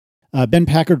Ben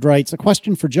Packard writes, a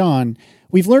question for John.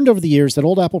 We've learned over the years that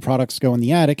old Apple products go in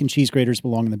the attic and cheese graters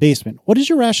belong in the basement. What is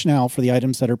your rationale for the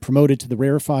items that are promoted to the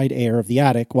rarefied air of the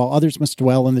attic while others must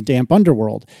dwell in the damp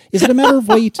underworld? Is it a matter of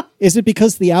weight? Is it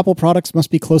because the Apple products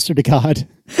must be closer to God?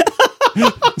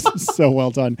 So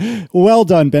well done. Well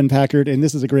done, Ben Packard. And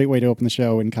this is a great way to open the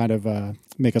show and kind of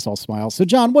make us all smile. So,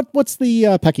 John, what's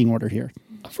the pecking order here?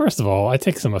 First of all, I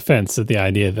take some offense at the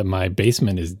idea that my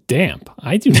basement is damp.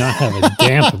 I do not have a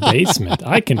damp basement.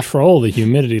 I control the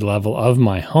humidity level of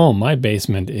my home. My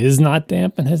basement is not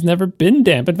damp and has never been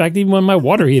damp. In fact, even when my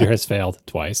water heater has failed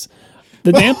twice,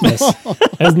 the dampness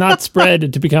has not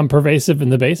spread to become pervasive in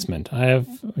the basement. I have,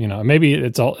 maybe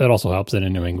it also helps that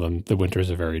in New England, the winters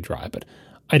are very dry, but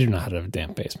I do not have a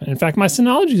damp basement. In fact, my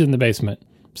Synology is in the basement,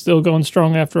 still going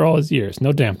strong after all these years.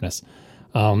 No dampness.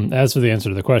 As for the answer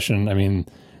to the question, I mean,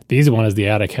 the easy one is the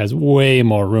attic has way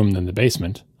more room than the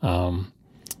basement,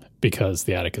 because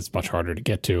the attic is much harder to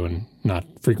get to and not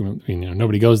frequently,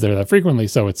 nobody goes there that frequently,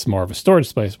 so it's more of a storage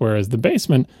space. Whereas the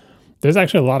basement, there's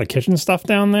actually a lot of kitchen stuff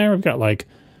down there. We've got like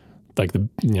the,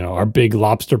 our big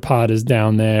lobster pot is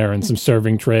down there and some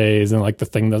serving trays and like the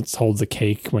thing that holds a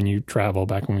cake when you travel,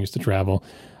 back when we used to travel.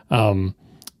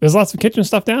 There's lots of kitchen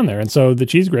stuff down there. And so the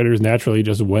cheese graters naturally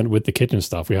just went with the kitchen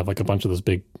stuff. We have like a bunch of those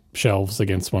big shelves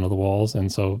against one of the walls.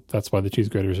 And so that's why the cheese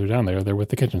graters are down there. They're with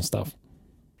the kitchen stuff.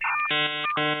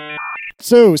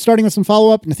 So starting with some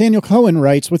follow-up, Nathaniel Cohen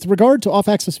writes, with regard to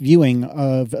off-axis viewing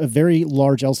of a very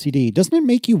large LCD, doesn't it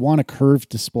make you want a curved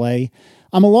display?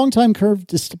 I'm a longtime curved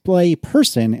display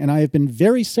person, and I have been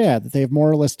very sad that they have more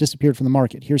or less disappeared from the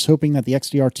market. Here's hoping that the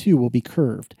XDR2 will be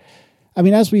curved. I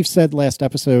mean, as we've said last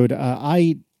episode,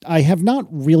 I have not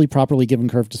really properly given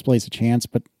curved displays a chance,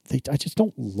 but I just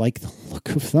don't like the look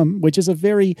of them, which is a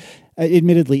very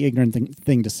admittedly ignorant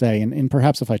thing to say. And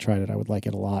perhaps if I tried it, I would like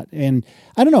it a lot. And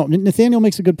I don't know. Nathaniel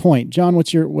makes a good point. John,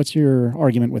 what's your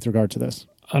argument with regard to this?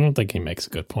 I don't think he makes a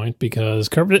good point because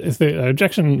the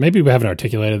objection, maybe we haven't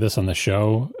articulated this on the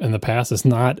show in the past. It's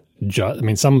not just, I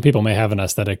mean, some people may have an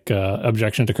aesthetic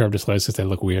objection to curved displays because they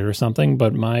look weird or something,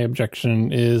 but my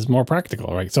objection is more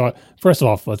practical, right? So first of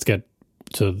all, let's get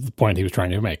to the point he was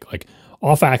trying to make. Like,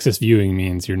 off-axis viewing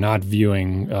means you're not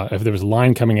viewing, if there was a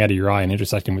line coming out of your eye and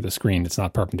intersecting with the screen, it's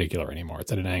not perpendicular anymore.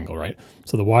 It's at an angle, right?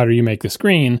 So the wider you make the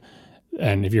screen,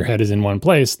 and if your head is in one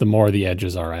place, the more the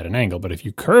edges are at an angle. But if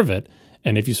you curve it,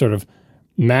 and if you sort of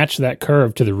match that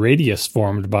curve to the radius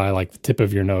formed by like the tip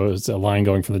of your nose, a line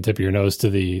going from the tip of your nose to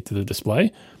the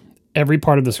display, every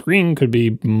part of the screen could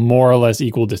be more or less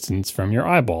equal distance from your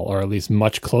eyeball, or at least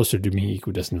much closer to being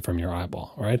equidistant from your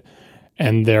eyeball, right?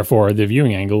 And therefore, the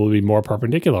viewing angle will be more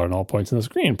perpendicular on all points on the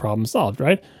screen. Problem solved,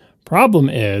 right? Problem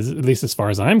is, at least as far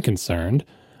as I'm concerned,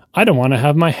 I don't want to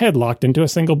have my head locked into a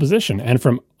single position. And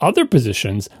from other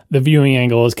positions, the viewing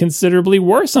angle is considerably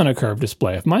worse on a curved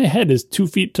display. If my head is 2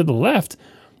 feet to the left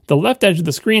edge of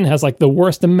the screen has like the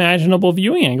worst imaginable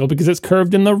viewing angle because it's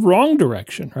curved in the wrong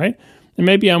direction, right? And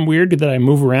maybe I'm weird that I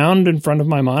move around in front of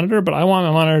my monitor, but I want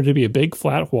my monitor to be a big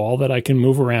flat wall that I can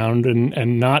move around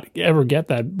and not ever get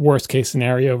that worst case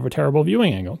scenario of a terrible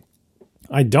viewing angle.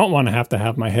 I don't want to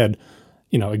have my head,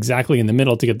 exactly in the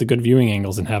middle to get the good viewing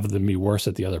angles and have them be worse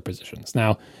at the other positions.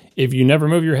 Now, if you never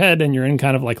move your head and you're in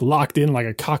kind of like locked in like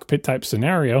a cockpit type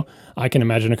scenario, I can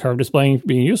imagine a curved display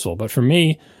being useful. But for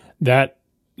me, that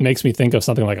makes me think of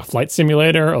something like a flight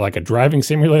simulator or like a driving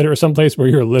simulator or someplace where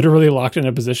you're literally locked in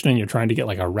a position and you're trying to get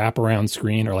like a wraparound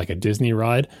screen or like a Disney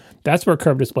ride. That's where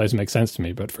curved displays make sense to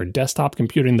me. But for desktop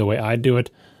computing the way I do it,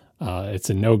 it's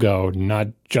a no-go, not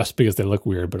just because they look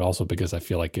weird, but also because I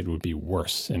feel like it would be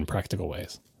worse in practical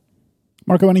ways.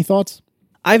 Marco, any thoughts?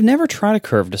 I've never tried a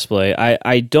curved display.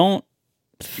 I don't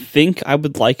think I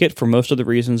would like it for most of the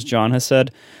reasons John has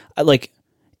said.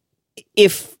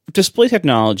 If display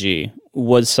technology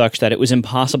was such that it was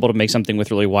impossible to make something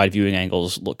with really wide viewing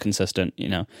angles look consistent,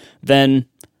 then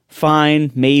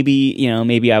fine, maybe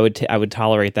I would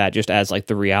tolerate that just as like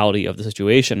the reality of the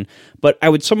situation. But I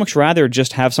would so much rather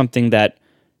just have something that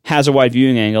has a wide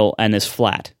viewing angle and is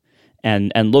flat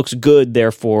and looks good,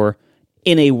 therefore,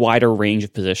 in a wider range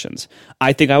of positions.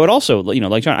 I think I would also,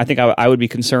 like John, I think I would be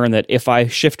concerned that if I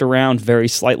shift around very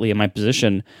slightly in my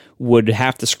position, would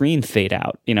half the screen fade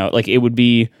out? It would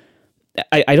be.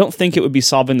 I don't think it would be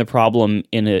solving the problem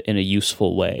in a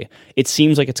useful way. It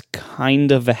seems like it's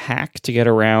kind of a hack to get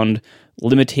around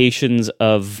limitations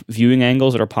of viewing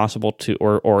angles that are possible to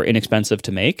or inexpensive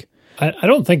to make. I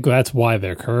don't think that's why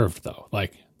they're curved, though.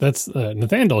 Like, that's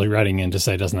Nathaniel writing in to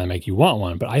say, doesn't that make you want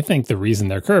one? But I think the reason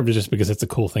they're curved is just because it's a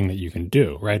cool thing that you can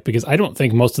do, right? Because I don't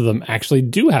think most of them actually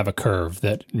do have a curve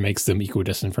that makes them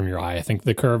equidistant from your eye. I think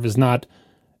the curve is not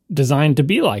designed to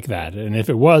be like that. And if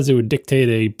it was, it would dictate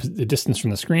a distance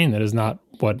from the screen that is not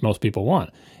what most people want.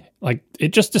 Like, it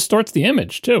just distorts the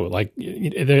image too. Like,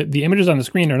 the images on the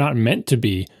screen are not meant to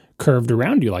be curved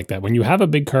around you like that. When you have a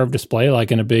big curved display,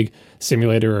 like in a big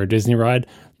simulator or a Disney ride,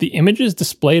 the images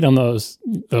displayed on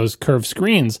those curved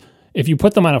screens, if you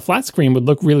put them on a flat screen, would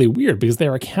look really weird because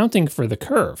they're accounting for the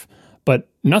curve. But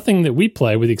nothing that we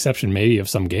play, with the exception maybe of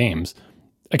some games,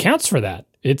 accounts for that.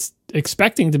 It's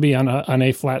expecting to be on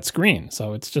a flat screen.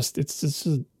 So it's just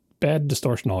a bad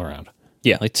distortion all around.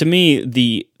 Yeah, like to me,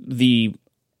 the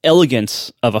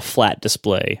elegance of a flat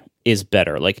display is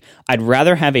better. Like, I'd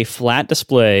rather have a flat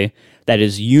display that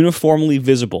is uniformly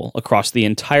visible across the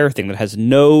entire thing, that has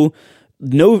no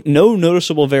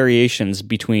noticeable variations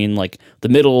between like the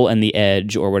middle and the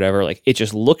edge or whatever. Like, it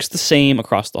just looks the same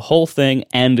across the whole thing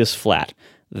and is flat.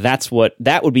 That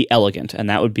would be elegant, and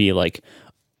that would be like,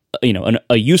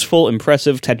 a useful,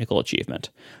 impressive technical achievement.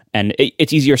 And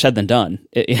it's easier said than done,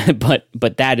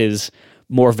 but that is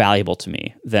more valuable to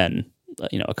me than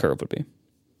a curve would be.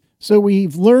 So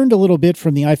we've learned a little bit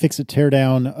from the iFixit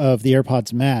teardown of the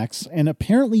AirPods Max, and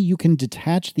apparently you can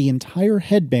detach the entire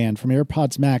headband from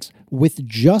AirPods Max with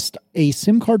just a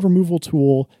SIM card removal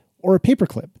tool or a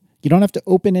paperclip. You don't have to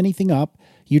open anything up.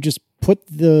 You just put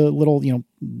the little,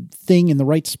 thing in the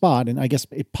right spot, and I guess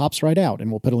it pops right out. And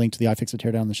we'll put a link to the iFixit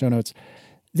teardown in the show notes.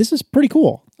 This is pretty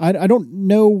cool. I don't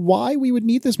know why we would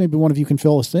need this. Maybe one of you can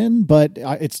fill us in, but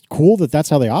it's cool that that's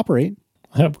how they operate.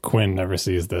 I hope Quinn never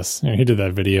sees this. He did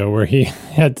that video where he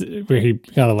kind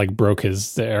of like broke his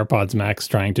AirPods Max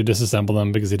trying to disassemble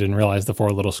them because he didn't realize the 4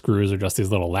 little screws are just these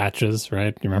little latches,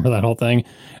 right? You remember that whole thing?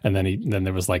 And then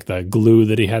there was like the glue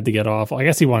that he had to get off. I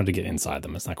guess he wanted to get inside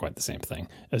them. It's not quite the same thing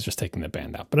as just taking the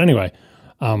band out. But anyway,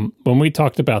 when we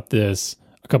talked about this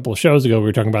a couple of shows ago, we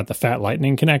were talking about the Fat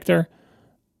Lightning connector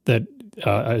that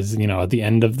is at the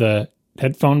end of the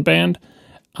headphone band.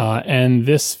 And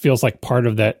this feels like part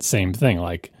of that same thing.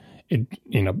 Like,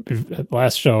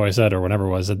 last show I said, or whatever it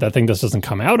was, that thing just doesn't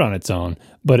come out on its own,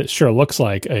 but it sure looks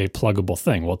like a pluggable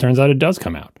thing. Well, it turns out it does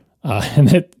come out.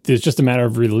 And it's just a matter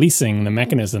of releasing the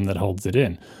mechanism that holds it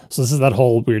in. So this is that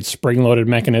whole weird spring-loaded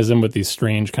mechanism with these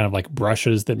strange kind of like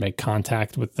brushes that make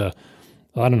contact with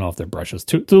I don't know if they're brushes,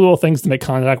 two little things to make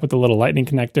contact with the little lightning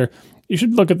connector. You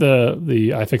should look at the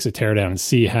iFixit teardown and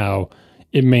see how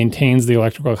it maintains the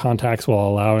electrical contacts while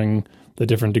allowing the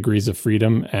different degrees of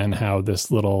freedom, and how this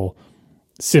little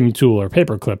SIM tool or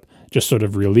paperclip just sort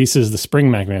of releases the spring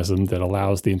mechanism that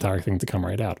allows the entire thing to come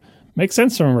right out. Makes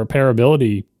sense from a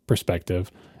repairability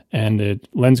perspective, and it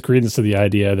lends credence to the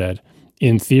idea that,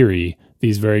 in theory,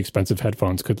 these very expensive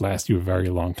headphones could last you a very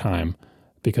long time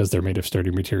because they're made of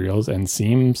sturdy materials and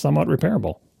seem somewhat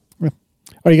repairable.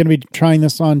 Are you going to be trying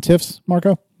this on TIFFs,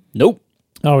 Marco? Nope.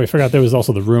 Oh, we forgot there was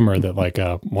also the rumor that, like,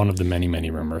 one of the many, many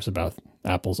rumors about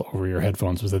Apple's over-ear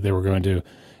headphones was that they were going to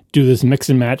do this mix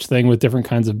and match thing with different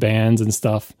kinds of bands and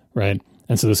stuff, right?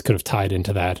 And so this could have tied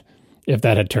into that if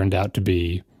that had turned out to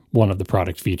be one of the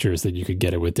product features, that you could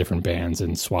get it with different bands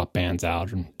and swap bands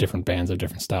out and different bands of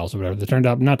different styles or whatever. That turned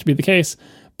out not to be the case,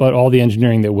 but all the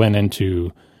engineering that went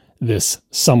into this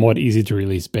somewhat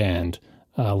easy-to-release band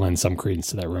lends some credence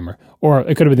to that rumor. Or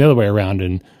it could have been the other way around,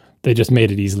 and they just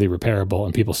made it easily repairable,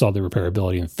 and people saw the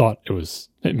repairability and thought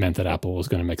it meant that Apple was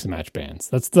going to mix and match bands.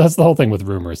 That's the whole thing with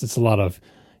rumors. It's a lot of,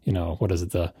 what is it?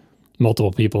 The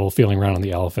multiple people feeling around on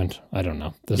the elephant. I don't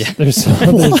know. There's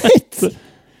What?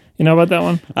 you know about that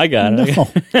one? I got it. No.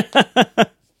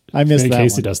 I missed that. In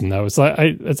case he one. doesn't know, it's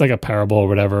like a parable or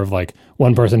whatever of like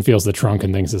one person feels the trunk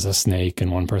and thinks it's a snake,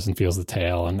 and one person feels the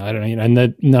tail, and I don't know, and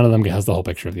that none of them has the whole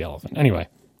picture of the elephant. Anyway,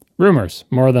 rumors.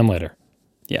 More of them later.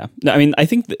 Yeah. I mean, I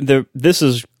think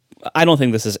I don't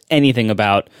think this is anything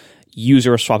about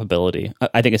user swappability.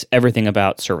 I think it's everything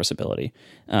about serviceability.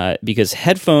 Because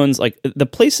headphones, like the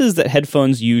places that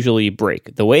headphones usually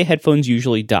break, the way headphones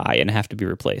usually die and have to be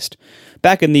replaced.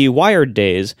 Back in the wired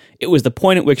days, it was the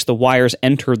point at which the wires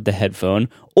entered the headphone,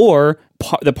 or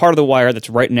the part of the wire that's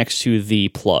right next to the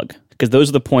plug. Because those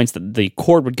are the points that the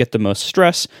cord would get the most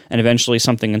stress, and eventually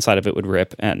something inside of it would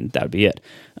rip, and that would be it.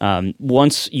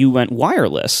 Once you went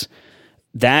wireless,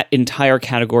 that entire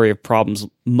category of problems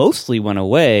mostly went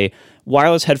away.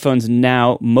 Wireless headphones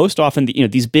now, most often,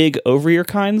 these big over-ear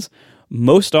kinds,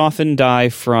 most often die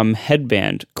from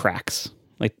headband cracks.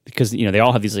 Like, because, they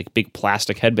all have these like big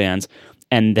plastic headbands,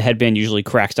 and the headband usually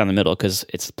cracks down the middle because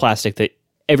it's plastic that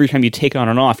every time you take it on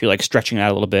and off, you're like stretching out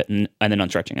a little bit and then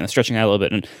unstretching and then stretching out a little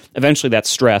bit. And eventually that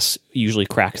stress usually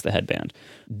cracks the headband.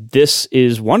 This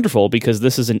is wonderful because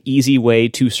this is an easy way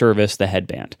to service the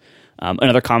headband.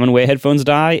 Another common way headphones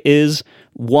die is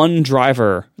one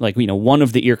driver, like, one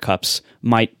of the ear cups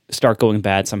might start going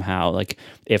bad somehow. Like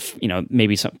if,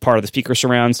 maybe some part of the speaker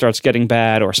surround starts getting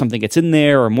bad, or something gets in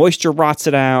there, or moisture rots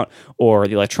it out, or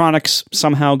the electronics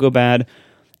somehow go bad.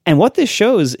 And what this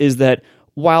shows is that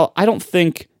while I don't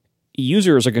think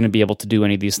users are going to be able to do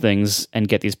any of these things and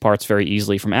get these parts very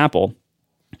easily from Apple,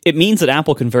 it means that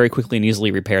Apple can very quickly and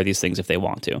easily repair these things if they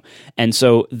want to. And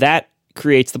so that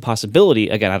creates the possibility,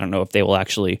 again, I don't know if they will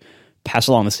actually pass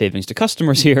along the savings to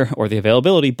customers here or the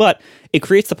availability, but it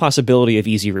creates the possibility of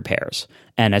easy repairs.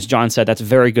 And as John said, that's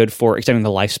very good for extending the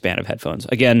lifespan of headphones.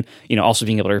 Again, also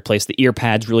being able to replace the ear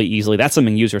pads really easily. That's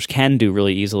something users can do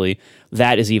really easily.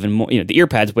 That is even more, the ear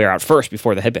pads wear out first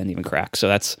before the headband even cracks. So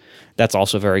that's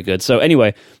also very good. So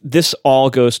anyway, this all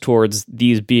goes towards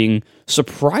these being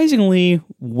surprisingly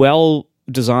well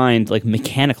designed, like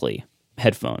mechanically,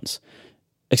 headphones.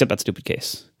 Except that stupid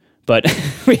case. But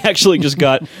we actually just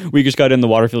got in the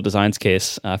Waterfield Designs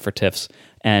case for TIFFs,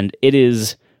 and it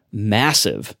is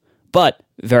massive, but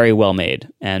very well made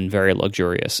and very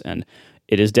luxurious. And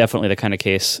it is definitely the kind of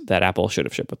case that Apple should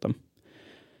have shipped with them.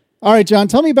 All right, John,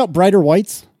 tell me about Brighter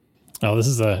Whites. Oh, this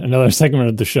is another segment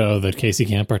of the show that Casey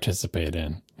can't participate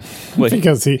in. Wait,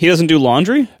 because he doesn't do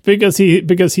laundry? Because he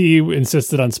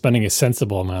insisted on spending a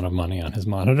sensible amount of money on his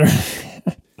monitor.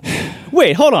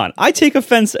 Wait, hold on. I take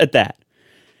offense at that.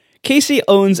 Casey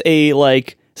owns a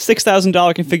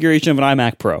 $6,000 configuration of an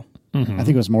iMac Pro. Mm-hmm. I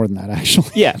think it was more than that,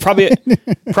 actually. Yeah, probably a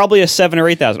 $7,000 or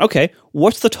 $8,000. Okay,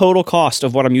 what's the total cost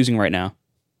of what I'm using right now?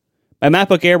 My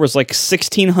MacBook Air was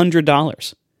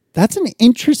 $1,600. That's an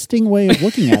interesting way of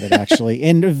looking at it, actually,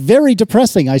 and very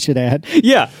depressing, I should add.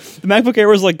 Yeah, the MacBook Air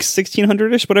was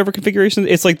 $1,600-ish, whatever configuration.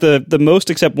 It's the most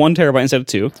except 1 terabyte instead of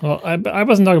 2. Well, I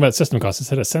wasn't talking about system costs. I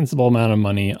said a sensible amount of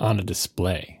money on a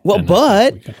display. Well,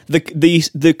 but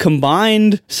the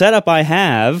combined setup I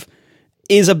have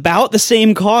is about the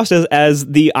same cost as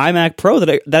the iMac Pro that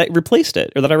I replaced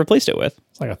it with.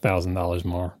 It's like $1,000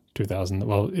 more. 2,000.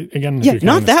 Well, again, yeah,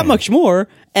 not that much more,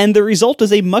 and the result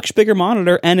is a much bigger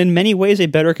monitor and in many ways a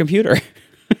better computer.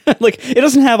 It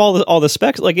doesn't have all the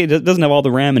specs, it doesn't have all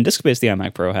the RAM and disk space the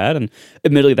iMac Pro had, and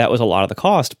admittedly that was a lot of the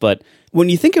cost. But when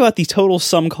you think about the total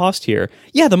sum cost here,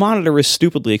 yeah, the monitor is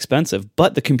stupidly expensive,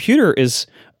 but the computer is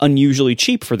unusually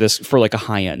cheap for a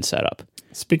high end setup.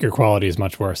 Speaker quality is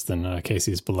much worse than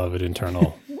Casey's beloved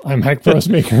internal iMac Pro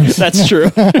speakers. That's true.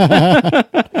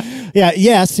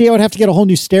 Yeah. See, I would have to get a whole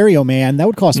new stereo, man. That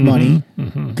would cost money.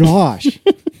 Mm-hmm. Gosh.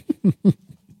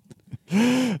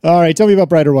 All right, tell me about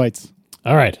Brighter Whites.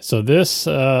 All right, so this,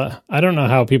 I don't know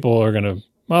how people are going to,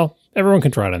 well, everyone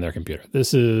can try it on their computer.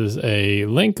 This is a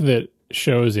link that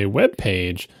shows a web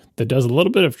page that does a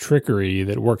little bit of trickery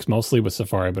that works mostly with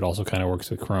Safari, but also kind of works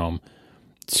with Chrome,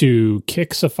 to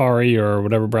kick Safari or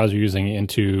whatever browser you're using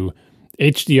into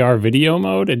HDR video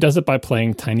mode. It does it by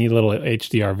playing tiny little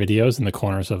HDR videos in the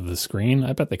corners of the screen.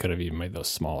 I bet they could have even made those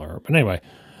smaller. But anyway,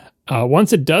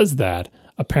 once it does that,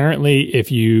 apparently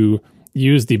if you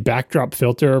use the backdrop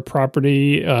filter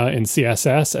property in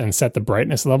CSS and set the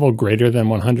brightness level greater than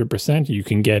 100%, you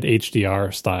can get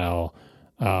HDR style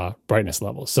brightness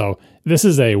levels. So this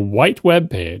is a white web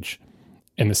page,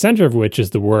 in the center of which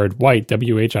is the word white,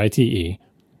 WHITE.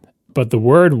 But the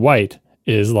word white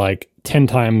is 10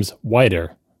 times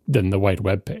whiter than the white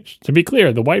web page. To be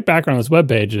clear, the white background on this web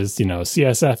page is,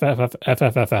 CSF,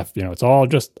 FFFF, it's all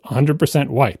just 100%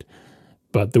 white.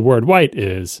 But the word white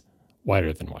is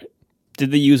whiter than white.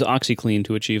 Did they use OxyClean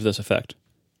to achieve this effect?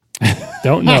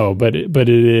 Don't know, but it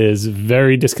is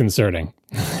very disconcerting.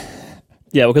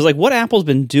 Yeah, because what Apple's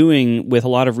been doing with a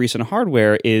lot of recent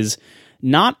hardware is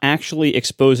not actually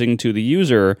exposing to the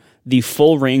user the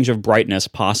full range of brightness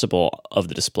possible of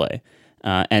the display.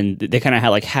 And they kind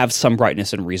of have some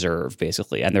brightness in reserve,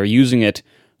 basically. And they're using it,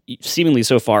 seemingly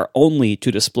so far, only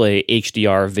to display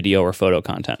HDR video or photo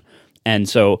content. And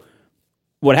so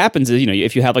what happens is,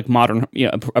 if you have modern,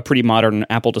 a pretty modern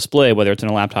Apple display, whether it's in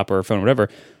a laptop or a phone or whatever,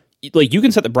 you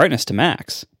can set the brightness to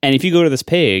max. And if you go to this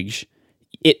page,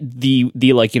 the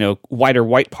whiter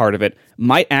white part of it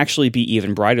might actually be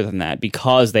even brighter than that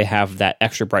because they have that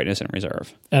extra brightness in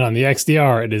reserve. And on the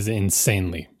XDR, it is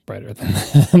insanely brighter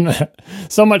than that.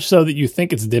 So much so that you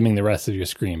think it's dimming the rest of your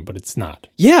screen, but it's not.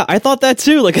 Yeah, I thought that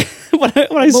too. When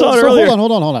I saw it earlier.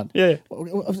 Hold on. Yeah.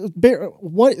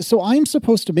 What? So I'm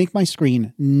supposed to make my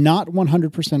screen not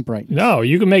 100% bright? No,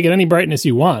 you can make it any brightness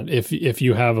you want if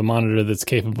you have a monitor that's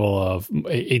capable of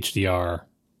HDR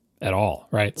at all,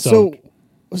 right? So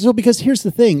because here's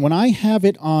the thing, when I have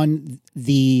it on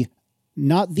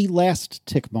not the last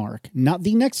tick mark, not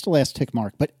the next to last tick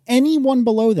mark, but any one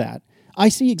below that, I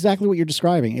see exactly what you're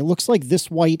describing. It looks like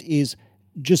this white is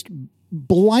just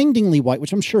blindingly white,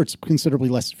 which I'm sure it's considerably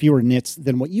fewer nits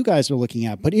than what you guys are looking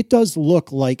at, but it does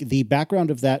look like the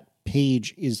background of that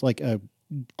page is like a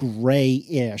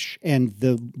grayish, and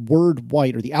the word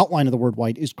white, or the outline of the word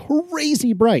white, is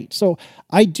crazy bright. So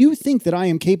I do think that I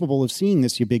am capable of seeing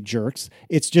this, you big jerks.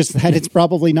 It's just that it's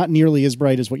probably not nearly as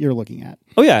bright as what you're looking at.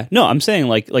 Oh yeah, no, I'm saying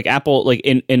like Apple, like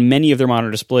in many of their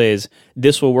monitor displays,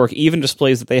 this will work. Even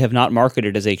displays that they have not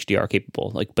marketed as HDR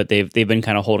capable, but they've been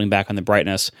kind of holding back on the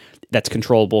brightness that's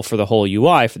controllable for the whole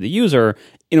UI for the user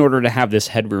in order to have this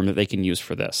headroom that they can use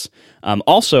for this.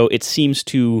 Also, it seems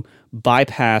to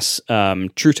bypass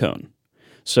True Tone.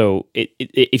 So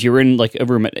if you're in like a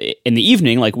room in the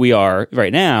evening, like we are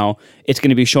right now, it's going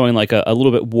to be showing like a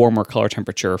little bit warmer color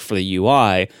temperature for the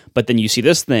UI. But then you see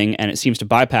this thing, and it seems to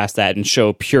bypass that and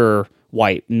show pure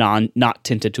white, not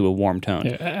tinted to a warm tone.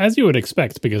 Yeah, as you would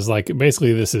expect, because like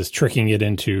basically this is tricking it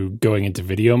into going into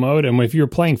video mode. And if you're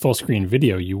playing full screen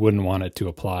video, you wouldn't want it to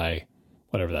apply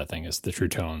whatever that thing is, the True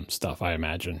Tone stuff, I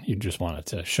imagine. You just want it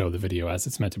to show the video as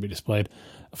it's meant to be displayed.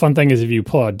 A fun thing is if you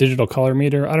pull out digital color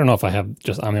meter, I don't know if I'm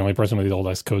the only person with these old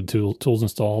Xcode tools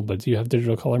installed, but do you have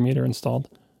digital color meter installed?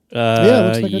 Yeah, it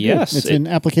looks like yes. It's in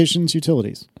Applications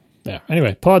Utilities. Yeah.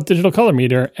 Anyway, pull out digital color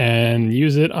meter and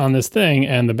use it on this thing,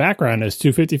 and the background is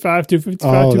 255,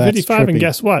 255, 255, and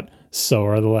guess what? So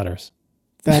are the letters.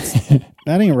 That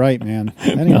ain't right, man.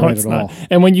 That ain't right at all.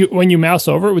 And when you mouse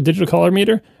over it with digital color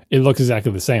meter, it looks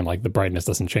exactly the same. Like the brightness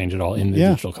doesn't change at all in the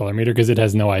digital color meter because it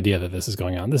has no idea that this is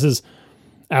going on. This is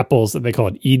Apple's, they call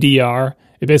it EDR.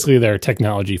 It's basically their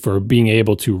technology for being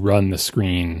able to run the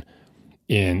screen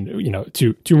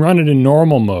to run it in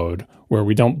normal mode where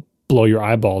we don't blow your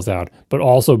eyeballs out, but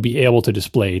also be able to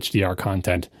display HDR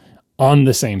content on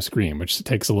the same screen, which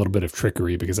takes a little bit of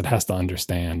trickery because it has to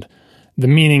understand the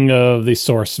meaning of the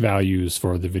source values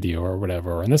for the video or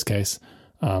whatever. Or in this case,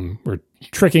 we're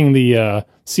tricking the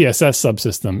CSS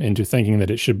subsystem into thinking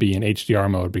that it should be in HDR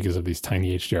mode because of these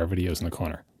tiny HDR videos in the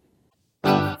corner.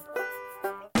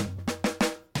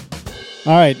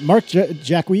 All right, Mark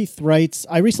Jacqueith writes,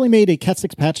 I recently made a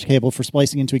Cat6 patch cable for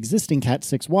splicing into existing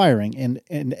Cat6 wiring and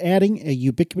adding a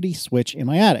Ubiquiti switch in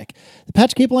my attic. The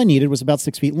patch cable I needed was about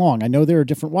 6 feet long. I know there are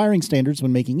different wiring standards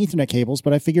when making Ethernet cables,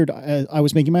 but I figured I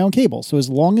was making my own cable, so as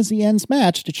long as the ends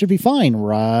matched, it should be fine,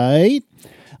 right?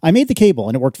 I made the cable,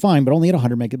 and it worked fine, but only at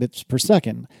 100 megabits per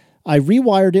second. I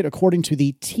rewired it according to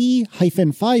the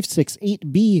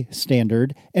T-568B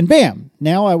standard, and bam!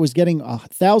 Now I was getting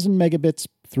 1,000 megabits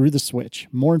through the switch.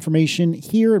 More information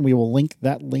here, and we will link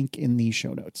that link in the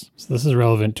show notes. So this is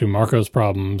relevant to Marco's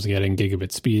problems getting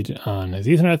gigabit speed on his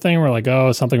Ethernet thing. We're like,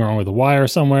 oh, something wrong with the wire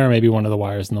somewhere. Maybe one of the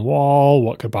wires in the wall.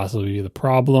 What could possibly be the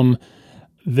problem?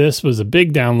 This was a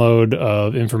big download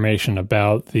of information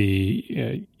about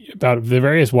the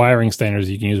various wiring standards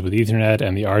you can use with Ethernet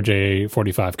and the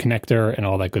RJ45 connector and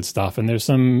all that good stuff. And there's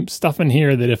some stuff in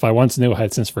here that if I once knew, I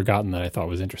had since forgotten that I thought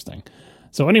was interesting.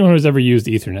 So anyone who's ever used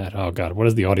Ethernet, oh God, what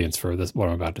is the audience for this? What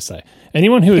I'm about to say?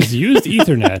 Anyone who has used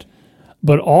Ethernet,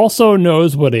 but also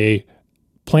knows what a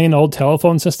plain old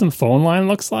telephone system phone line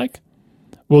looks like,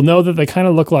 will know that they kind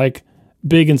of look like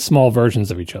big and small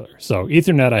versions of each other. So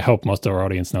Ethernet, I hope most of our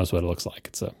audience knows what it looks like.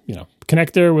 It's a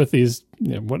connector with these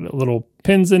little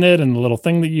pins in it and the little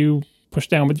thing that you push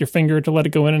down with your finger to let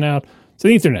it go in and out. It's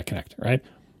an Ethernet connector, right?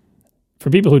 For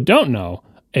people who don't know,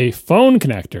 a phone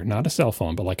connector, not a cell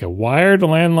phone, but like a wired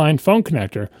landline phone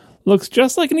connector, looks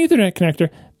just like an Ethernet connector,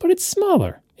 but it's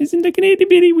smaller. It's like an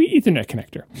itty-bitty wee Ethernet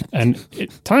connector. And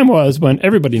time was when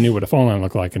everybody knew what a phone line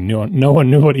looked like and no one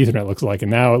knew what Ethernet looks like.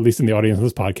 And now, at least in the audience of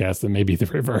this podcast, it may be the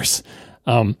reverse.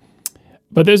 But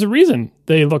there's a reason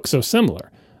they look so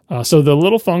similar. So the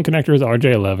little phone connector is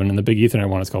RJ11, and the big Ethernet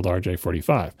one is called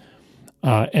RJ45.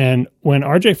 And when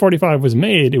RJ45 was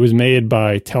made, it was made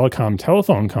by telecom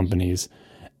telephone companies,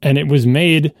 and it was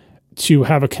made to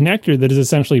have a connector that is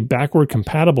essentially backward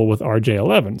compatible with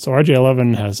RJ11. So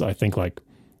RJ11 has, I think, like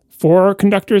 4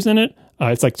 conductors in it.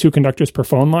 It's like 2 conductors per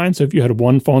phone line. So if you had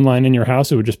one phone line in your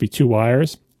house, it would just be 2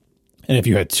 wires. And if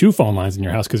you had 2 phone lines in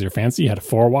your house because you're fancy, you had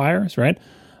 4 wires, right?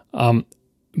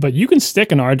 But you can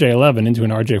stick an RJ11 into an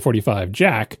RJ45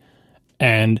 jack,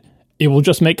 and it will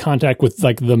just make contact with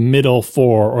like the middle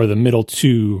 4 or the middle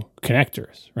 2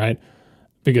 connectors, right?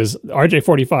 Because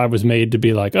RJ45 was made to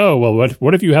be like, oh, well,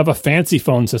 what if you have a fancy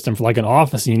phone system for like an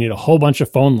office and you need a whole bunch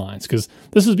of phone lines? Because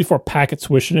this was before packet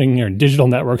switching or digital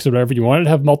networks or whatever. You wanted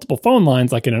to have multiple phone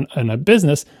lines, like in a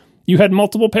business, you had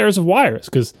multiple pairs of wires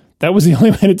because that was the only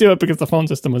way to do it because the phone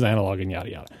system was analog and yada,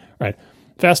 yada, right?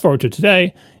 Fast forward to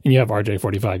today, and you have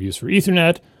RJ45 used for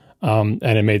Ethernet, and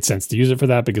it made sense to use it for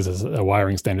that because it's a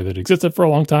wiring standard that existed for a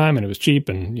long time, and it was cheap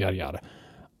and yada, yada.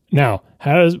 Now,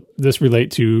 how does this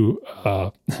relate to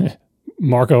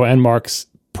Marco and Mark's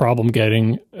problem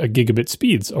getting a gigabit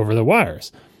speeds over the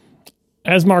wires?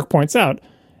 As Mark points out,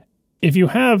 if you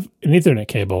have an Ethernet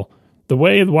cable, the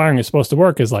way the wiring is supposed to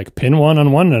work is like pin 1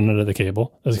 on one end of the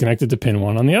cable is connected to pin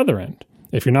 1 on the other end.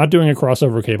 If you're not doing a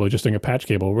crossover cable, just doing a patch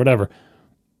cable or whatever,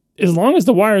 as long as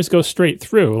the wires go straight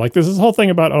through, like there's this whole thing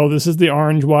about, oh, this is the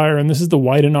orange wire, and this is the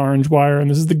white and orange wire, and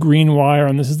this is the green wire,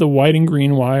 and this is the white and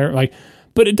green wire,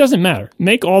 but it doesn't matter.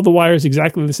 Make all the wires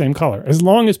exactly the same color. As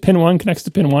long as pin 1 connects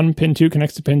to pin 1, pin 2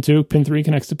 connects to pin 2, pin 3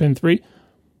 connects to pin 3,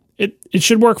 it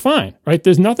should work fine, right?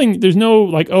 There's no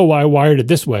like, oh, I wired it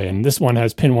this way, and this one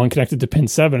has pin 1 connected to pin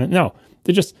 7. No,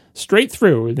 they're just straight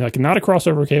through, like not a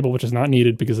crossover cable, which is not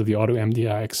needed because of the auto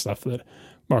MDIX stuff that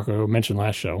Marco mentioned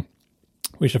last show.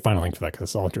 We should find a link for that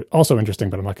because it's also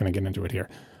interesting, but I'm not going to get into it here.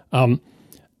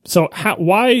 So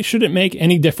why should it make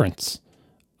any difference?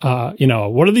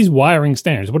 What are these wiring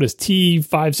standards? What is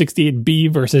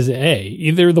T568B versus A?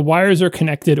 Either the wires are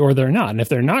connected or they're not. And if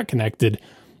they're not connected,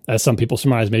 as some people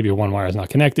surmise, maybe one wire is not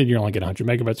connected, you only get 100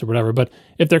 megabits or whatever. But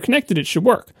if they're connected, it should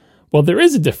work. Well, there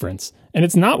is a difference, and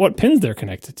it's not what pins they're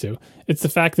connected to. It's the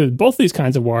fact that both these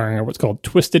kinds of wiring are what's called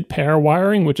twisted pair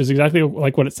wiring, which is exactly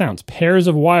like what it sounds. Pairs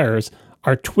of wires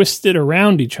are twisted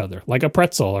around each other, like a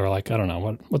pretzel, or like, I don't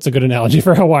know, what's a good analogy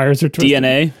for how wires are twisted?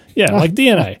 DNA? Yeah, like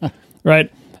DNA,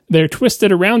 right? They're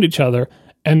twisted around each other,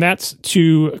 and that's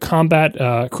to combat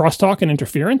crosstalk and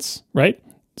interference, right?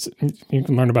 So you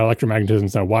can learn about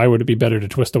electromagnetism. So why would it be better to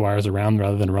twist the wires around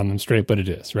rather than run them straight? But it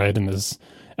is, right? And as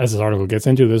this article gets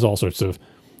into, there's all sorts of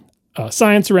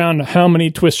science around how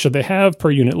many twists should they have per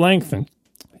unit length and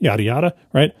yada, yada,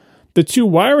 right? The two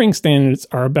wiring standards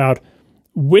are about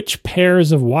which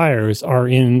pairs of wires are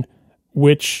in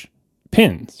which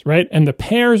pins, right? And the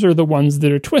pairs are the ones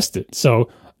that are twisted. So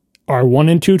are 1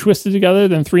 and 2 twisted together,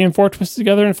 then 3 and 4 twisted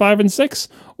together, and 5 and 6?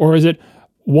 Or is it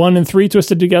 1 and 3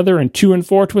 twisted together and 2 and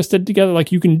 4 twisted together?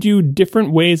 Like, you can do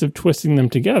different ways of twisting them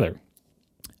together.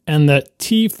 And the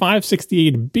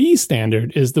T568B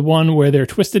standard is the one where they're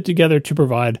twisted together to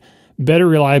provide better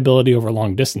reliability over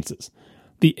long distances.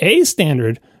 The A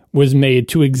standard was made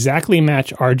to exactly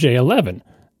match RJ11.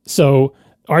 So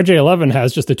RJ11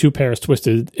 has just the two pairs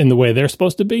twisted in the way they're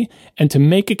supposed to be. And to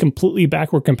make it completely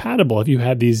backward compatible, if you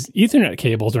had these Ethernet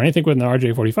cables or anything with an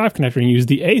RJ45 connector and you use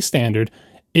the A standard,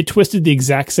 it twisted the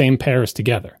exact same pairs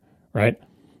together, right?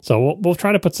 So we'll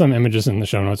try to put some images in the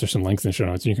show notes or some links in the show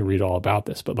notes, and you can read all about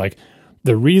this. But like,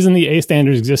 the reason the A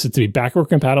standard exists is to be backward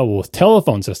compatible with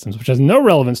telephone systems, which has no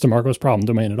relevance to Marco's problem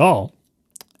domain at all.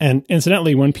 And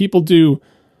incidentally, when people do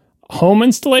home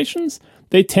installations,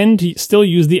 they tend to still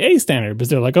use the A standard because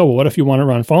they're like, oh, well, what if you want to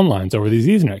run phone lines over these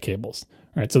Ethernet cables?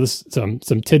 All right, so this some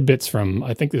tidbits from,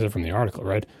 I think these are from the article,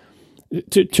 right?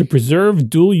 To preserve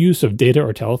dual use of data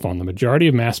or telephone, the majority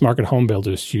of mass market home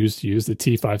builders choose to use the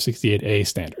T568A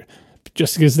standard,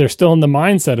 just because they're still in the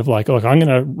mindset of like, look, I'm going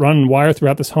to run wire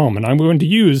throughout this home, and I'm going to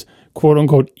use quote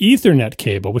unquote Ethernet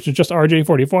cable, which is just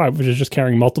RJ45, which is just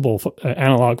carrying multiple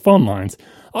analog phone lines.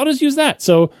 I'll just use that.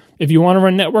 So if you want to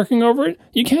run networking over it,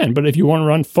 you can. But if you want to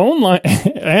run phone line,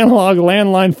 analog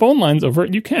landline phone lines over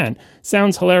it, you can.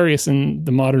 Sounds hilarious in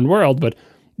the modern world, but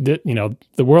the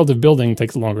world of building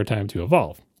takes a longer time to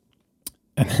evolve.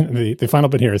 And the final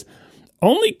bit here is,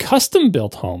 only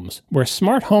custom-built homes where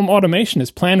smart home automation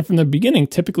is planned from the beginning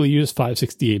typically use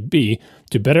 568B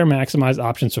to better maximize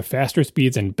options for faster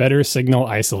speeds and better signal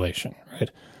isolation, right?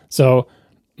 So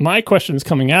my questions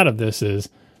coming out of this is,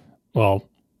 well,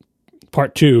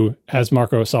 part 2, has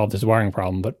Marco solved his wiring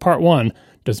problem? But part 1,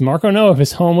 does Marco know if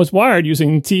his home was wired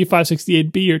using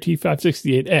T568B or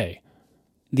T568A?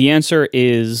 The answer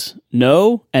is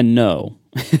no and no.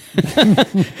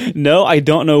 No, I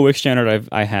don't know which standard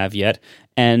I have yet.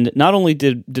 And not only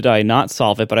did I not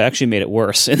solve it, but I actually made it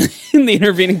worse in the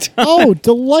intervening time. Oh,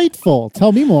 delightful.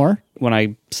 Tell me more. When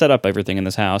I set up everything in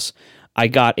this house, I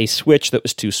got a switch that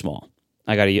was too small.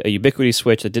 I got a Ubiquiti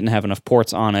switch that didn't have enough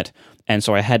ports on it, and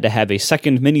so I had to have a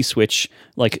second mini switch,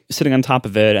 like sitting on top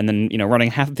of it, and then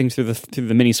running half the thing through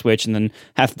the mini switch, and then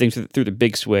half the thing through the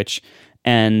big switch.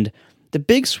 And the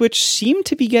big switch seemed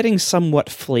to be getting somewhat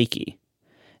flaky.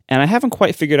 And I haven't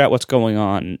quite figured out what's going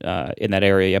on in that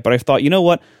area yet, but I thought, you know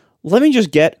what? Let me just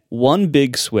get one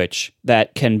big switch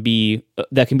that can be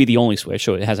the only switch,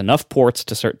 so it has enough ports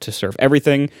to serve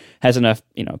everything, has enough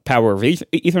power of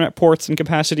Ethernet ports and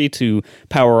capacity to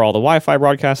power all the Wi-Fi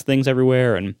broadcast things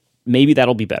everywhere, and maybe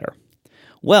that'll be better.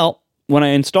 Well, when I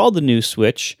installed the new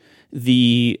switch,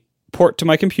 the port to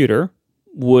my computer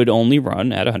would only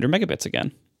run at 100 megabits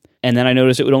again. And then I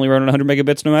noticed it would only run at 100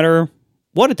 megabits no matter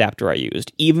what adapter I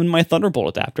used, even my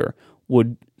Thunderbolt adapter.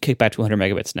 would kick back to 100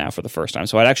 megabits now for the first time.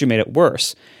 So I'd actually made it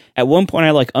worse. At one point,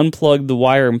 I like unplugged the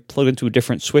wire and plugged it into a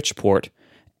different switch port,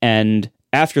 and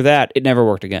after that, it never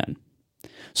worked again.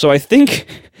 So I think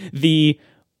the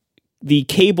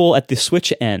cable at the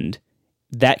switch end,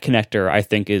 that connector, I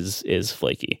think is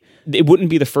flaky. It wouldn't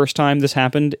be the first time this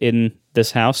happened in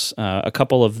this house. A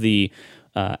couple of the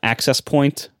access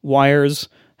point wires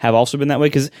have also been that way,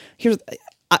 because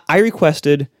I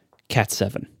requested Cat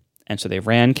 7, and so they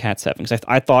ran Cat 7 because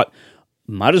I thought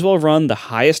might as well run the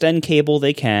highest end cable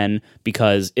they can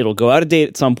because it'll go out of date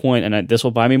at some point, and this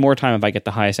will buy me more time if I get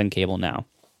the highest end cable now.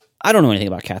 I don't know anything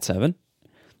about Cat 7.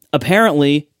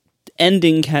 Apparently,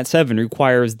 ending Cat 7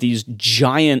 requires these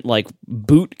giant like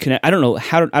boot connect. I don't know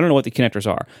what the connectors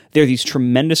are. They're these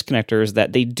tremendous connectors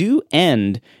that they do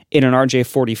end in an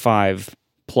RJ45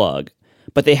 plug,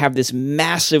 but they have this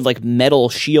massive like metal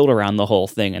shield around the whole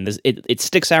thing, and it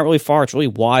sticks out really far. It's really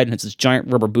wide, and it's this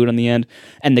giant rubber boot on the end.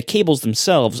 And the cables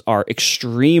themselves are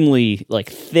extremely like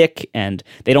thick, and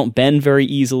they don't bend very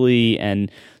easily. And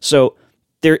so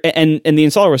there, and the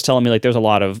installer was telling me like he has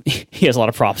a lot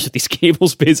of problems with these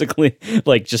cables. Basically,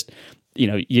 like just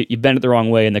you bend it the wrong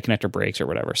way, and the connector breaks or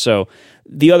whatever. So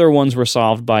the other ones were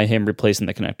solved by him replacing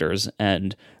the connectors,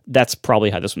 and that's probably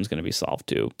how this one's going to be solved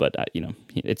too. But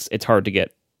it's hard to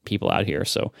get people out here,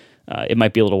 so it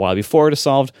might be a little while before it is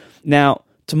solved. Now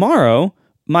tomorrow,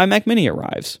 my Mac Mini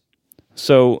arrives,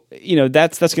 so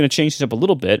that's going to change things up a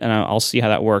little bit, and I'll see how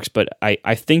that works. But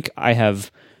I think I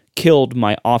have killed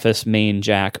my Office main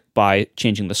jack by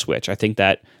changing the switch. I think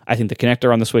the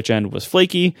connector on the switch end was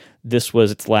flaky. This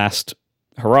was its last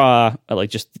hurrah. Like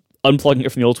just unplugging it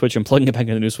from the old switch and plugging it back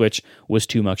into the new switch was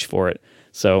too much for it.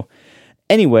 So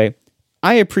anyway,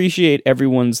 I appreciate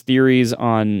everyone's theories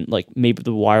on like maybe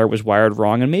the wire was wired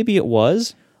wrong, and maybe it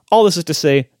was. All this is to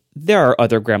say there are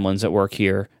other gremlins at work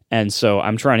here, and so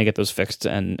I'm trying to get those fixed,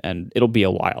 and it'll be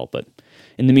a while. But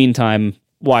in the meantime,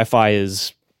 Wi-Fi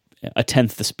is a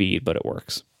tenth the speed, but it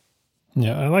works.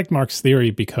 Yeah, I like Mark's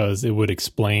theory because it would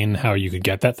explain how you could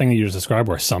get that thing that you just described,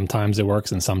 where sometimes it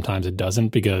works and sometimes it doesn't.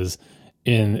 Because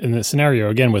in the scenario,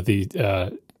 again, with the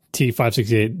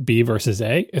T568B versus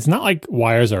A, it's not like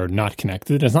wires are not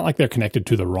connected. It's not like they're connected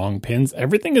to the wrong pins.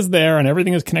 Everything is there and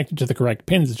everything is connected to the correct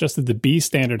pins. It's just that the B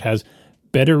standard has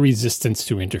better resistance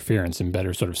to interference and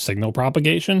better sort of signal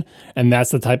propagation. And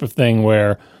that's the type of thing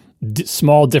where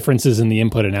small differences in the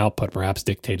input and output, perhaps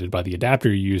dictated by the adapter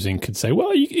you're using, could say, well,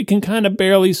 it can kind of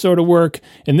barely sort of work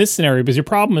in this scenario, because your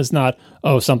problem is not,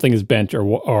 oh, something is bent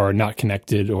or not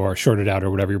connected or shorted out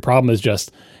or whatever. Your problem is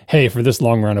just, hey, for this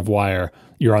long run of wire,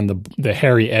 you're on the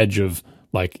hairy edge of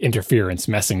like interference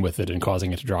messing with it and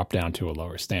causing it to drop down to a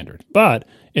lower standard. But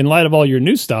in light of all your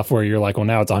new stuff where you're like, well,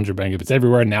 now it's 100 megabits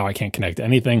everywhere, now I can't connect to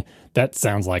anything, that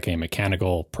sounds like a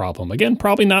mechanical problem. Again,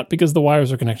 probably not because the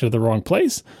wires are connected to the wrong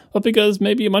place, but because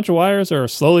maybe a bunch of wires are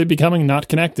slowly becoming not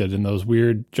connected in those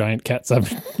weird giant Cat 7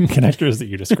 connectors that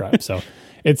you described. So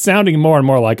it's sounding more and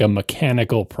more like a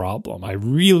mechanical problem. I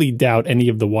really doubt any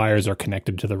of the wires are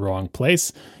connected to the wrong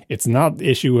place. It's not the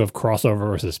issue of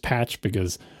crossover versus patch,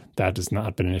 because that has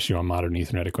not been an issue on modern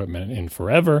Ethernet equipment in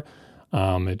forever.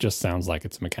 It just sounds like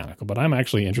it's mechanical. But I'm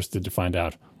actually interested to find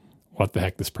out what the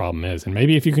heck this problem is. And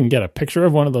maybe if you can get a picture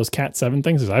of one of those Cat 7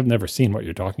 things, because I've never seen what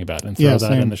you're talking about, and throw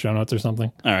that in the show notes or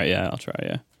something. All right, yeah, I'll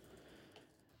try,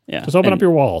 yeah. Just open up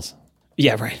your walls.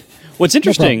 Yeah, right. What's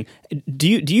interesting, do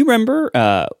you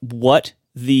remember what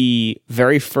the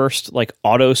very first like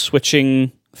auto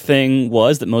switching thing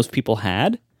was that most people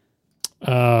had?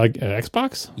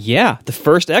 Xbox? Yeah, the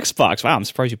first Xbox. Wow, I'm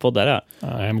surprised you pulled that out.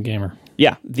 I am a gamer.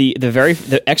 Yeah, the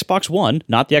Xbox One,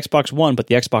 not the Xbox One, but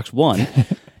the Xbox One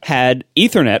had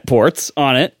Ethernet ports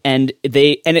on it, and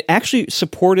it actually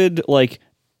supported like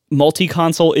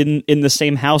multi-console in the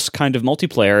same house kind of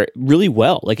multiplayer really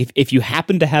well. Like if you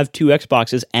happen to have two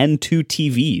Xboxes and two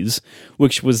TVs,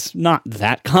 which was not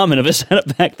that common of a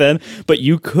setup back then, but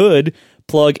you could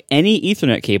plug any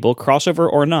Ethernet cable,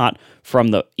 crossover or not, from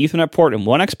the Ethernet port in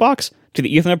one Xbox to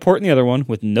the Ethernet port in the other one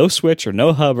with no switch or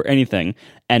no hub or anything.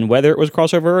 And whether it was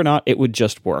crossover or not, it would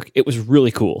just work. It was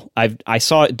really cool. I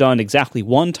saw it done exactly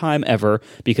one time ever,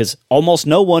 because almost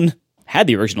no one had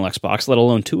the original Xbox, let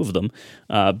alone two of them.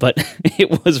 But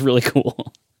it was really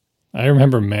cool. I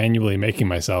remember manually making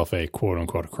myself a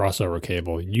quote-unquote crossover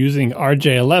cable using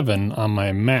RJ11 on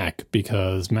my Mac,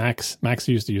 because Macs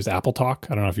used to use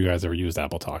AppleTalk. I don't know if you guys ever used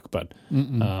AppleTalk, but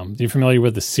are you familiar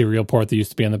with the serial port that used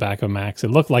to be on the back of Macs?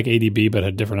 It looked like ADB, but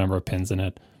had a different number of pins in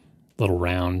it. Little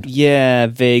round. Yeah,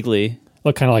 vaguely.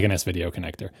 Looked kind of like an S-Video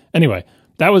connector. Anyway,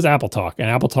 that was AppleTalk, and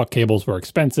AppleTalk cables were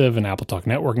expensive, and AppleTalk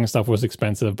networking stuff was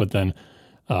expensive, but then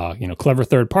clever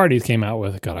third parties came out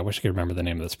with, God, I wish I could remember the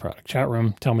name of this product. Chat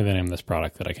room, tell me the name of this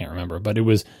product that I can't remember. But it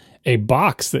was a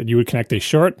box that you would connect a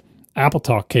short Apple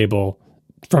Talk cable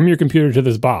from your computer to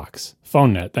this box.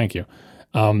 PhoneNet, thank you.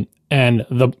 And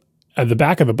the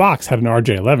back of the box had an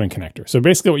RJ11 connector. So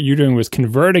basically what you're doing was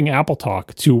converting Apple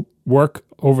Talk to work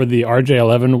over the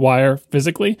RJ11 wire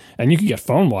physically, and you can get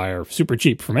phone wire super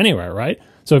cheap from anywhere, right?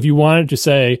 So if you wanted to,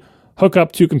 say, hook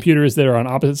up two computers that are on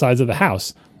opposite sides of the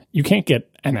house, you can't get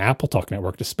an Apple Talk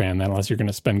network to span that unless you're going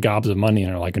to spend gobs of money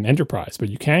in like an enterprise. But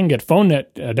you can get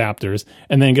PhoneNet adapters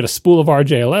and then get a spool of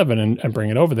RJ11 and bring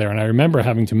it over there. And I remember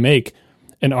having to make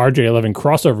an RJ11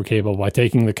 crossover cable by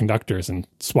taking the conductors and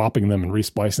swapping them and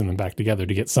resplicing them back together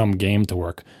to get some game to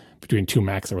work between two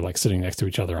Macs that were like sitting next to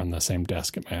each other on the same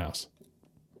desk at my house.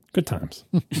 Good times.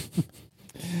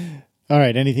 All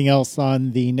right. Anything else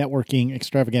on the networking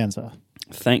extravaganza?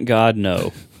 Thank God,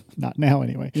 no. Not now,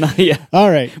 anyway. Not yet. All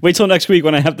right. Wait till next week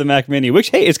when I have the Mac Mini, which,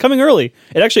 hey, it's coming early.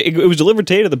 It was delivered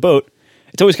today to the boat.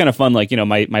 It's always kind of fun, like,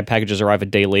 my packages arrive a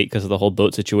day late because of the whole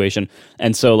boat situation.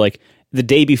 And so, like, the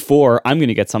day before I'm going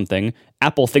to get something,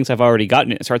 Apple thinks I've already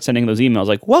gotten it and starts sending those emails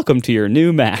like, welcome to your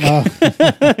new Mac.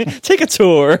 Take a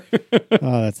tour.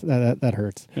 That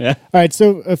hurts. Yeah. All right.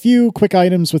 So a few quick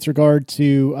items with regard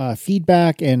to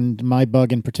feedback and my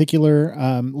bug in particular.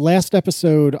 Last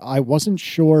episode, I wasn't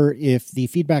sure if the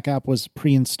feedback app was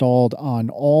pre-installed on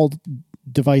all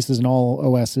devices and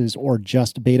all OSs or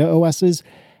just beta OSs.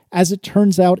 As it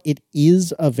turns out, it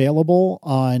is available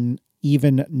on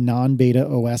even non-beta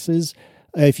OSs.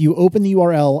 If you open the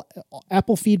URL,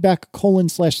 Apple Feedback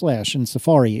 // in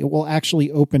Safari, it will actually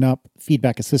open up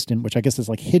Feedback Assistant, which I guess is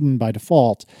like hidden by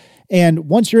default. And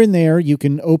once you're in there, you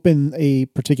can open a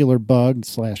particular bug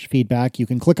 /feedback. You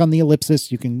can click on the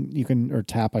ellipsis. You can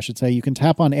tap, I should say. You can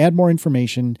tap on Add More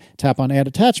Information, tap on Add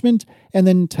Attachment, and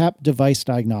then tap Device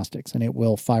Diagnostics, and it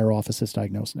will fire off Assist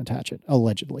Diagnose and attach it,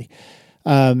 allegedly.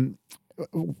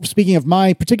 Speaking of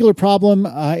my particular problem,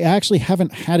 I actually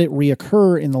haven't had it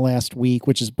reoccur in the last week,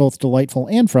 which is both delightful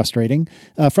and frustrating.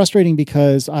 Frustrating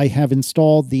because I have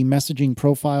installed the messaging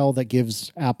profile that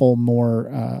gives Apple more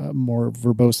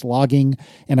verbose logging,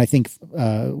 and I think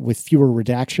with fewer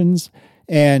redactions.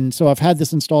 And so I've had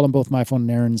this installed on both my phone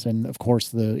and Aaron's, and of course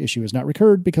the issue has not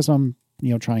recurred because I'm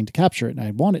trying to capture it and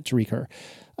I want it to recur.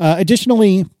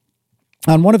 Additionally,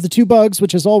 on one of the two bugs,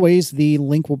 which as always, the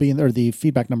link will be the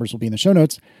feedback numbers will be in the show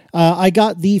notes. I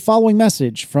got the following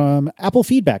message from Apple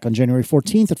Feedback on January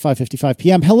 14th at 5:55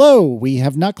 p.m. Hello, we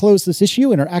have not closed this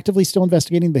issue and are actively still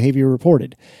investigating the behavior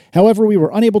reported. However, we were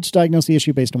unable to diagnose the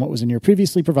issue based on what was in your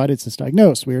previously provided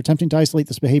sysdiagnose. We are attempting to isolate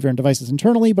this behavior on devices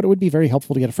internally, but it would be very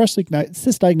helpful to get a fresh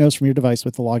sysdiagnose from your device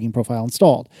with the logging profile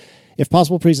installed. If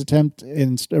possible, please attempt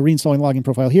reinstalling logging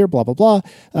profile here, blah, blah, blah.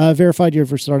 Verified you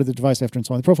have restarted the device after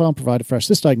installing the profile and provide a fresh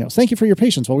sysdiagnose. Thank you for your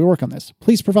patience while we work on this.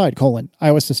 Please provide, iOS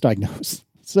sysdiagnose.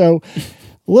 So,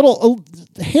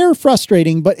 a hair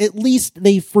frustrating, but at least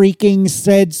they freaking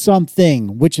said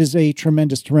something, which is a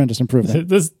tremendous, tremendous improvement.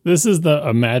 This is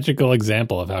a magical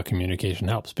example of how communication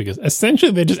helps, because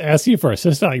essentially they just ask you for a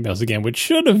sysdiagnose again, which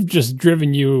should have just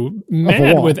driven you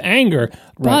mad with anger.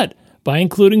 Right. But by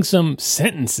including some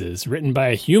sentences written by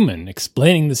a human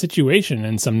explaining the situation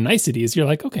and some niceties, you're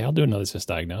like, okay, I'll do another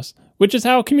sysdiagnose, which is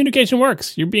how communication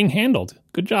works. You're being handled.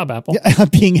 Good job, Apple. Yeah,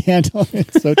 being handled.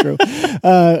 It's so true.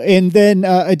 And then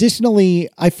additionally,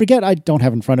 I forget, I don't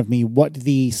have in front of me what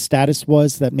the status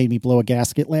was that made me blow a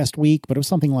gasket last week, but it was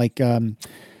something like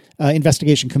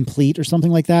investigation complete or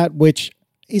something like that, which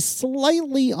is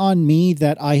slightly on me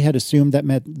that I had assumed that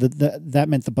meant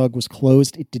the bug was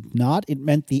closed. It did not. It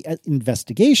meant the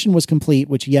investigation was complete,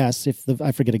 which, yes,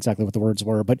 I forget exactly what the words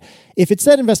were, but if it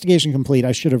said investigation complete,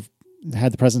 I should have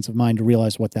had the presence of mind to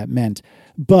realize what that meant.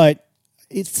 But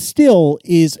it still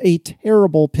is a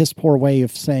terrible, piss poor way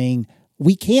of saying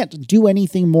we can't do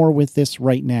anything more with this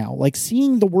right now. Like,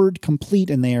 seeing the word complete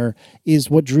in there is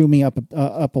what drew me up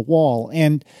a wall.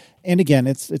 And again,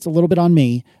 it's a little bit on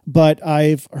me, but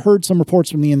I've heard some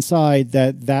reports from the inside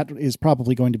that is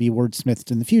probably going to be wordsmithed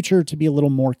in the future to be a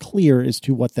little more clear as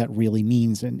to what that really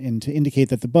means and to indicate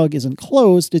that the bug isn't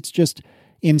closed. It's just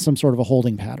in some sort of a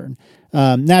holding pattern.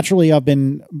 Naturally, I've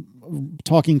been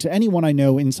talking to anyone I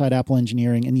know inside Apple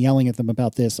engineering and yelling at them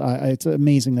about this. It's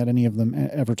amazing that any of them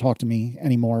ever talk to me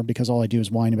anymore, because all I do is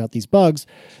whine about these bugs.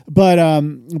 But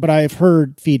I've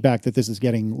heard feedback that this is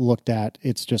getting looked at.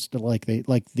 It's just like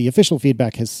the official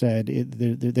feedback has said,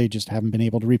 they just haven't been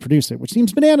able to reproduce it, which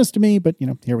seems bananas to me, but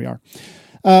here we are.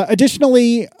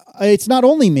 Additionally, it's not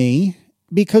only me,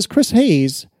 because Chris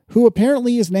Hayes, who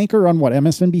apparently is an anchor on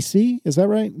MSNBC, is that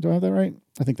right? Do I have that right?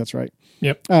 I think that's right.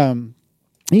 Yep.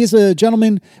 He is a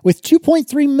gentleman with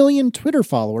 2.3 million Twitter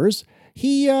followers.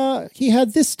 He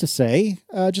had this to say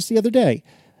just the other day.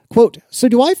 Quote, "So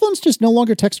do iPhones just no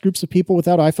longer text groups of people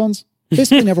without iPhones?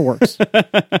 Basically never works."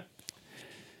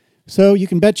 So you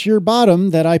can bet your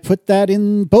bottom that I put that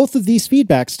in both of these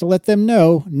feedbacks to let them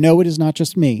know, no, it is not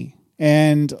just me.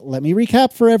 And let me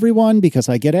recap for everyone, because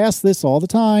I get asked this all the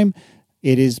time.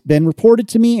 It has been reported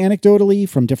to me anecdotally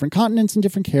from different continents and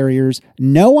different carriers.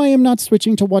 No, I am not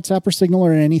switching to WhatsApp or Signal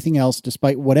or anything else,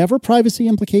 despite whatever privacy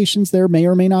implications there may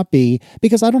or may not be,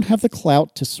 because I don't have the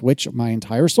clout to switch my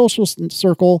entire social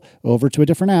circle over to a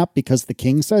different app because the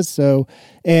king says so.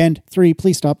 And 3,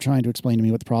 please stop trying to explain to me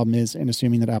what the problem is and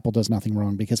assuming that Apple does nothing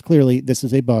wrong, because clearly this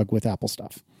is a bug with Apple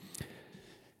stuff.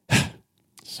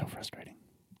 So frustrating.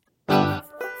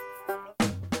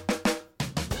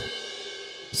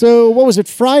 So what was it?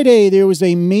 Friday, there was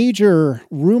a major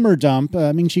rumor dump.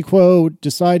 Ming-Chi Kuo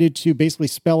decided to basically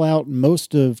spell out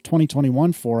most of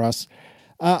 2021 for us.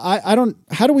 How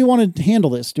do we want to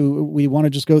handle this? Do we want to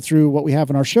just go through what we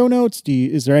have in our show notes?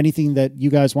 Is there anything that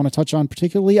you guys want to touch on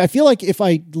particularly? I feel like if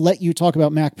I let you talk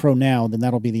about Mac Pro now, then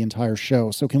that'll be the entire show.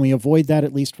 So can we avoid that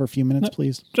at least for a few minutes,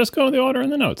 please? Just go in the order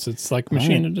in the notes. It's like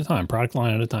machine at a time, product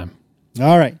line at a time.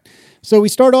 All right. So we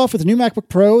start off with a new MacBook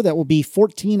Pro that will be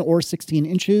 14 or 16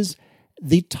 inches.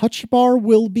 The touch bar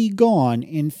will be gone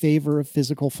in favor of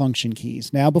physical function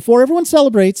keys. Now, before everyone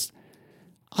celebrates,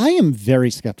 I am very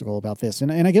skeptical about this,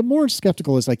 and I get more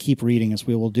skeptical as I keep reading, as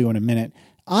we will do in a minute.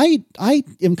 I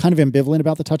am kind of ambivalent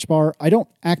about the touch bar. I don't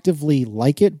actively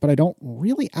like it, but I don't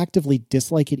really actively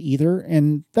dislike it either,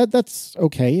 and that's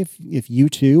okay if you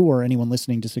too or anyone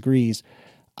listening disagrees.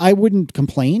 I wouldn't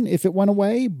complain if it went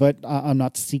away, but I'm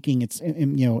not seeking its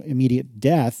immediate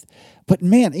death. But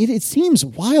man, it seems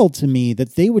wild to me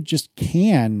that they would just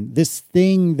can this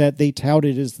thing that they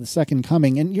touted as the second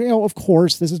coming. And of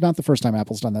course, this is not the first time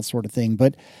Apple's done that sort of thing.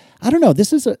 But I don't know.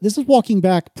 This is walking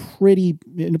back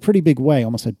in a pretty big way.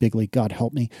 Almost said big league. God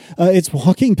help me. It's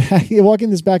walking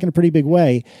this back in a pretty big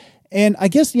way. And I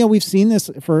guess we've seen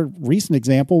this for a recent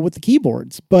example with the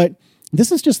keyboards, but this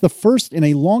is just the first in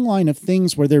a long line of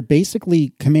things where they're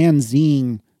basically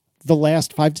Command-Zing the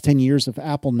last 5 to 10 years of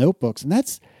Apple notebooks. And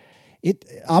that's it.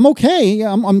 I'm okay.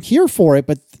 I'm here for it.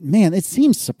 But man, it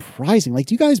seems surprising. Like,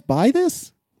 do you guys buy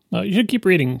this? You should keep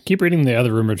reading the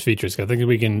other rumored features. Cause I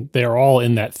think they're all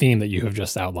in that theme that you have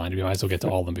just outlined. We might as well get to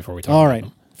all of them before we talk about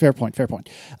them. Fair point.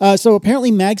 So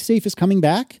apparently MagSafe is coming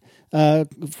back.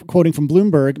 Quoting from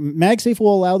Bloomberg, MagSafe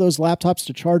will allow those laptops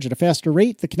to charge at a faster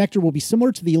rate. The connector will be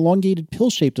similar to the elongated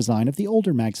pill-shaped design of the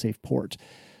older MagSafe port.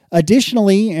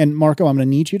 Additionally, and Marco, I'm going to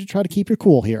need you to try to keep your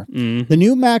cool here. Mm-hmm. The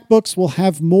new MacBooks will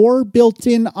have more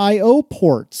built-in I/O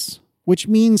ports, which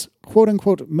means,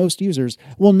 quote-unquote, most users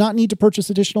will not need to purchase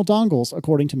additional dongles,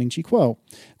 according to Ming-Chi Kuo.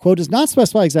 Kuo does not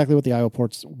specify exactly what the I/O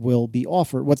ports will be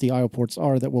offered, what the I/O ports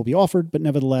are that will be offered, but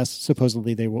nevertheless,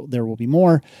 supposedly there will be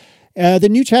more. The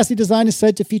new chassis design is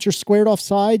said to feature squared-off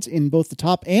sides in both the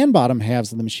top and bottom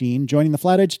halves of the machine, joining the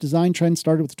flat-edge design trend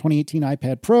started with the 2018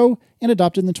 iPad Pro and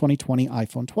adopted in the 2020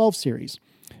 iPhone 12 series.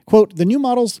 Quote, the new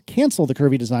models cancel the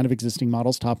curvy design of existing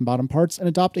models' top and bottom parts and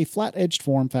adopt a flat-edged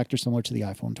form factor similar to the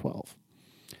iPhone 12.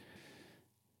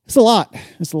 It's a lot.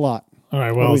 All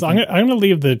right, well, I'm going to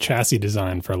leave the chassis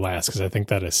design for last because I think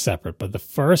that is separate. But the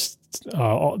first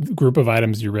group of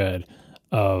items you read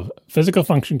of physical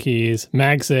function keys,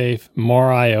 MagSafe,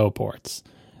 more I/O ports.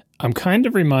 I'm kind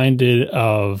of reminded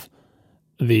of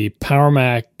the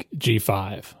PowerMac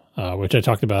G5, which I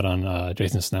talked about on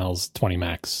Jason Snell's 20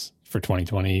 Macs for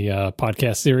 2020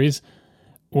 podcast series.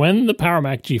 When the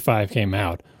PowerMac G5 came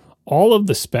out, all of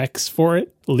the specs for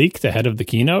it leaked ahead of the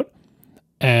keynote.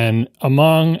 And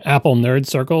among Apple nerd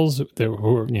circles, they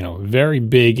were very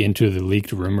big into the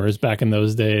leaked rumors back in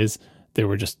those days. They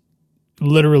were just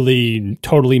literally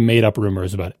totally made up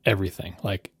rumors about everything,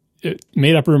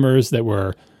 made up rumors that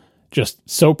were just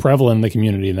so prevalent in the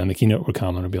community. And then the keynote would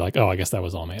come and would be like, oh, I guess that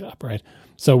was all made up, right?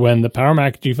 So when the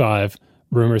PowerMac G5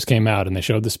 rumors came out and they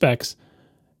showed the specs,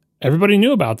 everybody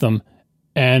knew about them.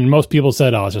 And most people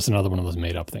said, oh, it's just another one of those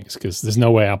made up things because there's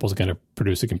no way Apple's going to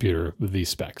produce a computer with these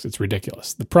specs. It's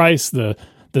ridiculous. The price, the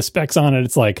specs on it,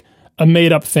 it's like a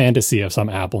made-up fantasy of some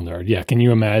Apple nerd. Yeah, can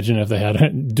you imagine if they had a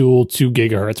dual 2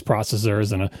 gigahertz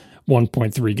processors and a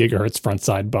 1.3 gigahertz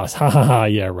front-side bus? Ha ha ha,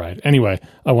 yeah, right. Anyway,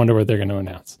 I wonder what they're going to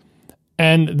announce.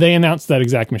 And they announced that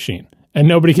exact machine. And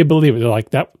nobody could believe it. They're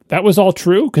like, that was all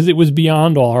true? Because it was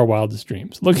beyond all our wildest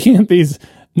dreams. Looking at these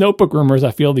notebook rumors,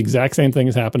 I feel the exact same thing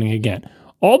is happening again.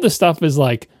 All this stuff is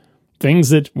like things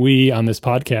that we on this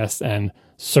podcast and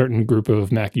certain group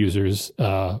of Mac users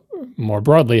more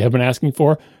broadly have been asking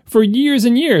for years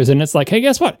and years. And it's like, hey,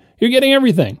 guess what? You're getting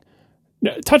everything.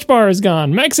 Touch Bar is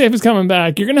gone. MagSafe is coming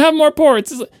back. You're going to have more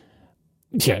ports.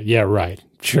 Yeah, right.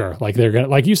 Sure. Like they're going to,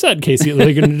 like you said, Casey,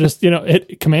 they're going to just,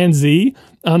 hit Command Z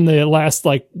on the last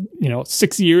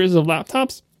 6 years of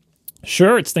laptops.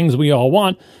 Sure, it's things we all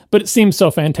want, but it seems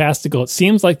so fantastical. It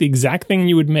seems like the exact thing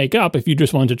you would make up if you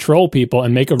just wanted to troll people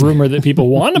and make a rumor that people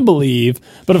want to believe,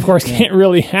 but of course can't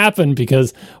really happen,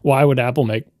 because why would Apple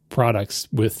make products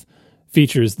with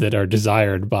features that are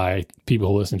desired by people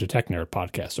who listen to Tech Nerd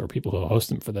podcasts or people who host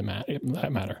them for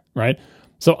that matter, right?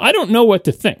 So I don't know what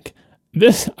to think.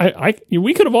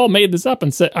 We could have all made this up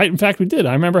and said, in fact, we did.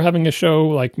 I remember having a show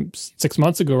like 6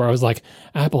 months ago where I was like,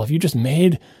 Apple, if you just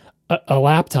made a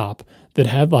laptop that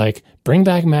had bring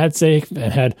back MagSafe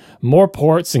and had more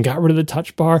ports and got rid of the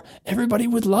Touch Bar, everybody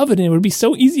would love it. And it would be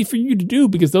so easy for you to do,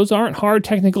 because those aren't hard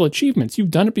technical achievements.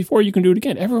 You've done it before. You can do it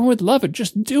again. Everyone would love it.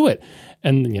 Just do it.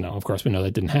 And, of course, we know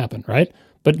that didn't happen, right?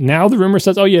 But now the rumor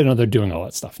says, oh, yeah, no, they're doing all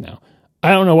that stuff now.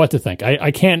 I don't know what to think.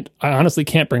 I honestly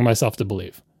can't bring myself to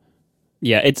believe.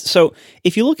 Yeah, so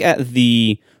if you look at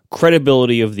the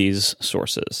credibility of these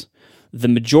sources, the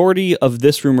majority of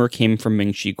this rumor came from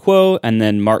Ming-Chi Kuo, and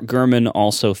then Mark Gurman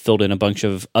also filled in a bunch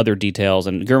of other details,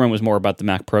 and Gurman was more about the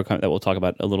Mac Pro that we'll talk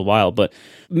about in a little while, but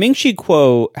Ming-Chi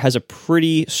Kuo has a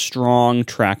pretty strong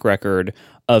track record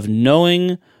of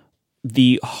knowing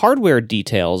the hardware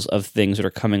details of things that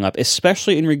are coming up,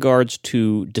 especially in regards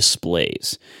to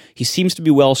displays. He seems to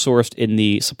be well-sourced in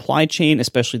the supply chain,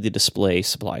 especially the display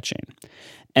supply chain.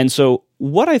 And so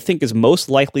what I think is most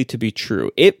likely to be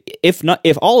true,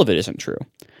 if all of it isn't true,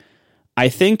 I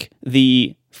think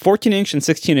the 14-inch and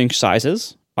 16-inch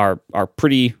sizes are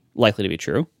pretty likely to be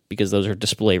true, because those are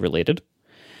display related.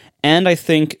 And I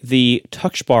think the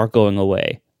Touch Bar going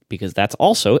away, because that's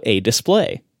also a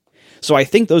display. So I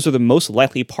think those are the most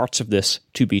likely parts of this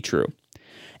to be true.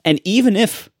 And even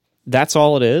if that's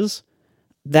all it is,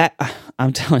 that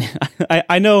I'm telling you,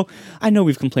 I know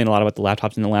we've complained a lot about the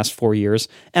laptops in the last 4 years,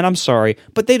 and I'm sorry,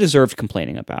 but they deserved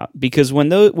complaining about, because when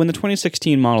the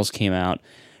 2016 models came out,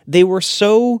 they were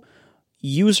so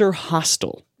user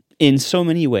hostile in so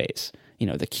many ways.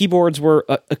 The keyboards were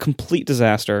a complete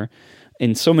disaster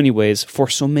in so many ways for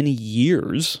so many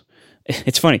years.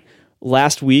 It's funny.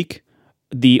 Last week,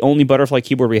 the only butterfly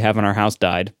keyboard we have in our house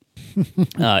died.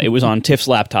 It was on Tiff's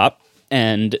laptop.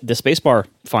 And the spacebar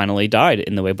finally died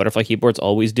in the way butterfly keyboards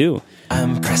always do.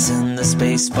 I'm pressing the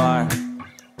spacebar.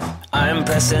 I'm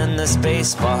pressing the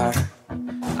spacebar.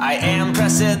 I am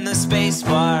pressing the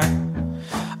spacebar.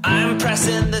 I'm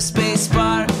pressing the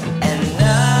spacebar. And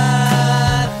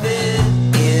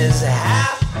nothing is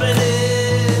happening.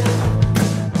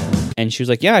 And she was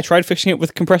like, yeah, I tried fixing it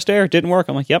with compressed air. It didn't work.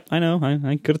 I'm like, yep, I know.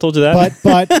 I could have told you that.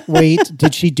 But wait,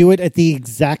 did she do it at the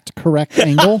exact correct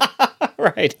angle?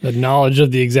 Right. The knowledge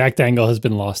of the exact angle has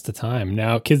been lost to time.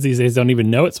 Now kids these days don't even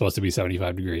know it's supposed to be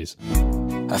 75 degrees.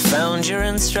 I found your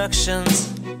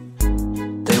instructions.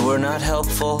 They were not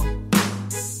helpful.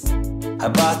 I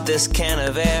bought this can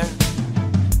of air.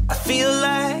 I feel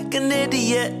like an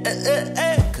idiot,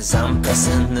 'cause I'm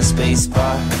pressing the space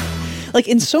bar.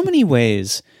 In so many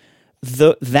ways,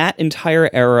 that entire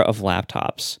era of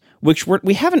laptops, which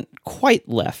we haven't quite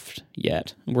left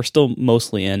yet, we're still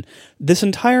mostly in, this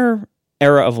entire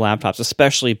era of laptops,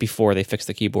 especially before they fixed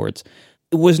the keyboards,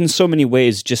 it was in so many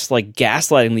ways just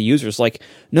gaslighting the users.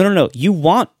 No, you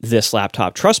want this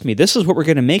laptop. Trust me, this is what we're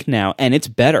going to make now, and it's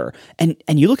better. And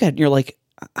you look at it and you're like,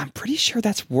 I'm pretty sure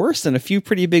that's worse in a few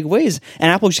pretty big ways.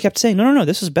 And Apple just kept saying, no,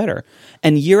 this is better.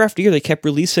 And year after year, they kept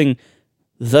releasing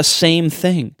the same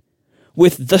thing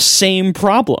with the same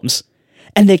problems.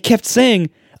 And they kept saying,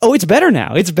 oh, it's better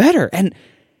now. It's better. And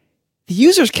the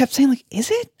users kept saying, is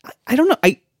it? I don't know.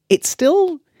 It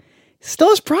still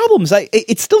has problems.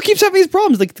 It still keeps having these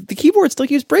problems. The keyboard still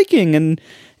keeps breaking,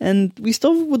 and we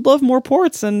still would love more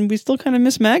ports, and we still kind of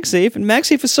miss MagSafe. And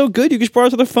MagSafe is so good, you can just borrow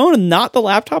it to the phone and not the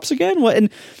laptops again. What?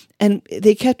 And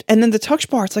they kept, and then the Touch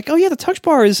Bar. It's oh yeah, the Touch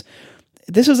Bar is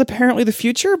apparently the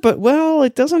future, but well,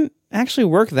 it doesn't actually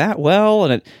work that well,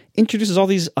 and it introduces all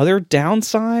these other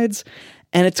downsides,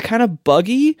 and it's kind of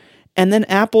buggy. And then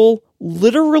Apple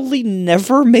literally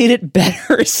never made it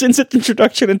better since its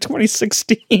introduction in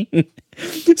 2016.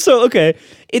 So, okay,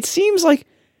 it seems like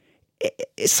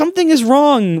something is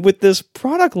wrong with this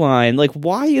product line.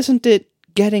 Why isn't it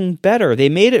getting better? They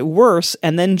made it worse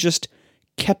and then just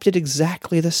kept it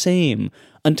exactly the same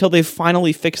until they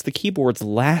finally fixed the keyboards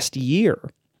last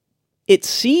year. It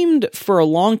seemed for a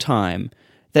long time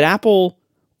that Apple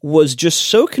was just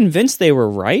so convinced they were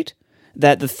right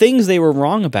that the things they were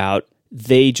wrong about,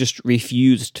 they just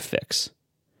refused to fix.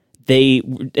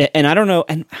 and I don't know,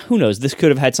 and who knows, this could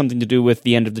have had something to do with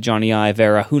the end of the Johnny Ive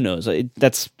era, who knows,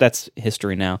 that's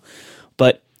history now.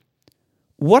 But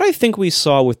what I think we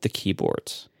saw with the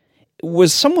keyboards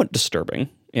was somewhat disturbing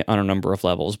on a number of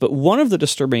levels, but one of the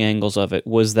disturbing angles of it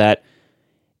was that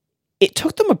it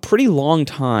took them a pretty long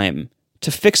time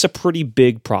to fix a pretty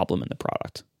big problem in the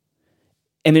product.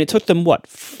 I mean, it took them,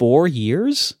 4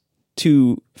 years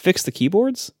to fix the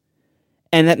keyboards?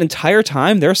 And that entire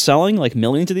time, they're selling like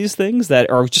millions of these things that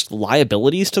are just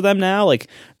liabilities to them now. Like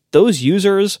those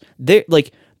users, they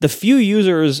like the few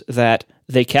users that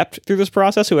they kept through this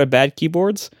process who had bad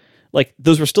keyboards, like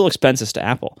those were still expenses to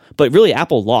Apple. But really,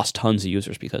 Apple lost tons of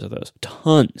users because of those.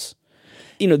 Tons.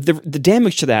 You know, the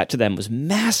damage to them was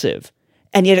massive.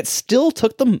 And yet it still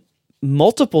took them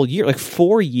multiple years, like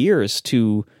 4 years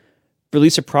to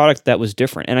release a product that was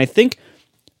different. And I think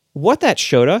what that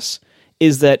showed us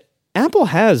is that Apple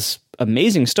has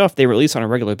amazing stuff they release on a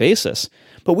regular basis,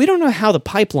 but we don't know how the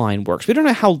pipeline works. We don't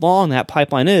know how long that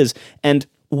pipeline is. And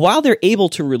while they're able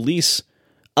to release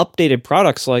updated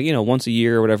products like, once a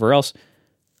year or whatever else,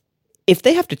 if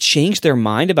they have to change their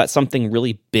mind about something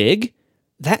really big,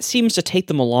 that seems to take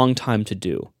them a long time to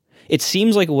do. It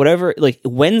seems like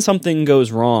when something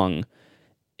goes wrong,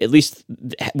 at least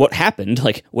what happened,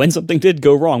 like when something did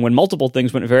go wrong, when multiple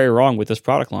things went very wrong with this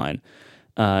product line,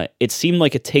 it seemed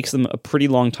like it takes them a pretty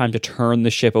long time to turn the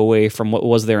ship away from what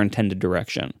was their intended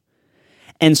direction.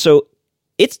 And so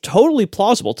it's totally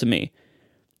plausible to me.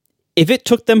 If it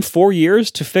took them 4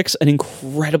 years to fix an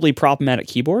incredibly problematic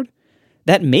keyboard,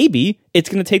 that maybe it's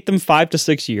going to take them 5 to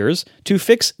 6 years to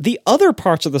fix the other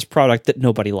parts of this product that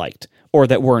nobody liked or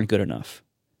that weren't good enough.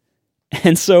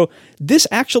 And so this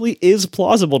actually is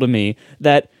plausible to me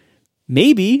that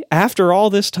maybe after all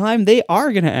this time, they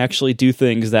are going to actually do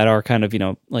things that are kind of,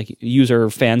 like user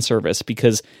fan service,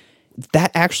 because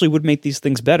that actually would make these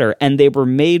things better. And they were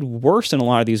made worse in a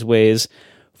lot of these ways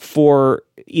for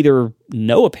either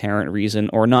no apparent reason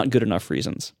or not good enough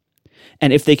reasons.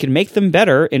 And if they can make them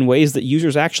better in ways that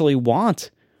users actually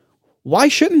want, why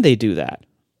shouldn't they do that?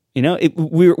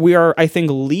 We are, I think,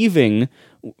 leaving,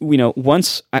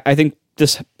 once, I think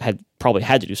this had probably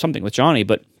had to do something with Johnny,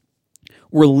 but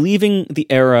we're leaving the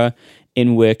era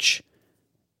in which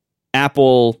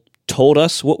Apple told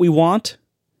us what we want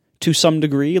to some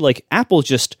degree. Like Apple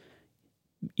just,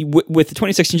 with the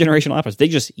 2016 generation laptops, they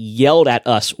just yelled at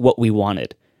us what we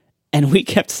wanted. And we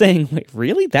kept saying, wait,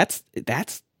 really? That's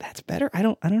better? I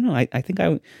don't know. I think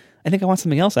I want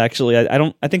something else, actually.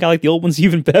 I think I like the old ones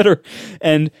even better.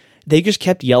 And they just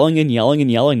kept yelling and yelling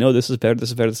and yelling, no, this is better, this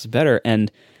is better, this is better.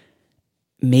 And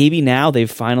maybe now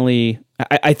they've finally,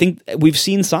 I think we've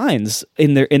seen signs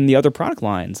in the other product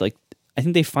lines. Like, I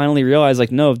think they finally realized,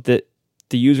 like, no, that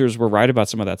the users were right about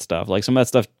some of that stuff. Like, some of that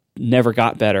stuff never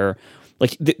got better.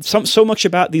 Like, so much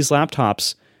about these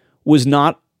laptops was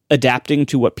not adapting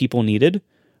to what people needed,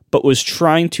 but was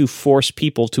trying to force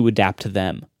people to adapt to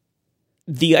them.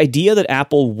 The idea that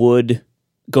Apple would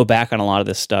go back on a lot of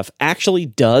this stuff actually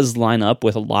does line up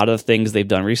with a lot of the things they've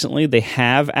done recently. They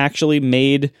have actually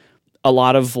made a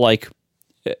lot of, like,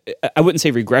 I wouldn't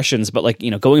say regressions, but like,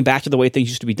 going back to the way things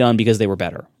used to be done because they were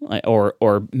better,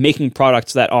 or making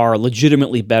products that are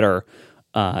legitimately better,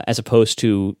 as opposed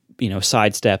to,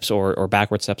 side steps or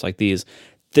backward steps like these.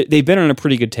 They've been on a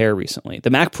pretty good tear recently. The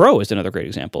Mac Pro is another great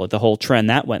example of the whole trend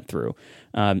that went through.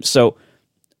 So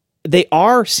they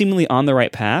are seemingly on the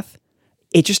right path.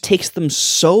 It just takes them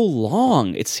so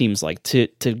long, it seems like,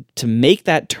 to make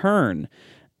that turn.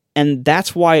 And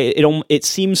that's why it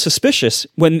seems suspicious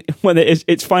when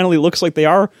it finally looks like they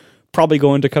are probably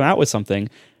going to come out with something,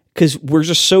 because we're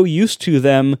just so used to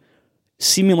them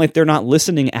seeming like they're not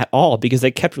listening at all, because they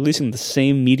kept releasing the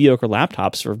same mediocre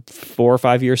laptops for 4 or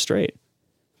 5 years straight.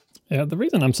 Yeah, the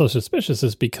reason I'm so suspicious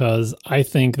is because I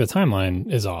think the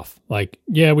timeline is off. Like,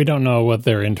 yeah, we don't know what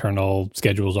their internal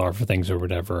schedules are for things or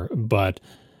whatever, but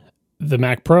the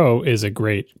Mac Pro is a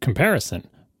great comparison.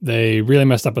 They really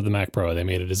messed up with the Mac Pro. They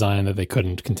made a design that they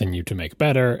couldn't continue to make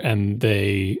better, and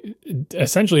they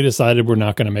essentially decided we're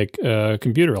not going to make a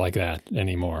computer like that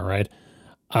anymore, right?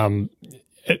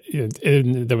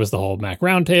 There was the whole Mac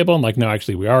Roundtable. I'm like, no,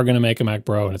 actually, we are going to make a Mac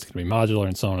Pro, and it's going to be modular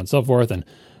and so on and so forth. And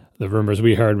the rumors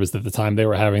we heard was that the time they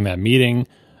were having that meeting,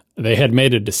 they had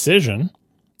made a decision,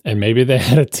 and maybe they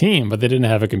had a team, but they didn't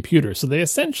have a computer. So they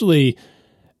essentially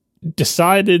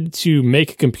decided to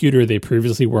make a computer they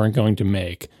previously weren't going to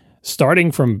make,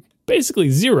 starting from basically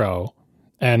zero.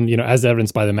 And, as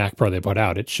evidenced by the Mac Pro they put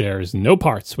out, it shares no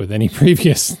parts with any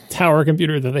previous tower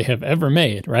computer that they have ever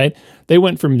made, right? They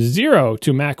went from zero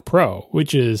to Mac Pro,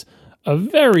 which is a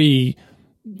very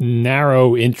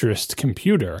narrow interest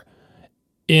computer.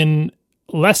 in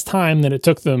less time than it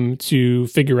took them to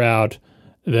figure out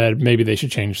that maybe they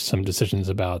should change some decisions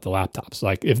about the laptops.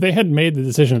 Like if they had made the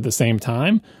decision at the same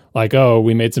time, like, oh,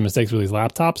 we made some mistakes with these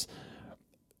laptops.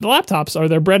 The laptops are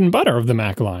their bread and butter of the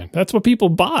Mac line. That's what people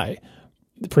buy.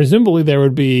 Presumably there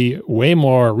would be way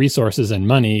more resources and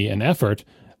money and effort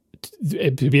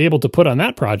to be able to put on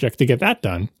that project to get that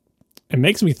done. It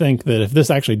makes me think that if this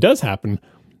actually does happen,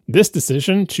 this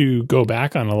decision to go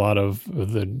back on a lot of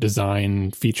the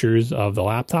design features of the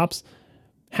laptops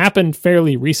happened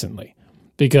fairly recently,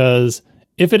 because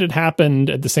if it had happened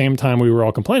at the same time we were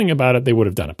all complaining about it, they would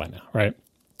have done it by now, right?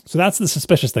 So that's the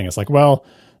suspicious thing. It's like, well,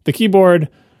 the keyboard,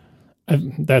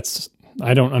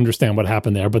 I don't understand what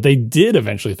happened there, but they did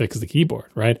eventually fix the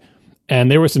keyboard, right?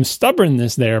 And there was some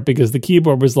stubbornness there because the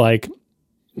keyboard was like,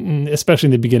 especially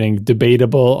in the beginning,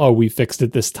 debatable. Oh, we fixed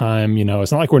it this time. You know,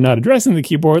 it's not like we're not addressing the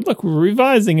keyboard. Look, we're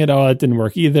revising it. Oh, it didn't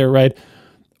work either, right?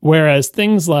 Whereas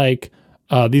things like,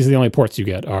 these are the only ports you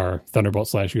get are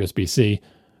Thunderbolt/USB-C.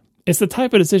 It's the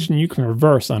type of decision you can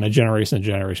reverse on a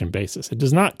generation-to-generation basis. It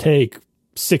does not take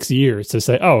 6 years to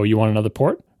say, oh, you want another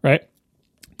port, right?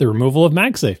 The removal of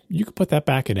MagSafe, you can put that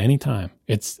back at any time.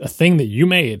 It's a thing that you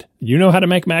made. You know how to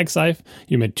make MagSafe.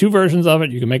 You made 2 versions of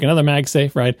it. You can make another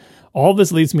MagSafe, right? All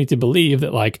this leads me to believe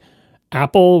that like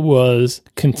Apple was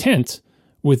content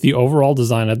with the overall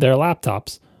design of their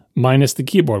laptops, minus the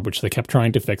keyboard, which they kept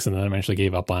trying to fix and then eventually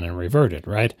gave up on and reverted,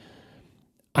 right?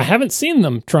 I haven't seen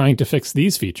them trying to fix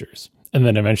these features and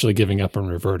then eventually giving up and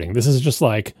reverting. This is just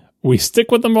like, we stick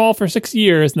with them all for 6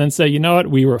 years and then say, you know what,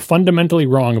 we were fundamentally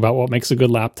wrong about what makes a good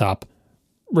laptop.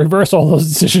 Reverse all those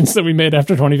decisions that we made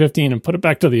after 2015 and put it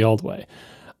back to the old way.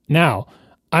 Now,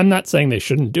 I'm not saying they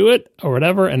shouldn't do it or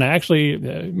whatever, and I actually,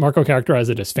 Marco characterized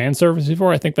it as fan service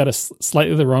before. I think that is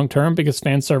slightly the wrong term, because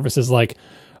fan service is like,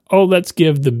 oh, let's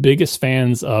give the biggest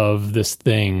fans of this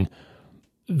thing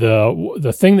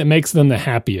the thing that makes them the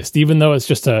happiest, even though it's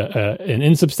just an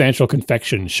insubstantial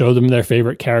confection. Show them their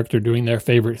favorite character doing their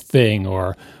favorite thing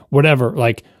or whatever.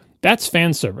 Like, that's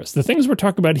fan service. The things we're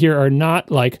talking about here are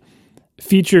not like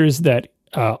features that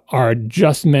are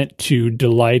just meant to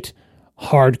delight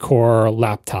hardcore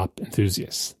laptop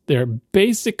enthusiasts. They're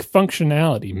basic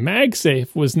functionality.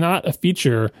 MagSafe was not a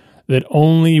feature that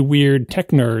only weird tech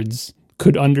nerds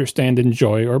could understand,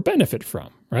 enjoy, or benefit from,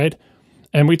 right?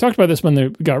 And we talked about this when they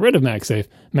got rid of MagSafe.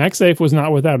 MagSafe was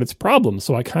not without its problems,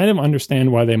 so I kind of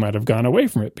understand why they might have gone away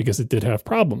from it, because it did have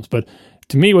problems. But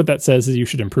to me, what that says is you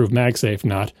should improve MagSafe,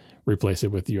 not replace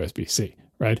it with USB-C,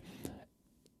 right?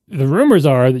 The rumors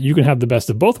are that you can have the best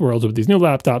of both worlds with these new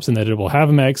laptops, and that it will have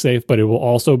a MagSafe, but it will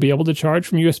also be able to charge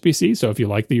from USB-C. So if you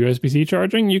like the USB-C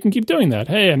charging, you can keep doing that.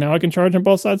 Hey, and now I can charge on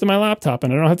both sides of my laptop,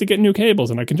 and I don't have to get new cables,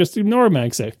 and I can just ignore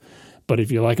MagSafe. But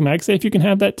if you like MagSafe, you can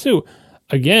have that too.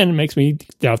 Again, makes me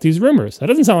doubt these rumors. That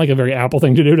doesn't sound like a very Apple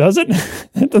thing to do, does it?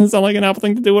 It doesn't sound like an Apple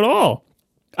thing to do at all.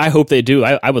 I hope they do.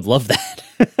 I would love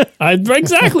that.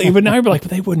 Exactly. But now you're like,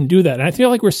 but they wouldn't do that. And I feel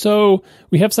like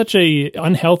we have such a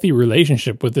unhealthy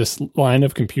relationship with this line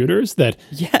of computers that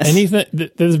anything,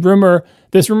 this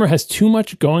rumor has too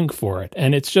much going for it.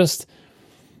 And it's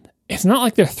not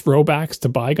like they're throwbacks to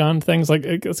bygone things. Like,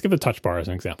 let's give the Touch Bar as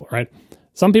an example, right?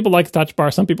 Some people like the Touch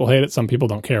Bar, some people hate it, some people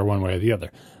don't care one way or the other.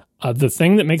 The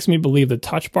thing that makes me believe the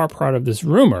Touch Bar part of this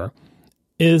rumor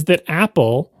is that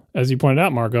Apple, as you pointed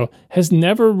out, Margo, has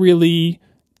never really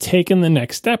taken the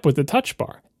next step with the Touch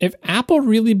Bar. If Apple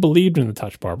really believed in the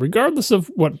Touch Bar, regardless of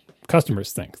what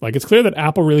customers think, like, it's clear that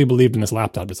Apple really believed in this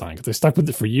laptop design because they stuck with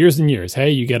it for years and years.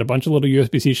 Hey, you get a bunch of little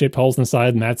USB-C shaped holes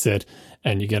inside and that's it.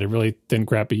 And you get a really thin,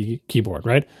 crappy keyboard,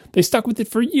 right? They stuck with it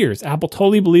for years. Apple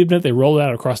totally believed in it. They rolled it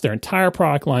out across their entire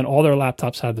product line. All their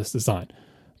laptops had this design.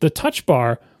 The Touch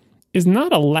Bar is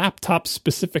not a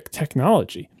laptop-specific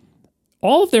technology.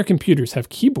 All of their computers have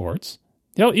keyboards.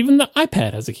 You know, even the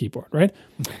iPad has a keyboard, right?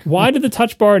 Why did the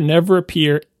Touch Bar never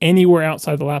appear anywhere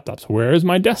outside the laptops? Where is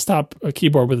my desktop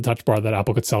keyboard with a Touch Bar that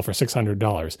Apple could sell for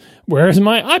 $600? Where is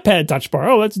my iPad Touch Bar?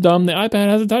 Oh, that's dumb. The iPad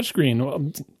has a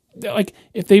touchscreen. Like,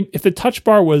 if the Touch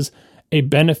Bar was a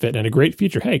benefit and a great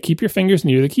feature, hey, keep your fingers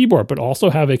near the keyboard, but also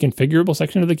have a configurable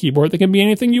section of the keyboard that can be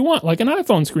anything you want, like an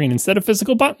iPhone screen instead of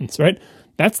physical buttons, right?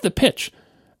 That's the pitch.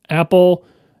 Apple,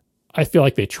 I feel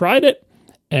like they tried it,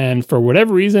 and for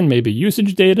whatever reason, maybe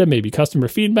usage data, maybe customer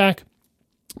feedback,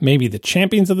 maybe the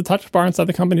champions of the Touch Bar inside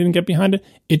the company didn't get behind it.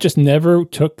 It just never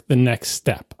took the next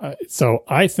step. So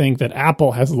I think that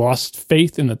Apple has lost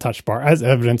faith in the Touch Bar, as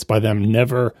evidenced by them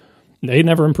never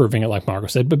improving it, like Margo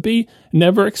said, but B,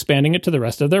 never expanding it to the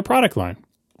rest of their product line.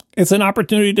 It's an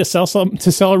opportunity to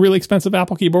sell a really expensive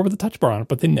Apple keyboard with a Touch Bar on it,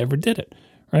 but they never did it,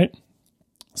 right?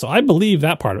 So I believe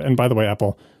that part of it. And by the way,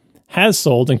 Apple has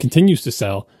sold and continues to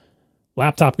sell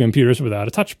laptop computers without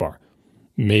a touch bar.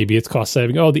 Maybe it's cost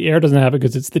saving. Oh, the Air doesn't have it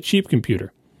because it's the cheap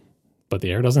computer. But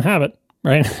the Air doesn't have it,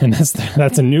 right? And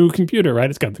that's a new computer, right?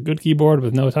 It's got the good keyboard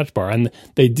with no touch bar. And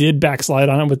they did backslide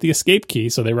on it with the escape key,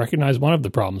 so they recognize one of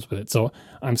the problems with it. So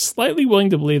I'm slightly willing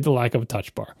to believe the lack of a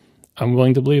touch bar. I'm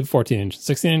willing to believe 14-inch,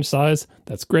 16-inch size.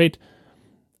 That's great.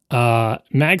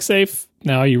 MagSafe,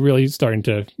 now you're really starting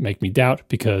to make me doubt,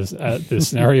 because the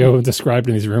scenario described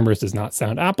in these rumors does not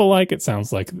sound Apple-like. It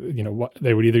sounds like,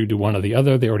 they would either do one or the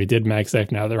other. They already did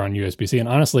MagSafe. Now they're on USB-C. And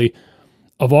honestly,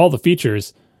 of all the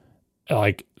features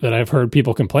like that I've heard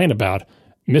people complain about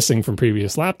missing from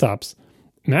previous laptops,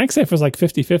 MagSafe was like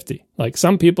 50-50. Like,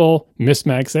 some people miss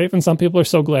MagSafe, and some people are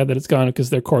so glad that it's gone because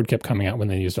their cord kept coming out when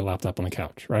they used their laptop on the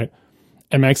couch, right?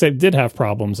 And MagSafe did have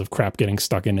problems of crap getting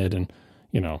stuck in it and,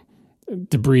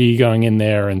 debris going in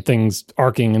there and things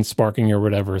arcing and sparking or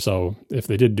whatever. So if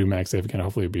they did do MagSafe again,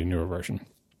 hopefully it'd be a newer version.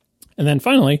 And then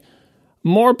finally,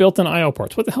 more built-in I/O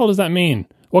ports. What the hell does that mean?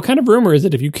 What kind of rumor is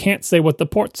it if you can't say what the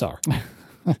ports are?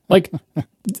 Like,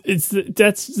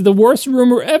 that's the worst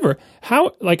rumor ever.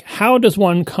 How does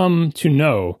one come to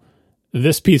know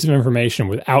this piece of information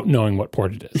without knowing what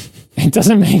port it is? It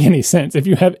doesn't make any sense. If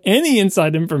you have any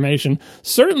inside information,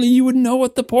 certainly you would know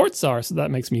what the ports are. So that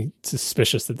makes me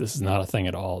suspicious that this is not a thing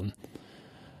at all. And,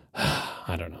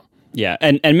 I don't know. Yeah,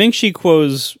 and Ming-Chi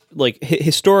Kuo's,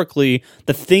 historically,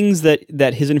 the things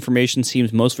that his information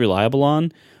seems most reliable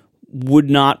on would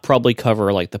not probably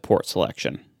cover, the port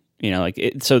selection.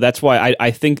 So that's why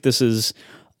I think this is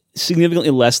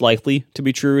significantly less likely to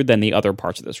be true than the other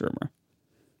parts of this rumor.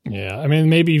 Yeah, I mean,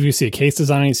 maybe if you see a case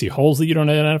design, you see holes that you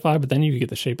don't identify, but then you get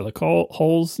the shape of the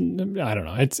holes. I don't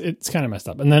know. It's kind of messed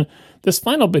up. And then this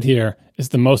final bit here is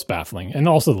the most baffling and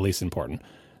also the least important.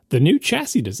 The new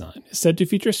chassis design is said to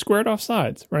feature squared off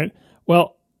sides, right?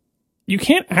 Well, you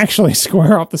can't actually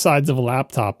square off the sides of a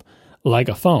laptop like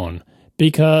a phone,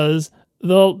 because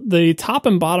the top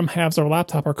and bottom halves of a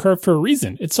laptop are curved for a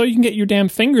reason. It's so you can get your damn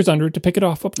fingers under it to pick it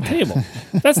off up the table.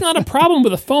 That's not a problem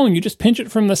with a phone. You just pinch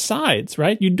it from the sides,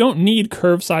 right? You don't need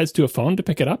curved sides to a phone to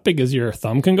pick it up, because your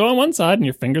thumb can go on one side and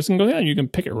your fingers can go down. You can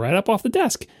pick it right up off the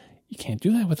desk. You can't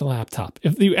do that with a laptop.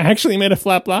 If you actually made a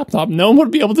flat laptop, no one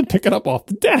would be able to pick it up off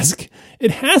the desk.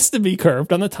 It has to be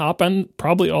curved on the top and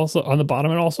probably also on the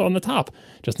bottom and also on the top,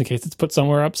 just in case it's put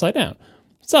somewhere upside down.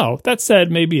 So that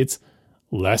said, maybe it's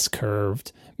less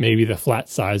curved. Maybe the flat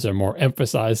sides are more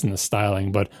emphasized in the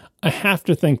styling, but I have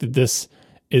to think that this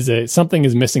is something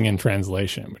is missing in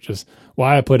translation, which is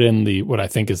why I put in what I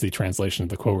think is the translation of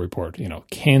the Kuo report.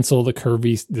 Cancel the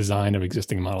curvy design of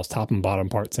existing models, top and bottom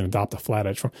parts, and adopt a flat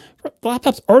edge.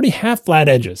 Laptops already have flat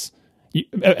edges,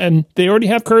 and they already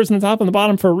have curves in the top and the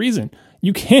bottom for a reason.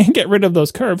 You can't get rid of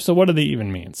those curves, so what do they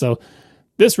even mean? So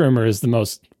this rumor is the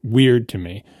most weird to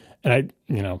me. And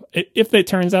if it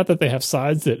turns out that they have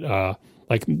sides that,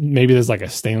 maybe there's a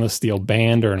stainless steel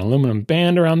band or an aluminum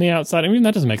band around the outside. I mean,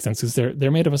 that doesn't make sense, because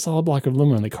they're made of a solid block of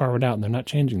aluminum. They carve it out, and they're not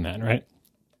changing that, right?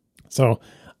 So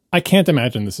I can't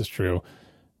imagine this is true.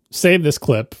 Save this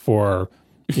clip for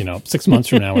 6 months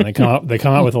from now when they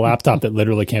come out with a laptop that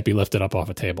literally can't be lifted up off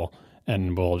a table,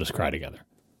 and we'll just cry together.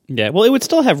 Yeah, well, it would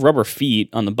still have rubber feet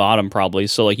on the bottom, probably.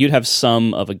 So, you'd have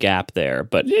some of a gap there,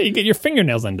 but yeah, you get your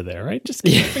fingernails under there, right? Just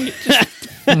get your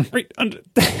finger right under.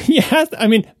 I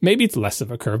mean, maybe it's less of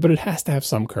a curve, but it has to have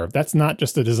some curve. That's not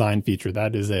just a design feature.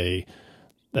 That is an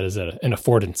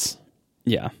affordance.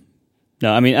 Yeah.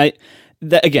 No, I mean,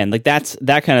 that's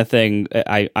that kind of thing.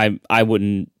 I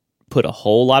wouldn't put a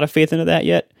whole lot of faith into that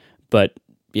yet, but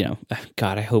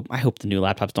God, I hope the new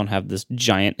laptops don't have this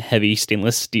giant, heavy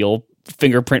stainless steel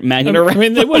fingerprint magnet around. I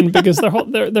mean, they wouldn't, because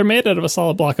they're made out of a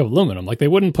solid block of aluminum. They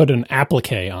wouldn't put an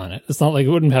applique on it. It's not like it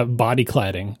wouldn't have body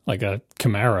cladding like a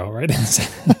Camaro, right?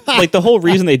 The whole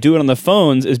reason they do it on the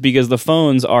phones is because the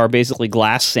phones are basically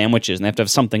glass sandwiches, and they have to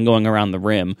have something going around the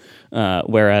rim,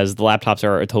 whereas the laptops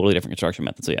are a totally different construction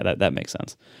method. So yeah, that makes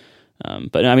sense.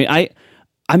 But I mean,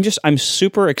 I'm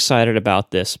super excited about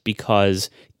this,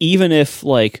 because even if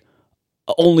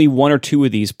only one or two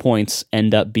of these points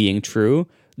end up being true,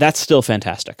 that's still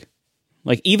fantastic.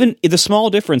 Even the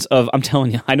small difference of, I'm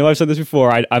telling you, I know I've said this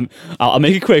before, I'll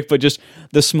make it quick, but just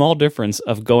the small difference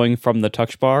of going from the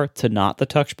touch bar to not the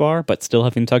touch bar, but still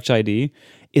having Touch ID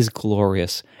is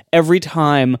glorious. Every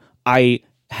time I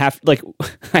have,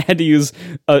 I had to use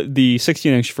the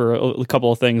 16-inch for a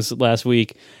couple of things last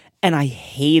week, and I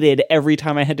hated every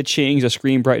time I had to change the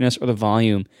screen brightness or the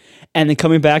volume. And then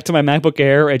coming back to my MacBook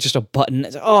Air, it's just a button.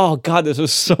 Oh God, this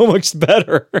was so much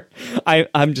better.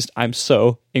 I'm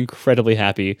so incredibly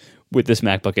happy with this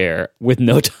MacBook Air with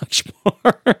no touch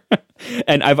bar.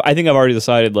 And I think I've already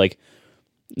decided, like,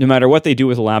 no matter what they do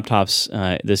with the laptops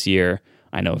this year,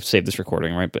 I know, save this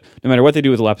recording, right? But no matter what they do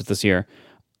with the laptops this year,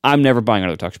 I'm never buying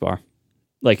another touch bar.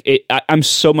 Like, I'm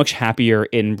so much happier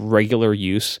in regular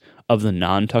use of the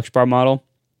non-touch bar model.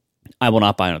 I will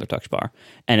not buy another touch bar.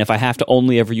 And if I have to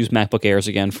only ever use MacBook Airs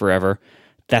again forever,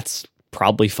 that's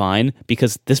probably fine,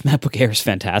 because this MacBook Air is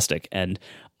fantastic. And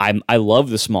I love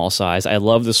the small size. I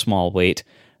love the small weight.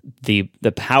 The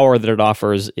power that it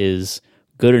offers is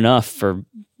good enough for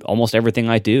almost everything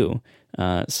I do.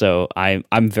 So I'm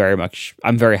very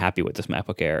happy with this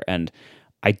MacBook Air, and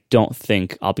I don't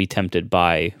think I'll be tempted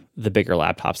by the bigger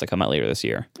laptops that come out later this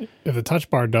year. If the touch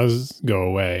bar does go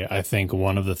away, I think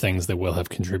one of the things that will have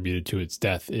contributed to its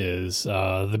death is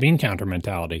the bean counter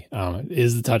mentality.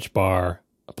 Is the touch bar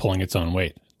pulling its own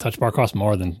weight? Touch bar costs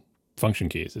more than function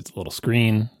keys. It's a little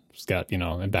screen. It's got,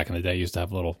 and back in the day, used to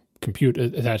have a little compute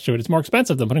attached to it. It's more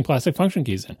expensive than putting plastic function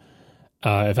keys in.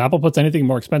 If Apple puts anything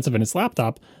more expensive in its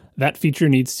laptop, that feature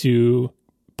needs to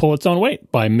pull its own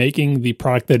weight by making the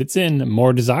product that it's in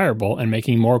more desirable and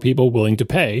making more people willing to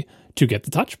pay to get the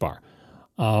touch bar.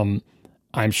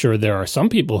 I'm sure there are some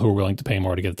people who are willing to pay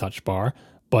more to get a touch bar,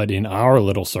 but in our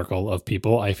little circle of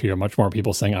people, I hear much more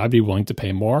people saying I'd be willing to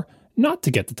pay more not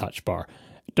to get the touch bar.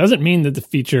 It doesn't mean that the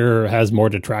feature has more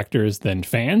detractors than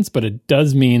fans, but it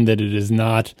does mean that it is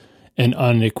not an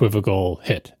unequivocal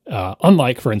hit.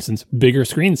 Unlike, for instance, bigger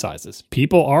screen sizes.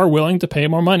 People are willing to pay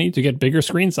more money to get bigger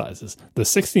screen sizes. The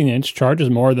 16-inch charges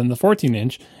more than the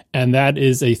 14-inch, and that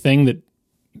is a thing that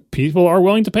people are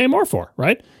willing to pay more for,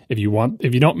 right? If you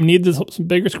don't need this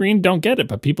bigger screen, don't get it.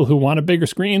 But people who want a bigger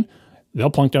screen, they'll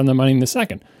plunk down their money in the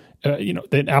second.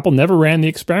 Apple never ran the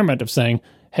experiment of saying,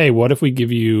 hey, what if we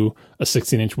give you a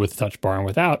 16-inch with touch bar and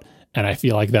without? And I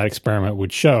feel like that experiment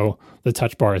would show the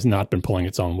touch bar has not been pulling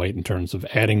its own weight in terms of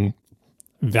adding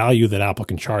value that Apple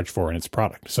can charge for in its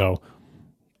product. So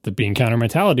the bean counter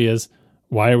mentality is,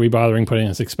 why are we bothering putting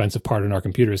this expensive part in our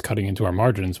computers, cutting into our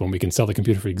margins, when we can sell the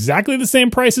computer for exactly the same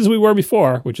price as we were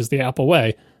before, which is the Apple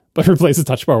way, but replace the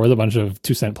touch bar with a bunch of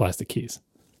 2-cent plastic keys?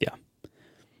 Yeah.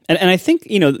 And I think,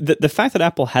 the fact that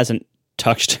Apple hasn't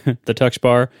touched the touch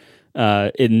bar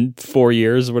in 4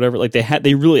 years or whatever, like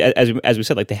they really, as we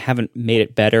said, like they haven't made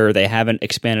it better, they haven't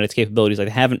expanded its capabilities, like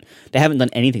they haven't done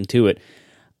anything to it.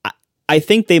 I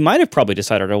think they might have probably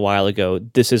decided a while ago,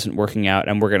 this isn't working out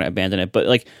and we're going to abandon it. But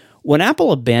like when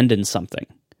Apple abandons something,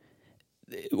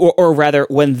 or rather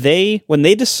when they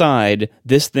decide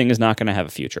this thing is not going to have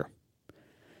a future,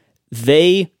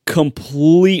 they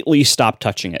completely stop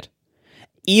touching it.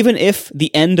 Even if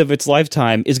the end of its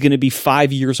lifetime is going to be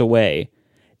 5 years away,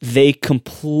 they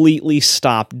completely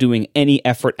stop doing any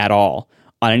effort at all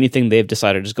on anything they've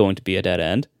decided is going to be a dead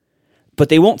end. But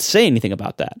they won't say anything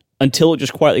about that until it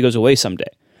just quietly goes away someday.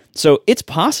 So it's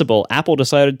possible Apple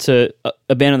decided to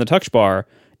abandon the touch bar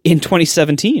in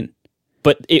 2017.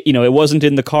 But it wasn't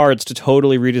in the cards to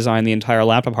totally redesign the entire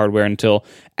laptop hardware until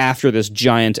after this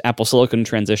giant Apple Silicon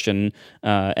transition.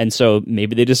 And so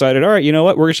maybe they decided, all right, you know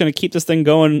what? We're just going to keep this thing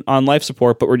going on life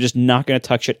support, but we're just not going to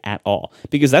touch it at all,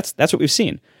 because that's what we've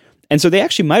seen. And so they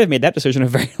actually might have made that decision a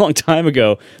very long time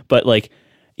ago. But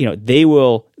they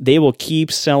will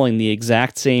keep selling the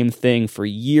exact same thing for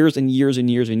years and years and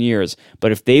years and years.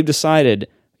 But if they've decided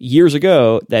years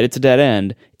ago that it's a dead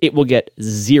end, it will get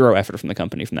zero effort from the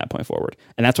company from that point forward.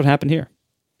 And that's what happened here.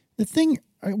 The thing,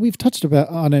 we've touched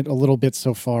on it a little bit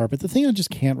so far, but the thing I just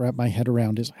can't wrap my head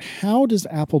around is, how does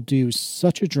Apple do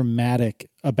such a dramatic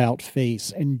about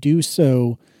face and do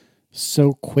so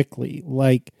quickly?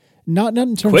 Like, not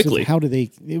in terms quickly. Of how do they,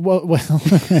 well,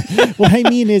 what I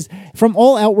mean is, from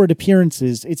all outward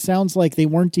appearances, it sounds like they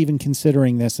weren't even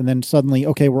considering this, and then suddenly,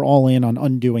 okay, we're all in on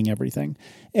undoing everything.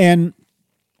 And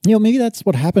maybe that's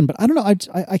what happened, but I don't know.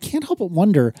 I can't help but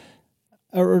wonder,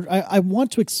 or I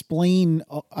want to explain,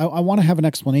 I want to have an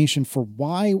explanation for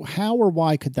how or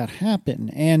why could that happen?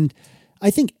 And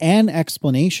I think an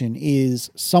explanation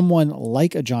is someone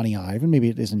like a Johnny Ive, and maybe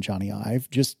it isn't Johnny Ive,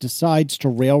 just decides to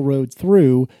railroad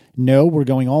through, no, we're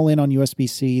going all in on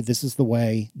USB-C, this is the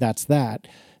way, that's that.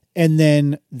 And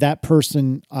then that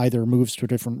person either moves to a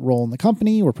different role in the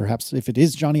company, or perhaps if it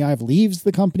is Johnny Ive, leaves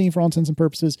the company for all intents and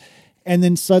purposes. And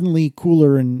then suddenly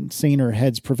cooler and saner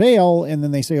heads prevail. And then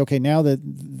they say, okay, now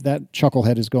that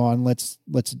chucklehead is gone, let's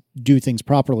do things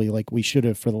properly like we should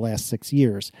have for the last 6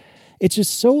 years. It's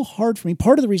just so hard for me.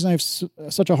 Part of the reason I have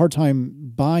such a hard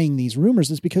time buying these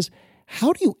rumors is because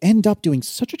how do you end up doing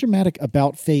such a dramatic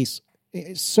about face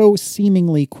so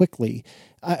seemingly quickly.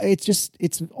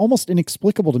 It's almost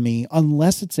inexplicable to me,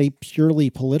 unless it's a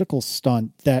purely political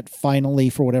stunt that finally,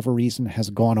 for whatever reason, has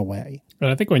gone away. But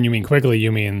I think when you mean quickly,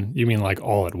 you mean like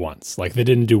all at once. Like they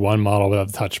didn't do one model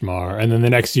without the TouchMar, and then the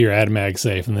next year add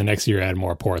MagSafe, and the next year add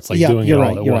more ports. Like doing it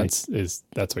all at once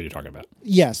that's what you're talking about.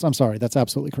 Yes, I'm sorry. That's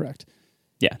absolutely correct.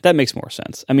 Yeah, that makes more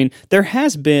sense. I mean, there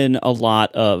has been a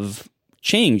lot of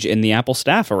change in the Apple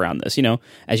staff around this.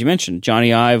 As you mentioned,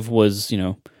 Johnny Ive was,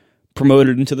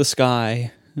 promoted into the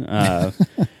sky.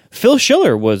 Phil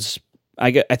Schiller was,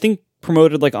 I think,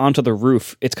 promoted like onto the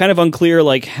roof. It's kind of unclear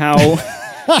like how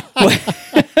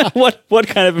what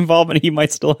kind of involvement he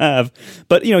might still have,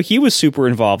 but he was super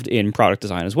involved in product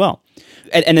design as well.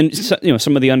 And then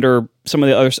some of the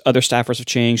other staffers have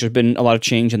changed. There's been a lot of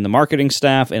change in the marketing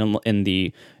staff and in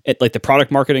the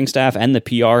product marketing staff and the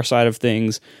PR side of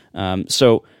things.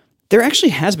 So there actually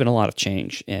has been a lot of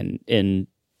change in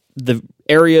the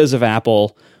areas of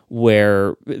Apple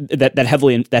where that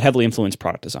heavily influence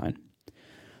product design.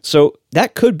 So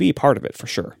that could be part of it for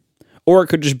sure. Or it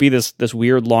could just be this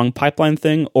weird long pipeline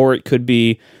thing, or it could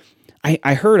be,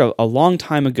 I heard a long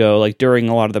time ago, like during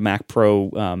a lot of the Mac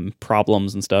Pro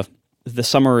problems and stuff, the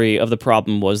summary of the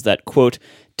problem was that, quote,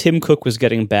 Tim Cook was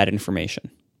getting bad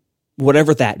information.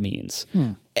 Whatever that means.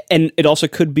 And it also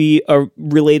could be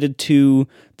related to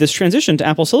this transition to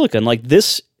Apple Silicon. Like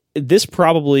this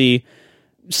probably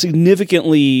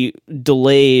significantly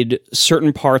delayed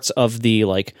certain parts of the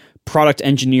like product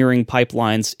engineering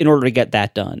pipelines in order to get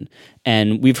that done.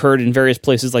 And we've heard in various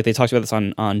places, like they talked about this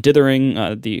on Dithering,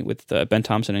 with Ben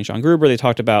Thompson and Sean Gruber, they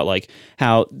talked about like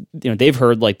how they've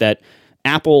heard like that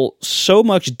Apple so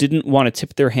much didn't want to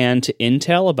tip their hand to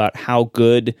Intel about how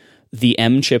good the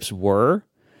M chips were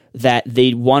that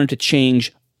they wanted to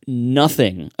change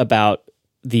nothing about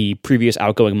the previous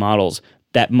outgoing models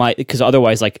that might, because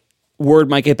otherwise like word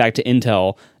might get back to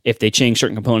Intel if they change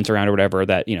certain components around or whatever,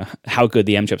 that how good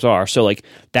the M chips are. So like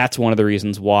that's one of the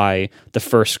reasons why the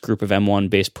first group of M1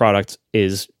 based products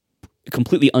is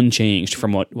completely unchanged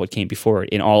from what came before it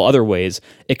in all other ways,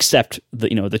 except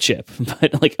the chip.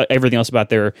 But like everything else about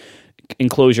their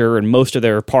enclosure and most of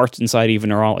their parts inside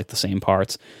even are all like the same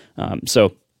parts.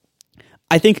 So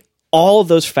I think all of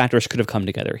those factors could have come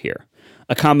together here.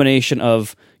 A combination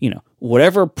of,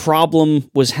 whatever problem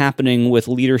was happening with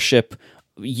leadership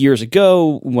years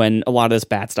ago when a lot of this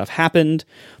bad stuff happened,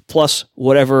 plus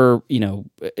whatever,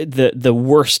 the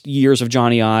worst years of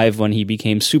Johnny Ive when he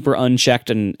became super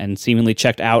unchecked and seemingly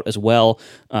checked out as well,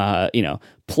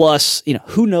 plus,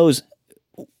 who knows,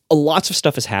 lots of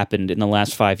stuff has happened in the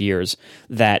last 5 years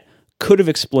that could have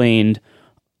explained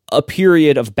a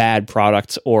period of bad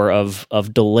products or of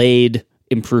delayed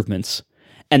improvements,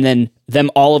 and then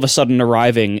them all of a sudden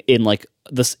arriving in like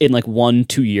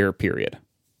 1-2 year period.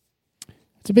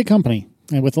 It's a big company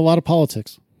and with a lot of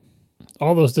politics.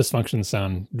 All those dysfunctions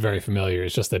sound very familiar.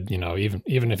 It's just that,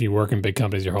 even if you work in big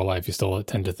companies your whole life, you still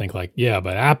tend to think like, yeah,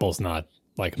 but Apple's not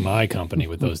like my company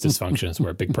with those dysfunctions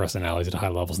where big personalities at high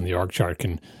levels in the org chart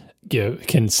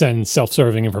can send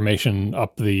self-serving information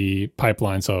up the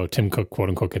pipeline so Tim Cook, quote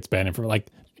unquote, gets banned information. Like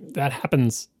that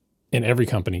happens in every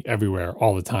company, everywhere,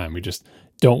 all the time. We just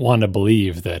don't want to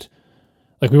believe that.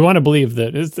 Like we want to believe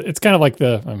that it's kind of like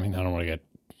I don't want to get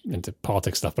into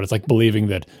politics stuff, but it's like believing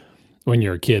that when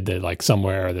you're a kid that like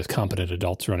somewhere there's competent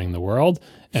adults running the world,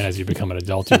 and as you become an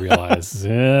adult you realize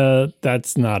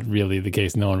that's not really the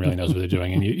case. No one really knows what they're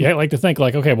doing, and you like to think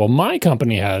like, okay, well my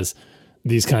company has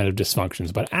these kind of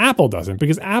dysfunctions, but Apple doesn't,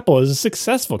 because Apple is a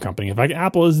successful company. In fact,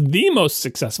 Apple is the most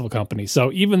successful company.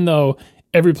 So even though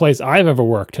every place I've ever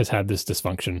worked has had this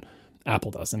dysfunction, Apple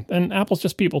doesn't. And Apple's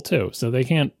just people too, so they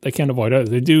can't avoid it.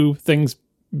 They do things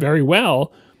very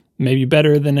well, maybe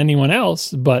better than anyone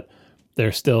else, but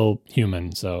they're still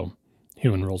human, so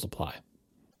human rules apply.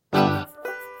 All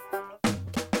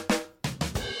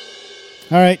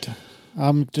right,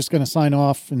 I'm just going to sign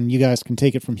off, and you guys can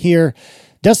take it from here.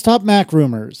 Desktop Mac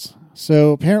rumors.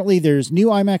 So apparently there's new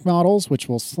iMac models which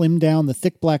will slim down the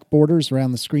thick black borders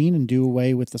around the screen and do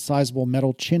away with the sizable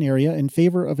metal chin area in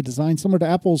favor of a design similar to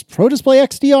Apple's Pro Display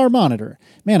XDR monitor.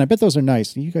 Man, I bet those are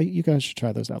nice. You guys should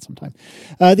try those out sometime.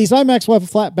 These iMacs will have a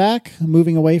flat back,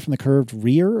 moving away from the curved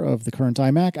rear of the current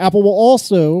iMac.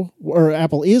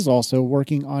 Apple is also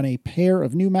working on a pair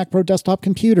of new Mac Pro desktop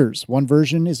computers. One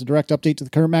version is a direct update to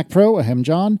the current Mac Pro, ahem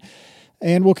John.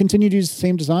 and will continue to use the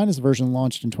same design as the version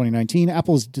launched in 2019.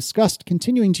 Apple has discussed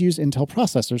continuing to use Intel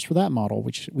processors for that model,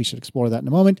 which we should explore that in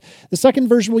a moment. The second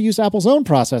version will use Apple's own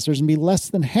processors and be less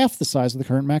than half the size of the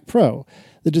current Mac Pro.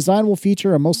 The design will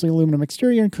feature a mostly aluminum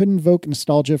exterior and could invoke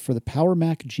nostalgia for the Power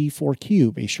Mac G4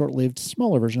 Cube, a short-lived,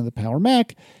 smaller version of the Power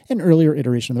Mac, an earlier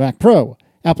iteration of the Mac Pro.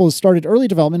 Apple has started early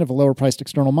development of a lower-priced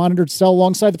external monitor to sell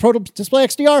alongside the Pro Display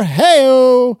XDR.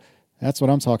 Hey-o! That's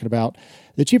what I'm talking about.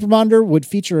 The cheaper monitor would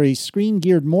feature a screen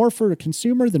geared more for a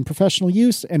consumer than professional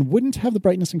use and wouldn't have the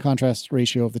brightness and contrast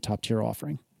ratio of the top-tier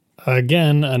offering.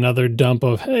 Again, another dump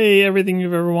of, hey, everything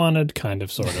you've ever wanted, kind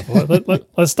of, sort of.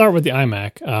 Let's start with the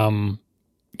iMac.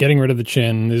 Getting rid of the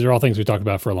chin. These are all things we talked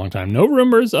about for a long time. No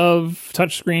rumors of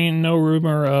touchscreen, no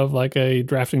rumor of like a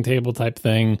drafting table type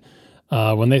thing.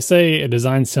 When they say a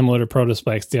design similar to Pro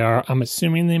Display XDR, I'm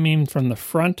assuming they mean from the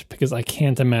front because I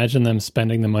can't imagine them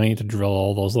spending the money to drill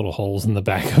all those little holes in the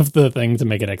back of the thing to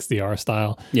make it XDR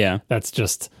style. Yeah. That's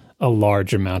just a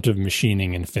large amount of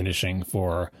machining and finishing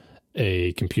for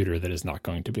a computer that is not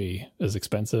going to be as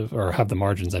expensive or have the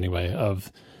margins anyway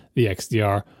of the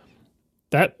XDR.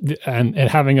 That and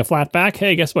having a flat back,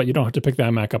 hey, guess what? You don't have to pick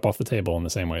that Mac up off the table in the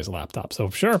same way as a laptop. So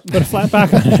sure, put a flat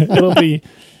back on it.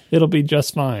 It'll be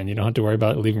just fine. You don't have to worry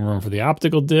about leaving room for the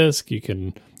optical disc. You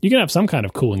can have some kind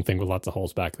of cooling thing with lots of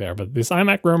holes back there. But this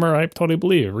iMac rumor, I totally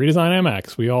believe. Redesign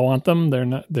iMacs. We all want them. They're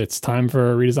not. It's time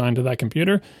for a redesign to that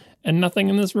computer. And nothing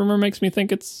in this rumor makes me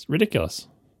think it's ridiculous.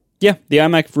 Yeah, the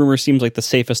iMac rumor seems like the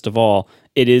safest of all.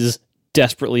 It is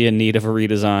desperately in need of a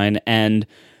redesign, and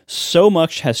so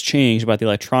much has changed about the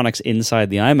electronics inside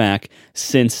the iMac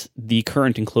since the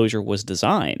current enclosure was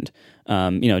designed.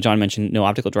 John mentioned no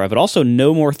optical drive, but also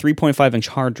no more 3.5-inch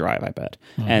hard drive, I bet.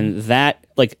 Mm-hmm.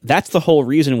 And that's the whole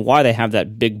reason why they have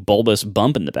that big bulbous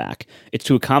bump in the back. It's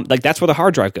to that's where the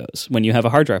hard drive goes when you have a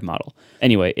hard drive model.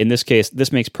 Anyway, in this case,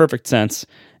 this makes perfect sense,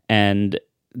 and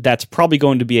that's probably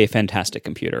going to be a fantastic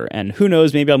computer. And who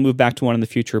knows, maybe I'll move back to one in the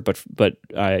future, but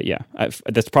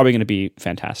that's probably going to be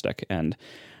fantastic. And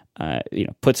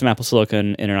put some Apple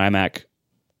Silicon in an iMac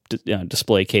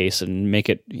display case and make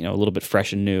it, a little bit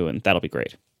fresh and new, and that'll be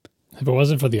great. If it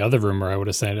wasn't for the other rumor, I would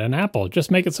have said, and Apple, just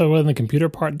make it so when the computer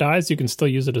part dies, you can still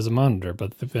use it as a monitor,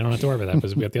 but they don't have to worry about that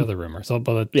because we got the other rumor. So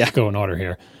let's go in order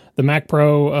here. The Mac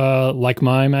Pro, like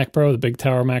my Mac Pro, the Big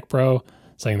Tower Mac Pro,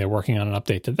 saying they're working on an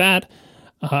update to that.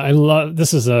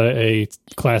 This is a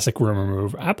classic rumor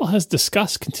move. Apple has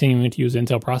discussed continuing to use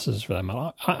Intel processors for that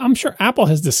model. I'm sure Apple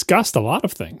has discussed a lot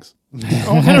of things.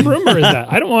 What kind of rumor is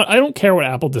that? I don't care what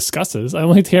Apple discusses. I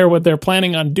only care what they're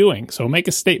planning on doing. So make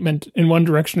a statement in one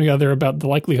direction or the other about the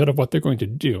likelihood of what they're going to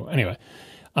do. Anyway,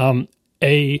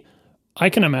 I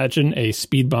can imagine a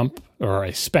speed bump or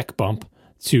a spec bump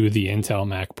to the Intel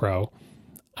Mac Pro.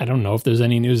 I don't know if there's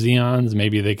any new Xeons.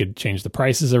 Maybe they could change the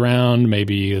prices around.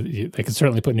 Maybe they could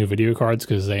certainly put new video cards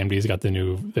because AMD's got their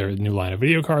new line of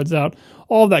video cards out.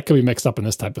 All of that could be mixed up in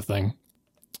this type of thing.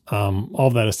 All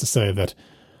of that is to say that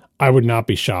I would not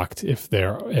be shocked if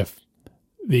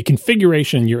the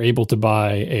configuration you're able to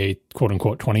buy a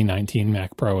quote-unquote 2019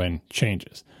 Mac Pro in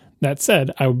changes. That said,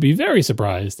 I would be very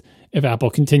surprised if Apple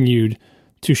continued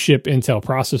to ship Intel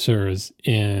processors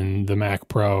in the Mac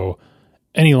Pro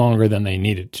any longer than they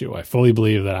needed to. I fully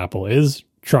believe that Apple is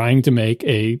trying to make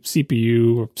a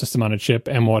CPU or system on a chip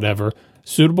and whatever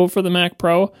suitable for the Mac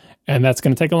Pro, and that's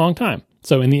going to take a long time.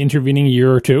 So in the intervening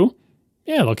year or two,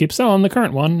 they'll keep selling the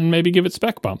current one and maybe give it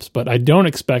spec bumps. But I don't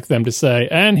expect them to say,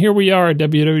 and here we are at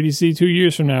WWDC 2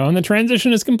 years from now, and the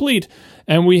transition is complete.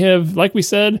 And we have, like we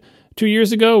said 2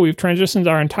 years ago, we've transitioned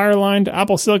our entire line to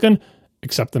Apple Silicon,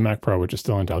 except the Mac Pro, which is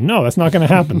still Intel. No, that's not going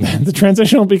to happen. The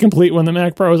transition will be complete when the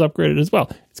Mac Pro is upgraded as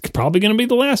well. It's probably going to be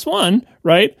the last one,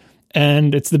 right?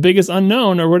 And it's the biggest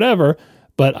unknown or whatever,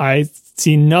 but I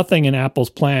see nothing in Apple's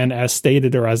plan as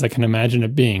stated or as I can imagine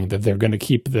it being that they're going to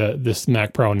keep this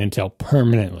Mac Pro and Intel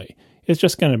permanently. It's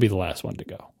just going to be the last one to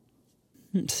go.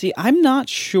 See, I'm not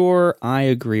sure I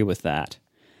agree with that.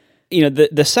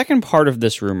 The second part of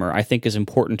this rumor, I think, is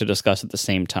important to discuss at the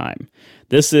same time.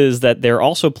 This is that they're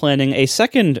also planning a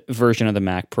second version of the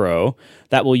Mac Pro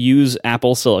that will use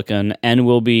Apple Silicon and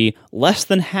will be less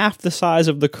than half the size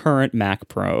of the current Mac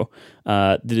Pro.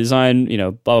 The design,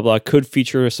 blah, blah, blah, could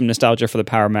feature some nostalgia for the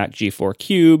Power Mac G4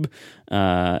 Cube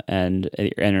and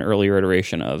an earlier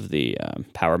iteration of the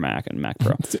Power Mac and Mac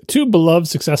Pro. Two beloved,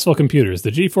 successful computers,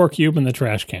 the G4 Cube and the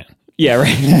trash can. Yeah,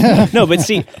 right. No, but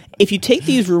see, if you take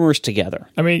these rumors together...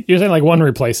 I mean, you're saying like one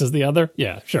replaces the other?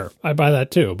 Yeah, sure. I buy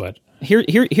that too, but...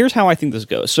 Here's how I think this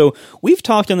goes. So we've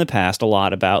talked in the past a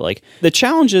lot about like the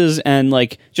challenges and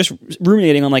like just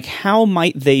ruminating on like how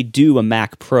might they do a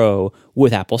Mac Pro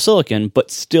with Apple Silicon,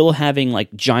 but still having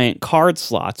like giant card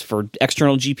slots for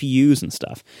external GPUs and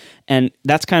stuff. And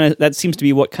that seems to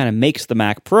be what kind of makes the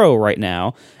Mac Pro right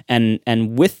now. And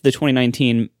with the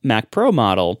 2019 Mac Pro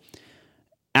model,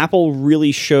 Apple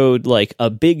really showed like a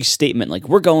big statement, like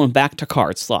we're going back to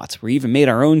card slots. We even made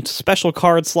our own special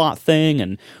card slot thing,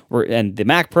 and the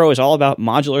Mac Pro is all about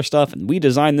modular stuff, and we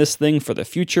designed this thing for the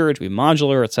future to be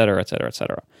modular, et cetera, et cetera, et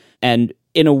cetera. And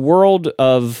in a world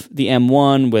of the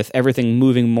M1 with everything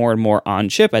moving more and more on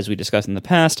chip, as we discussed in the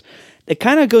past, it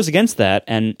kind of goes against that,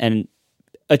 and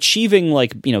achieving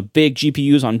like, you know, big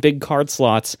GPUs on big card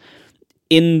slots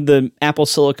in the Apple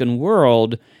Silicon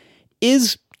world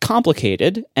is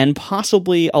complicated and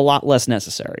possibly a lot less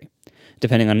necessary,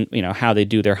 depending on, you know, how they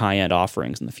do their high-end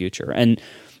offerings in the future. And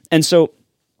so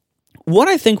what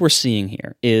I think we're seeing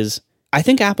here is I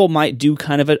think Apple might do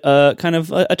kind of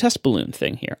a test balloon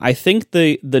thing here. I think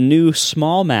the new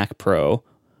small Mac Pro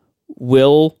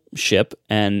will ship,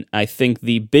 and I think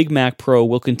the big Mac Pro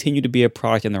will continue to be a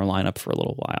product in their lineup for a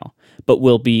little while, but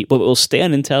will stay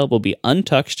on Intel, will be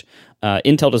untouched.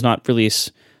 Intel does not release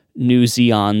new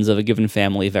Xeons of a given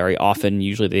family very often.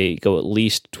 Usually they go at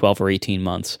least 12 or 18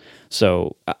 months.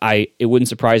 So it wouldn't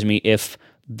surprise me if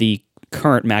the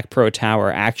current Mac Pro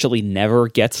tower actually never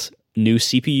gets new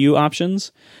CPU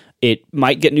options. It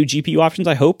might get new GPU options,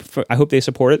 I hope. I hope they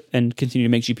support it and continue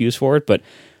to make GPUs for it. But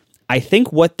I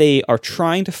think what they are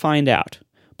trying to find out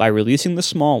by releasing the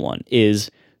small one is,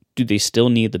 do they still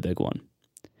need the big one?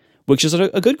 Which is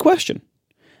a good question.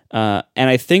 And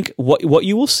I think what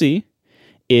you will see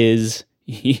is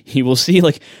you will see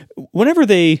like whenever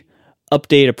they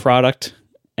update a product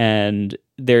and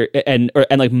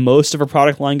like most of a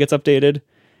product line gets updated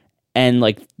and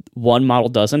like one model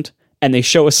doesn't, and they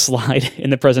show a slide in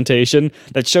the presentation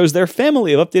that shows their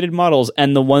family of updated models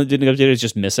and the one that didn't update is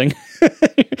just missing.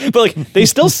 But like they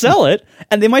still sell it,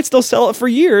 and they might still sell it for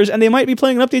years, and they might be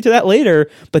planning an update to that later,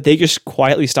 but they just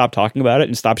quietly stop talking about it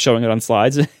and stop showing it on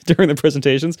slides during the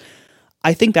presentations.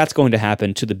 I think that's going to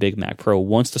happen to the big Mac Pro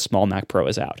once the small Mac Pro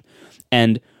is out.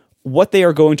 And what they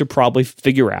are going to probably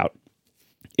figure out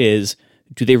is,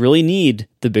 do they really need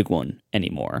the big one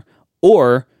anymore?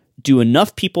 Or do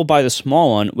enough people buy the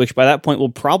small one, which by that point will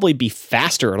probably be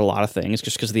faster at a lot of things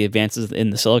just because of the advances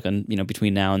in the silicon, you know,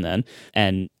 between now and then,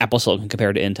 and Apple Silicon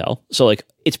compared to Intel. So like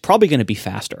it's probably going to be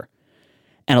faster.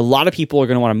 And a lot of people are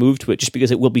going to want to move to it just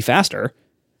because it will be faster.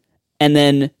 And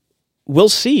then we'll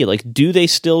see, like, do they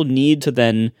still need to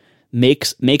then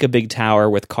make a big tower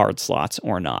with card slots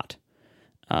or not?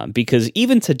 Because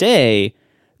even today,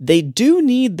 they do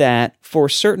need that for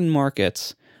certain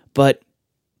markets, but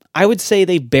I would say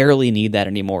they barely need that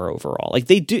anymore overall. Like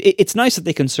they do, it's nice that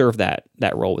they conserve that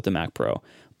role with the Mac Pro,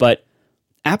 but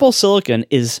Apple Silicon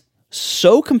is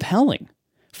so compelling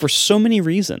for so many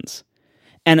reasons.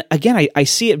 And again, I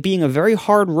see it being a very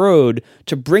hard road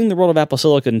to bring the world of Apple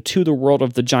Silicon to the world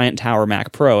of the giant tower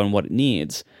Mac Pro and what it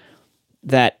needs.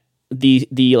 That the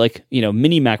like, you know,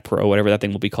 mini Mac Pro, whatever that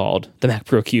thing will be called, the Mac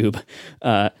Pro Cube,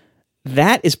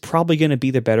 that is probably going to be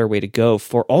the better way to go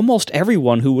for almost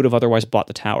everyone who would have otherwise bought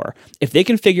the tower. If they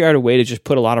can figure out a way to just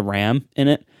put a lot of RAM in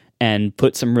it and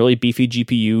put some really beefy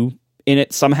GPU in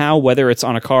it somehow, whether it's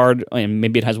on a card and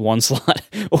maybe it has one slot,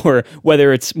 or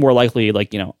whether it's more likely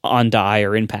like, you know, on die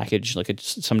or in package, like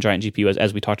some giant GPU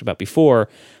as we talked about before,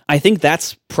 I think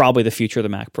that's probably the future of the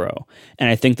Mac Pro. And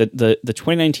I think that the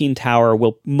 2019 tower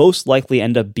will most likely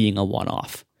end up being a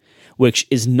one-off, which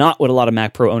is not what a lot of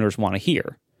Mac Pro owners want to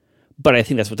hear. But I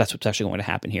think that's what's actually going to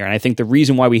happen here. And I think the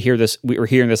reason why we're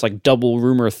hearing this like double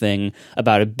rumor thing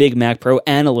about a big Mac Pro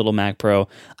and a little Mac Pro,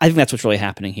 I think that's what's really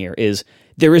happening here is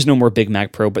there is no more big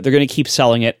Mac Pro, but they're going to keep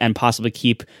selling it and possibly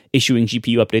keep issuing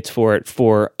GPU updates for it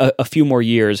for a few more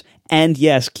years. And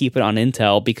yes, keep it on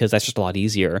Intel because that's just a lot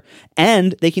easier.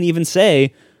 And they can even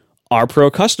say, our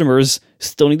Pro customers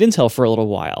still need Intel for a little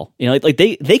while. You know, like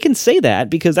they can say that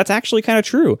because that's actually kind of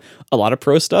true. A lot of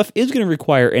Pro stuff is going to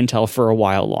require Intel for a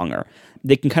while longer.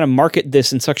 They can kind of market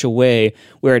this in such a way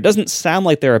where it doesn't sound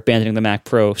like they're abandoning the Mac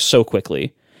Pro so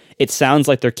quickly. It sounds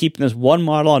like they're keeping this one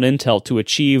model on Intel to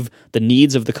achieve the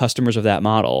needs of the customers of that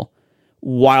model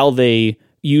while they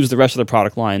use the rest of the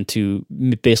product line to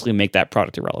basically make that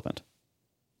product irrelevant.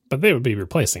 But they would be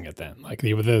replacing it then. Like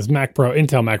this Mac Pro,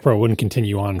 Intel Mac Pro wouldn't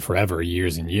continue on forever,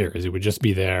 years and years. It would just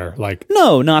be there, like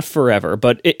no, not forever.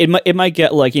 But it might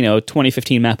get like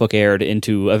 2015 MacBook Air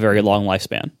into a very long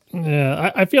lifespan.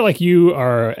 Yeah, I feel like you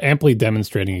are amply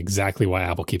demonstrating exactly why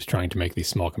Apple keeps trying to make these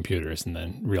small computers and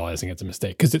then realizing it's a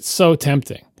mistake because it's so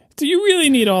tempting do you really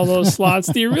need all those slots?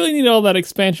 Do you really need all that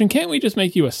expansion? Can't we just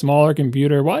make you a smaller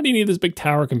computer? Why do you need this big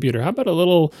tower computer? How about a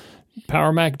little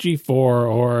Power Mac G4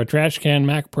 or a trash can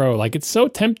Mac Pro? Like, it's so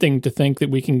tempting to think that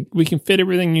we can fit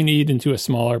everything you need into a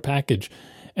smaller package.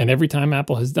 And every time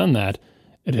Apple has done that,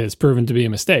 it has proven to be a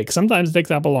mistake. Sometimes it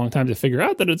takes Apple a long time to figure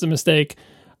out that it's a mistake,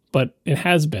 but it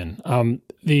has been.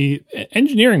 The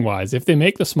engineering-wise, if they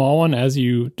make the small one as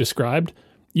you described,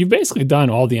 you've basically done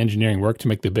all the engineering work to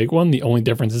make the big one. The only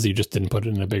difference is you just didn't put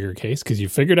it in a bigger case because you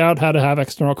figured out how to have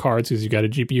external cards because you got a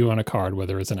GPU on a card,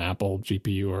 whether it's an Apple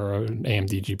GPU or an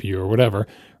AMD GPU or whatever,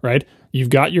 right? You've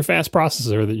got your fast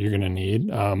processor that you're going to need,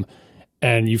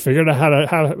 and you figured out how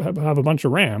to have a bunch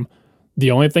of RAM.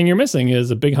 The only thing you're missing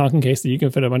is a big honking case that you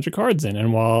can fit a bunch of cards in.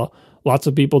 And while lots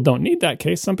of people don't need that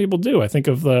case, some people do. I think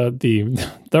of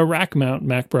the rack mount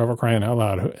Mac Pro, for crying out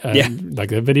loud.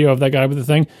 Like the video of that guy with the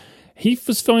thing. He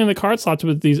was filling the card slots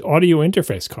with these audio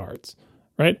interface cards,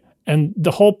 right? And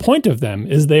the whole point of them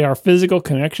is they are physical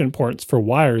connection ports for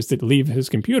wires that leave his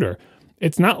computer.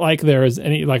 It's not like there is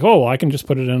any, like, oh, I can just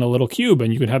put it in a little cube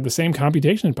and you can have the same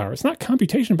computation power. It's not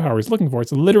computation power he's looking for.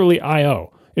 It's literally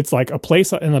I.O. It's like a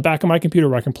place in the back of my computer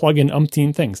where I can plug in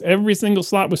umpteen things. Every single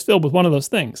slot was filled with one of those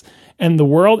things. And the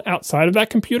world outside of that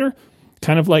computer,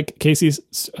 kind of like Casey's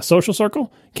social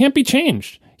circle, can't be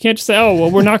changed. You can't just say, oh,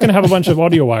 well, we're not going to have a bunch of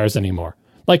audio wires anymore.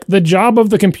 Like, the job of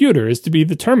the computer is to be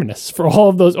the terminus for all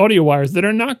of those audio wires that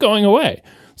are not going away.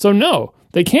 So no,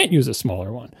 they can't use a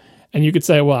smaller one. And you could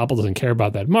say, well, Apple doesn't care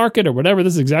about that market or whatever.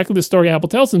 This is exactly the story Apple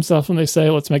tells themselves when they say,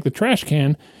 let's make the trash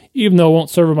can. Even though it won't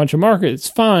serve a bunch of market, it's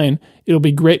fine. It'll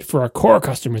be great for our core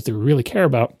customers that we really care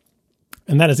about.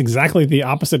 And that is exactly the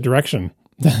opposite direction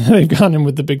that they've gone in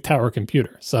with the big tower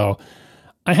computer. So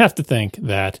I have to think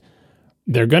that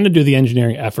they're going to do the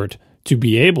engineering effort to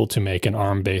be able to make an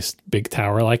ARM-based big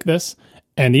tower like this.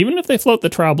 And even if they float the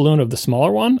trial balloon of the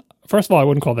smaller one, first of all, I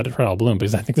wouldn't call that a trial balloon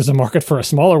because I think there's a market for a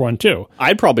smaller one too.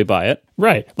 I'd probably buy it.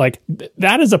 Right. Like,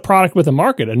 that is a product with a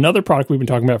market. Another product we've been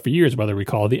talking about for years, whether we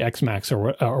call it the X-Max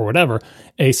or whatever,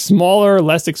 a smaller,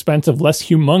 less expensive, less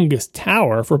humongous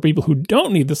tower for people who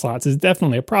don't need the slots is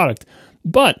definitely a product.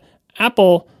 But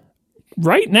Apple,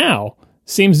 right now,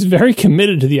 seems very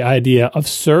committed to the idea of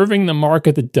serving the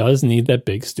market that does need that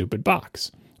big, stupid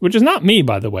box. Which is not me,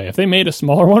 by the way. If they made a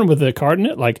smaller one with a card in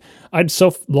it, like, I'd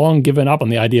so long given up on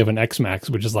the idea of an X-Max,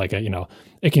 which is like a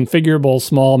configurable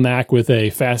small Mac with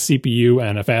a fast CPU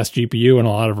and a fast GPU and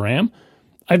a lot of RAM.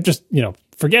 I've just,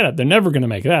 forget it. They're never going to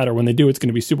make that. Or when they do, it's going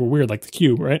to be super weird like the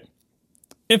Cube, right?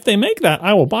 If they make that,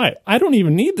 I will buy it. I don't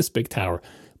even need this big tower.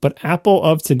 But Apple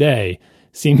of today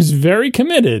seems very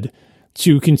committed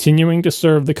to continuing to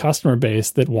serve the customer base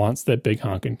that wants that big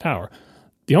honking tower.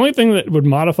 The only thing that would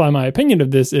modify my opinion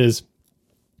of this is,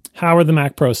 how are the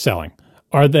Mac Pros selling?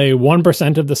 Are they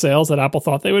 1% of the sales that Apple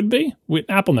thought they would be?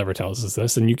 Apple never tells us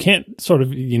this, and you can't sort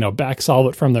of, back solve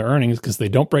it from their earnings because they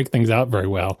don't break things out very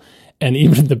well. And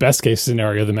even in the best case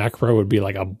scenario, the Mac Pro would be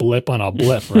like a blip on a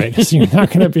blip, right? So you're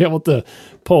not going to be able to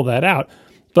pull that out.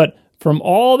 But from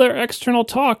all their external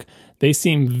talk, they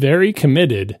seem very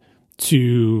committed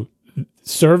to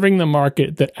serving the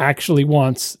market that actually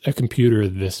wants a computer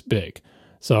this big.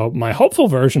 So my hopeful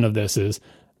version of this is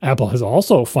Apple has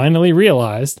also finally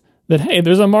realized that, hey,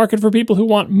 there's a market for people who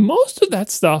want most of that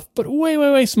stuff, but way,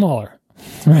 way, way smaller,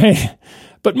 right?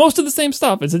 But most of the same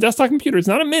stuff. It's a desktop computer. It's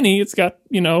not a mini. It's got,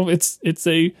 it's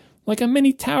a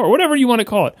mini tower, whatever you want to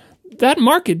call it. That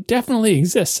market definitely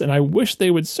exists, and I wish they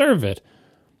would serve it.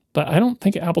 But I don't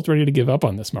think Apple's ready to give up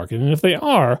on this market. And if they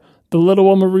are, the little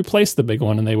one will replace the big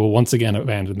one, and they will once again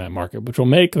abandon that market, which will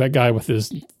make that guy with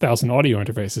his 1,000 audio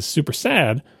interfaces super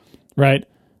sad, right?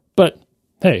 But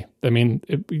hey, I mean,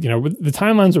 with the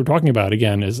timelines we're talking about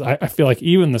again is I feel like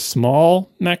even the small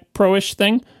Mac Pro-ish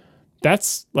thing,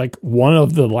 that's like one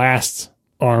of the last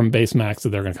ARM-based Macs that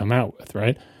they're going to come out with,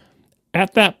 right?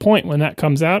 At that point, when that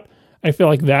comes out, I feel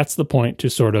like that's the point to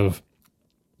sort of,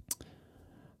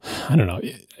 I don't know.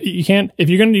 You can't, if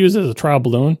you're going to use it as a trial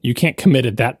balloon, you can't commit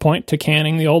at that point to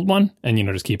canning the old one and,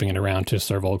 just keeping it around to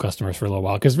serve old customers for a little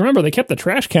while. Because remember, they kept the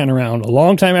trash can around a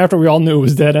long time after we all knew it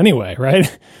was dead anyway,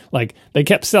 right? Like, they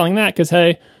kept selling that because,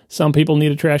 hey, some people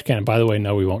need a trash can. And by the way,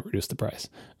 no, we won't reduce the price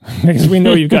because we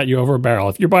know you've got you over a barrel.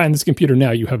 If you're buying this computer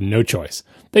now, you have no choice.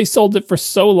 They sold it for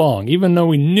so long, even though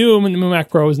we knew when the Mac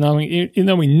Pro was now, even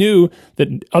though we knew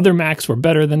that other Macs were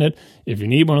better than it. If you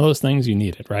need one of those things, you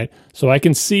need it, right? So I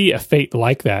can see a fate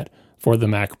like that for the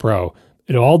Mac Pro.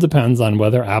 It all depends on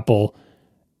whether Apple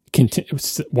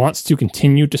wants to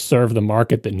continue to serve the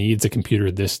market that needs a computer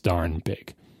this darn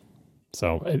big.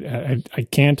 So I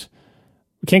can't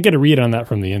get a read on that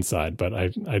from the inside, but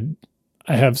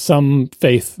I have some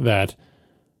faith that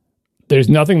there's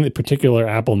nothing that particular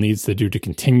Apple needs to do to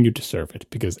continue to serve it,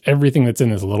 because everything that's in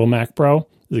this little Mac Pro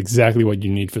is exactly what you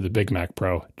need for the big Mac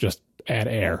Pro. Just add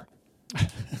air.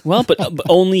 Well, but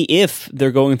only if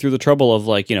they're going through the trouble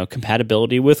of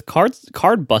compatibility with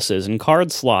card buses and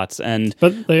card slots,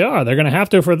 but they're going to have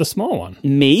to for the small one.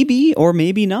 Maybe or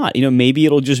maybe not. Maybe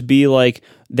it'll just be like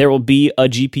there will be a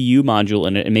GPU module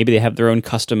in it, and maybe they have their own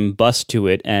custom bus to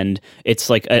it, and it's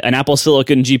like an Apple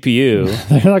Silicon GPU.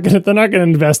 They're not going to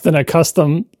invest in a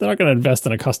custom. They're not going to invest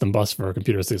in a custom bus for a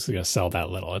computer that's going to sell that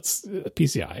little. It's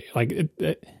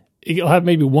PCI. You'll have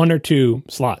maybe one or two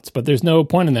slots, but there's no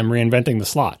point in them reinventing the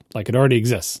slot. It already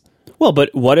exists. Well,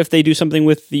 but what if they do something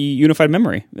with the unified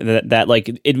memory that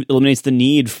it eliminates the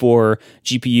need for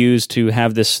GPUs to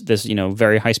have this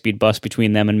very high speed bus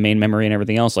between them and main memory and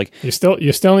everything else? You still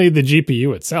need the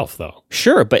GPU itself, though.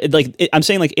 Sure, but I'm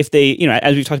saying if they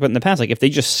as we've talked about in the past, if they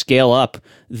just scale up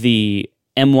the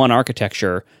M1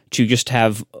 architecture to just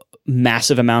have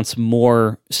massive amounts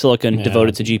more silicon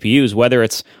devoted to GPUs, whether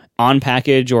it's on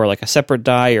package or a separate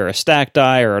die or a stack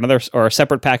die or a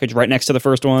separate package right next to the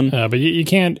first one. But you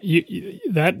can't.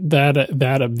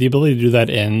 The ability to do that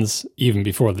ends even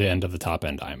before the end of the top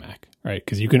end iMac, right?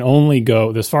 Because you can only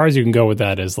go as far as you can go with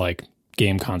that is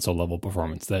game console level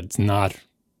performance. That's not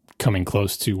coming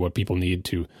close to what people need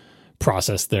to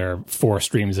process their 4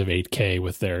 streams of 8K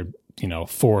with their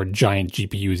 4 giant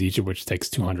GPUs, each of which takes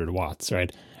 200 watts,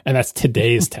 right? And that's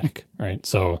today's tech, right?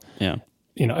 So yeah.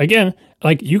 Again,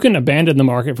 you can abandon the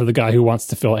market for the guy who wants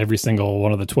to fill every single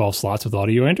one of the 12 slots with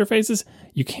audio interfaces.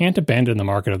 You can't abandon the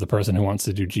market of the person who wants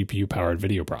to do GPU-powered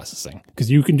video processing,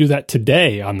 because you can do that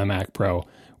today on the Mac Pro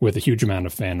with a huge amount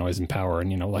of fan noise and power,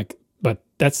 and but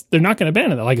they're not going to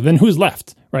abandon that. Then who's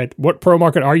left, right? What Pro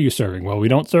market are you serving? Well, we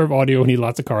don't serve audio who need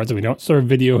lots of cards, and we don't serve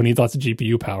video who needs lots of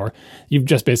GPU power. You've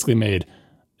just basically made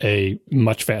a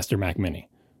much faster Mac Mini.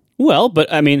 Well,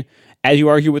 but I mean, as you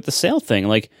argue with the sale thing,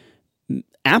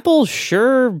 Apple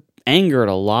sure angered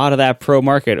a lot of that Pro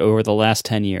market over the last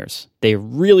 10 years. They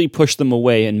really pushed them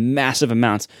away in massive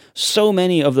amounts. So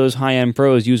many of those high-end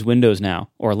Pros use Windows now,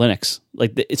 or Linux.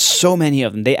 It's so many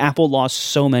of them. Apple lost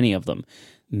so many of them.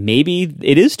 Maybe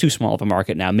it is too small of a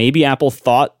market now. Maybe Apple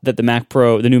thought that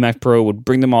the new Mac Pro would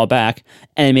bring them all back,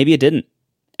 and maybe it didn't.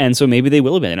 And so maybe they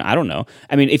will abandon it. I don't know.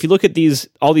 I mean, if you look at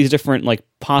all these different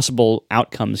possible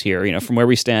outcomes here, from where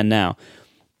we stand now,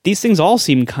 these things all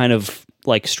seem kind of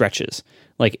like stretches.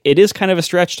 It is kind of a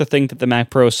stretch to think that the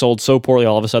Mac Pro sold so poorly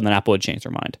all of a sudden that Apple would change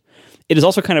their mind. It is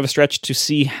also kind of a stretch to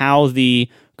see how the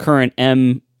current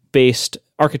M-based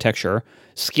architecture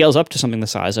scales up to something the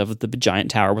size of the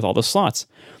giant tower with all the slots.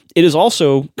 It is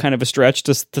also kind of a stretch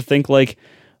to think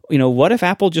what if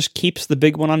Apple just keeps the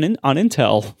big one on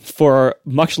Intel for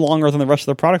much longer than the rest of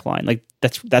their product line?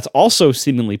 That's also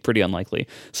seemingly pretty unlikely.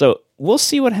 So we'll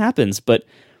see what happens, but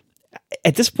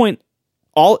at this point,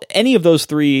 any of those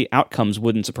 3 outcomes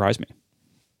wouldn't surprise me.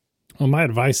 Well, my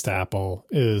advice to Apple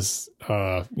is,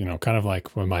 kind of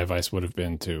like what my advice would have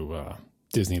been to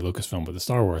Disney Lucasfilm with the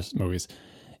Star Wars movies.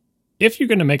 If you're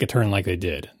going to make a turn like they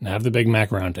did and have the Big Mac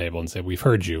roundtable and say, we've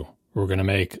heard you, we're going to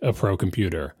make a Pro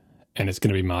computer and it's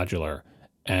going to be modular,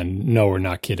 and no, we're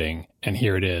not kidding, and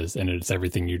here it is, and it's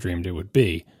everything you dreamed it would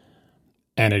be,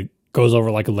 and it goes over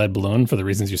like a lead balloon for the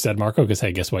reasons you said, Marco, because,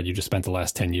 hey, guess what? You just spent the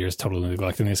last 10 years totally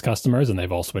neglecting these customers, and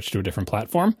they've all switched to a different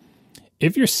platform.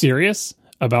 If you're serious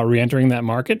about re-entering that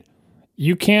market,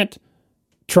 you can't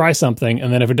try something,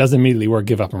 and then if it doesn't immediately work,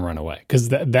 give up and run away. Because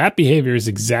that behavior is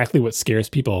exactly what scares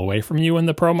people away from you in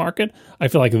the Pro market. I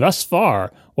feel like thus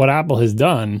far, what Apple has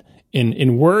done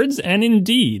in words and in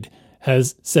deed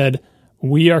has said,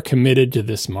 we are committed to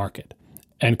this market.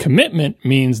 And commitment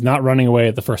means not running away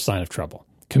at the first sign of trouble.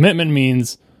 Commitment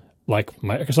means, like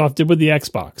Microsoft did with the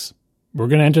Xbox, we're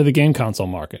going to enter the game console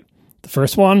market. The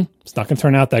first one, it's not going to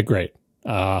turn out that great.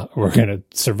 We're going to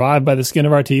survive by the skin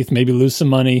of our teeth, maybe lose some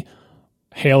money.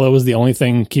 Halo is the only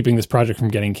thing keeping this project from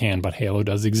getting canned, but Halo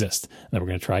does exist. And then we're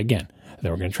going to try again.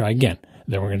 Then we're going to try again.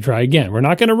 Then we're going to try again. We're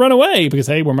not going to run away because,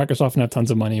 hey, we're Microsoft and have tons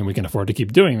of money and we can afford to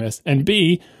keep doing this. And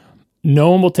B,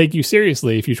 no one will take you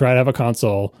seriously if you try to have a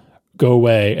console go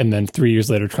away and then 3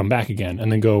 years later come back again,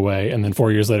 and then go away and then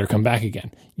 4 years later come back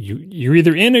again. You're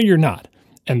either in or you're not.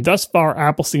 And thus far,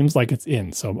 Apple seems like it's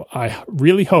in. So I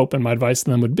really hope, and my advice to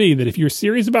them would be, that if you're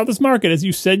serious about this market, as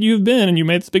you said you've been, and you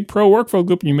made this big Pro workflow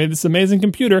group, and you made this amazing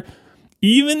computer,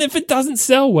 even if it doesn't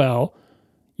sell well,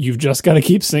 you've just got to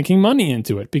keep sinking money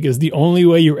into it, because the only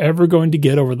way you're ever going to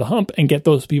get over the hump and get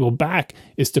those people back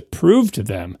is to prove to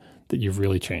them that you've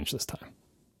really changed this time.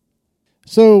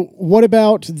 So what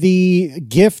about the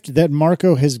gift that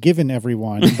Marco has given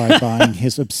everyone by buying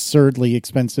his absurdly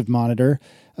expensive monitor?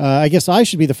 I guess I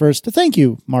should be the first to thank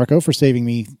you, Marco, for saving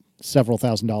me several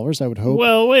 $1,000s, I would hope.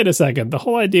 Well, wait a second. The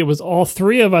whole idea was all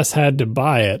three of us had to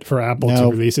buy it for Apple to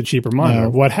release a cheaper monitor. No.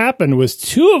 What happened was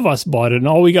two of us bought it, and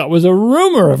all we got was a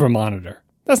rumor of a monitor.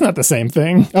 That's not the same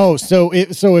thing. Oh, so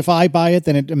if I buy it,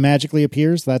 then it magically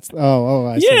appears? I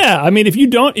see. Yeah, I mean, if you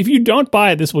don't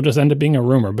buy it, this will just end up being a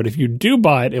rumor. But if you do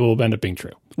buy it, it will end up being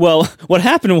true. Well, what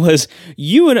happened was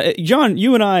you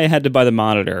and I had to buy the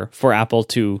monitor for Apple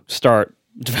to start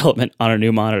development on a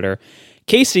new monitor.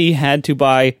 Casey had to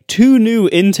buy 2 new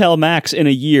Intel Macs in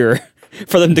a year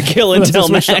for them to kill Intel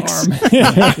Macs.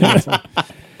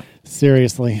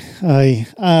 Seriously.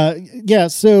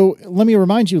 So let me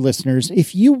remind you, listeners,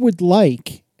 if you would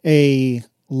like a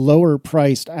lower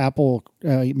priced Apple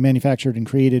manufactured and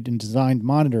created and designed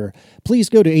monitor, please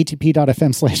go to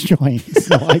atp.fm/join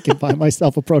so I can buy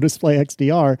myself a Pro Display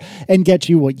XDR and get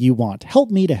you what you want.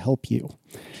 Help me to help you.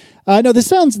 No, this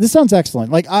sounds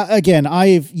excellent. Like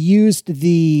I've used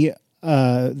the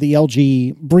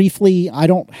LG briefly. I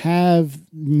don't have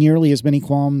nearly as many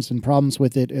qualms and problems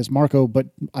with it as Marco, but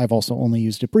I've also only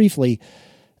used it briefly.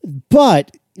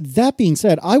 But that being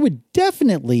said, I would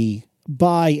definitely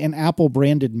buy an Apple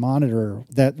branded monitor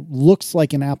that looks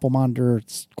like an Apple monitor,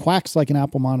 quacks like an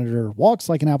Apple monitor, walks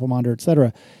like an Apple monitor,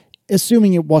 etc.,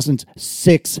 assuming it wasn't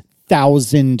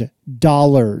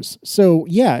 $6,000. So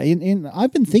yeah,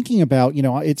 I've been thinking about,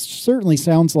 it certainly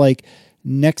sounds like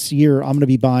next year I'm going to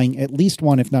be buying at least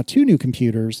one, if not 2 new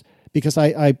computers, because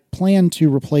I plan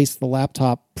to replace the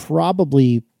laptop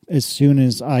probably as soon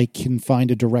as I can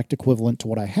find a direct equivalent to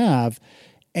what I have.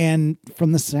 And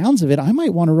from the sounds of it, I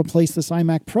might want to replace this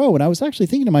iMac Pro. And I was actually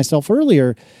thinking to myself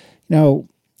earlier,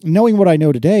 knowing what I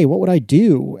know today, what would I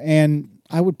do? And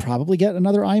I would probably get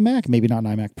another iMac, maybe not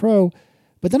an iMac Pro.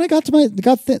 But then I got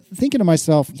thinking to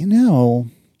myself,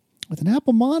 with an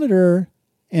Apple monitor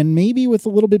and maybe with a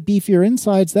little bit beefier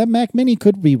insides, that Mac Mini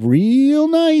could be real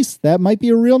nice. That might be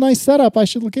a real nice setup. I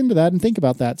should look into that and think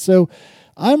about that. So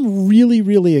I'm really,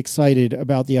 really excited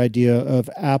about the idea of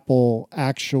Apple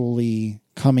actually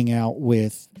coming out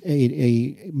with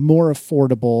a more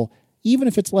affordable, even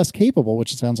if it's less capable,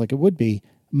 which it sounds like it would be,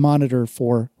 monitor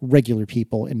for regular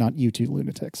people and not you two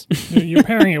lunatics. You're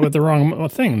pairing it with the wrong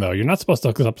thing, though. You're not supposed to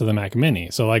hook it up to the Mac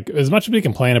Mini. So, as much as we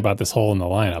complain about this hole in the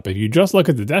lineup, if you just look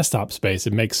at the desktop space,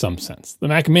 it makes some sense. The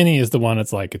Mac Mini is the one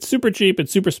that's it's super cheap,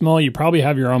 it's super small, you probably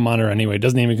have your own monitor anyway, it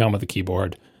doesn't even come with a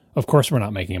keyboard. Of course, we're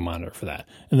not making a monitor for that.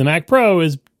 And the Mac Pro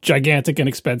is gigantic and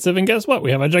expensive, and guess what?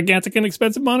 We have a gigantic and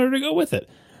expensive monitor to go with it.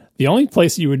 The only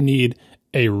place you would need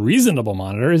a reasonable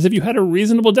monitor is if you had a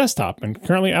reasonable desktop, and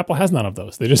currently Apple has none of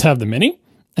those. They just have the Mini,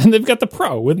 and they've got the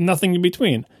Pro with nothing in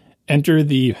between. Enter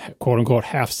the quote-unquote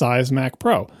half-size Mac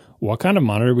Pro. What kind of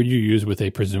monitor would you use with a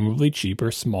presumably cheaper,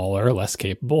 smaller, less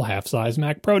capable half-size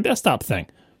Mac Pro desktop thing?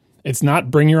 It's not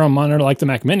bring your own monitor like the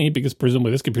Mac Mini, because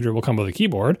presumably this computer will come with a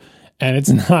keyboard, and it's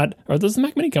not... Or does the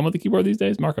Mac Mini come with a keyboard these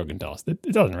days? Marco can tell us. It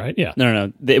doesn't, right? Yeah.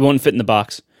 No. It won't fit in the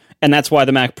box. And that's why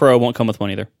the Mac Pro won't come with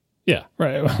one either. Yeah,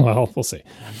 right. Well, we'll see.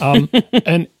 And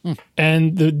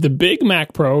the big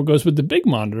Mac Pro goes with the big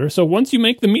monitor. So once you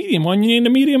make the medium one, you need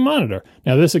a medium monitor.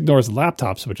 Now, this ignores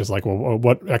laptops, which is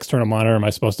what external monitor am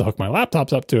I supposed to hook my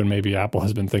laptops up to? And maybe Apple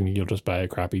has been thinking you'll just buy a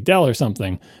crappy Dell or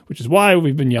something, which is why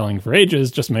we've been yelling for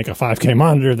ages, just make a 5K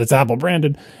monitor that's Apple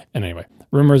branded. And anyway,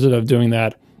 rumors of doing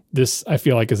that, this I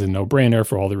feel like is a no-brainer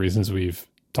for all the reasons we've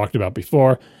talked about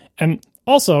before. And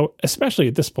also, especially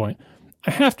at this point,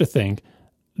 I have to think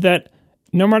that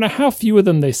no matter how few of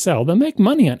them they sell, they'll make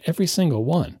money on every single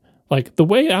one. The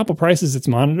way Apple prices its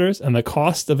monitors and the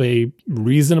cost of a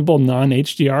reasonable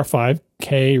non-HDR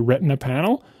 5K Retina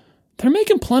panel, they're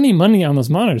making plenty of money on those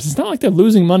monitors. It's not like they're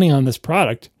losing money on this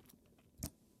product.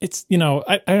 It's,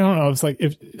 I don't know.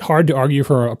 It's hard to argue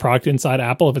for a product inside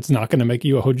Apple if it's not going to make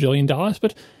you $1 bajillion,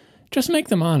 but just make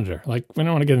the monitor. We don't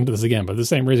want to get into this again, but the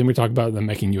same reason we talk about them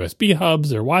making USB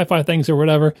hubs or Wi-Fi things or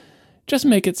whatever, just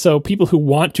make it so people who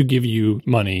want to give you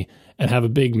money and have a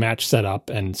big match set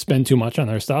up and spend too much on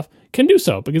their stuff can do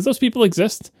so, because those people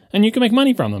exist and you can make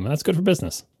money from them, and that's good for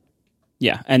business.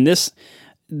 Yeah, and this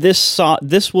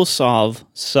will solve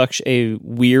such a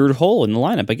weird hole in the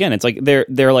lineup. Again, it's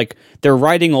they're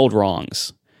righting old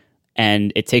wrongs,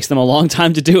 and it takes them a long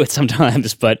time to do it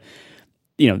sometimes, but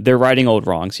they're righting old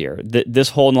wrongs here. This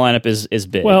hole in the lineup is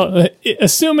big. Well,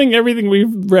 assuming everything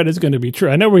we've read is going to be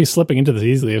true, I know we're slipping into this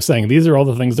easily of saying these are all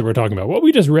the things that we're talking about. What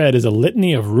we just read is a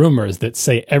litany of rumors that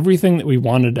say everything that we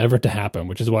wanted ever to happen,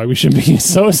 which is why we should be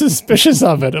so suspicious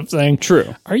of it, of saying,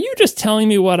 true. Are you just telling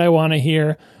me what I want to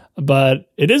hear? But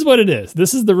it is what it is.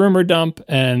 This is the rumor dump,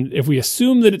 and if we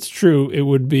assume that it's true, it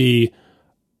would be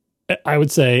I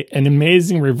would say, an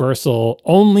amazing reversal,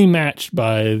 only matched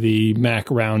by the Mac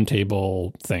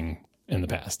Roundtable thing in the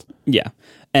past. Yeah.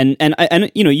 And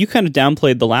you know, you kind of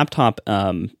downplayed the laptop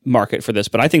market for this,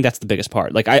 but I think that's the biggest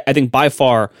part. Like, I think by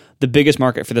far the biggest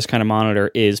market for this kind of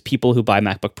monitor is people who buy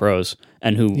MacBook Pros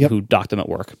and who dock them at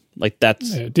work. Like,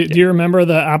 that's... Do you remember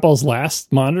the Apple's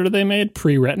last monitor they made,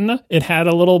 pre-Retina? It had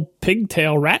a little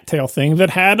pigtail, rat tail thing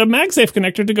that had a MagSafe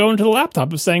connector to go into the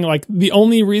laptop. Of saying, like, the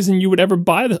only reason you would ever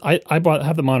buy this... I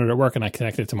have the monitor at work, and I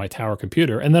connect it to my tower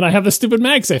computer, and then I have the stupid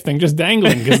MagSafe thing just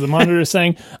dangling, because the monitor is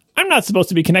saying, I'm not supposed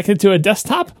to be connected to a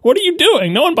desktop. What are you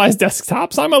doing? No one buys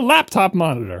desktops. I'm a laptop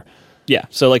monitor. Yeah,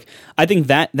 so like I think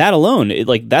that alone,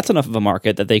 that's enough of a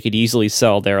market that they could easily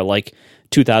sell their like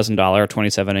 $2,000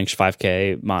 27-inch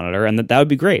 5K monitor, and that would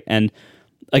be great. And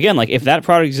again, like if that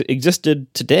product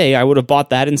existed today, I would have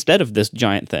bought that instead of this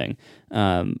giant thing.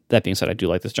 That being said, I do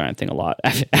like this giant thing a lot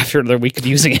after another week of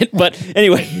using it. But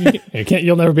anyway,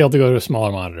 you'll never be able to go to a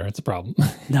smaller monitor. It's a problem.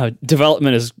 No,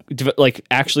 development is like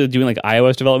actually doing like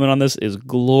iOS development on this is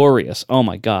glorious. Oh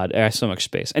my God, it has so much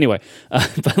space. Anyway,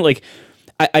 but like.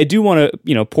 I do want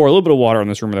to, pour a little bit of water on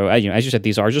this rumor, though. As you said,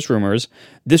 these are just rumors.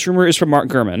 This rumor is from Mark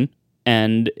Gurman,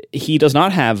 and he does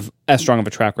not have as strong of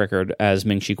a track record as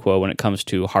Ming-Chi Kuo when it comes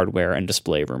to hardware and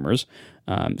display rumors,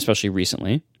 especially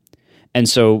recently. And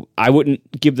so I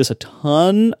wouldn't give this a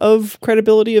ton of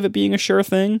credibility of it being a sure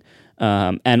thing.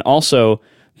 And also,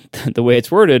 the way it's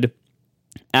worded,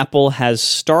 Apple has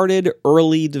started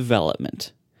early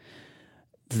development.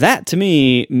 That, to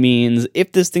me, means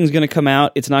if this thing's going to come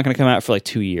out, it's not going to come out for like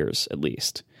 2 years at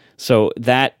least. So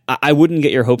that I wouldn't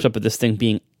get your hopes up of this thing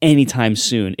being anytime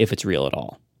soon if it's real at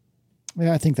all.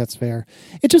 Yeah, I think that's fair.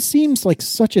 It just seems like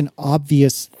such an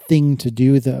obvious thing to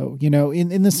do, though.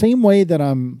 In the same way that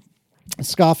I'm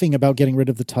scoffing about getting rid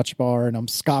of the touch bar and I'm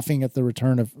scoffing at the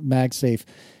return of MagSafe.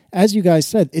 As you guys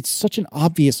said, it's such an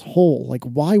obvious hole. Like,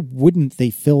 why wouldn't they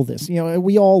fill this?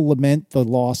 We all lament the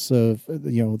loss of,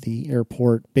 the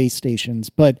airport base stations,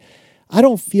 but I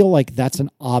don't feel like that's an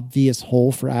obvious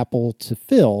hole for Apple to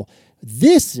fill.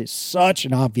 This is such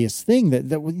an obvious thing that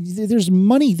there's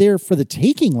money there for the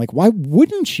taking. Like, why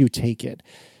wouldn't you take it?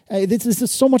 This is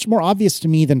so much more obvious to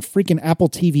me than freaking Apple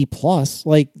TV Plus.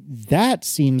 Like, that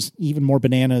seems even more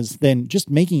bananas than just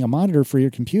making a monitor for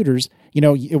your computers.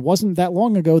 It wasn't that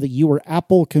long ago that you were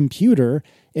Apple Computer,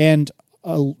 and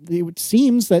it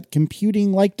seems that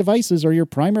computing-like devices are your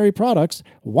primary products.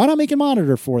 Why not make a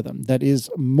monitor for them that is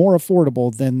more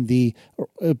affordable than the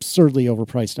absurdly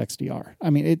overpriced XDR? I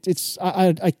mean,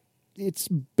 it's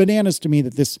bananas to me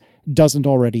that this doesn't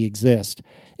already exist.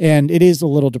 And it is a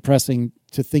little depressing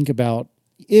to think about.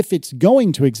 If it's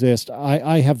going to exist,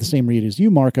 I have the same read as you,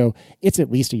 Marco. It's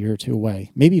at least a year or two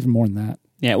away, maybe even more than that.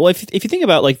 Yeah, well, if you think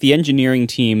about like the engineering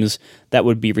teams that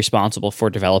would be responsible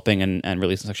for developing and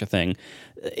releasing such a thing,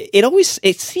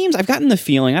 it seems, I've gotten the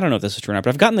feeling, I don't know if this is true or not, but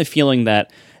I've gotten the feeling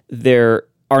that there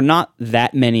are not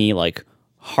that many like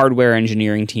hardware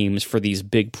engineering teams for these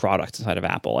big products inside of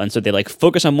Apple. And so they like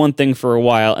focus on one thing for a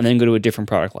while and then go to a different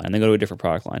product line and then go to a different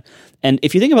product line. And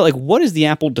if you think about like what does the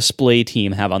Apple display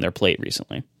team have on their plate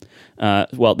recently?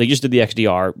 Well, they just did the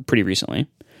XDR pretty recently.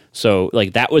 So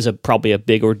like that was probably a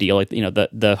big ordeal. Like,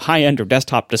 the high end or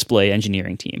desktop display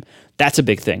engineering team. That's a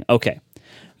big thing. Okay.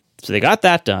 So they got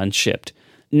that done, shipped.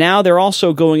 Now they're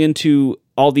also going into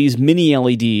all these mini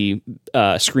LED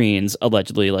screens,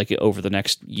 allegedly, like over the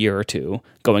next year or two,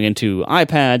 going into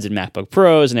iPads and MacBook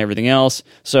Pros and everything else.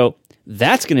 So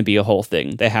that's going to be a whole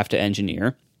thing they have to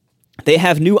engineer. They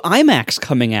have new iMacs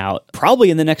coming out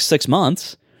probably in the next 6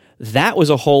 months. That was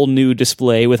a whole new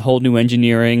display with whole new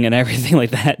engineering and everything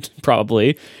like that,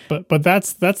 probably. But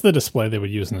that's the display they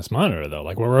would use in this monitor, though.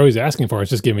 Like, what we're always asking for is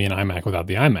just give me an iMac without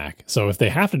the iMac. So if they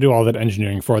have to do all that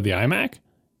engineering for the iMac,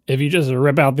 if you just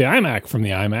rip out the iMac from the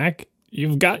iMac,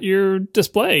 you've got your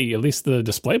display, at least the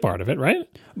display part of it, right?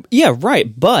 Yeah,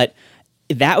 right. But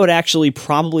that would actually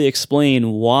probably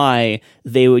explain why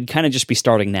they would kind of just be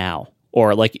starting now.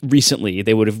 Or like recently,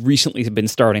 they would have recently been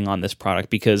starting on this product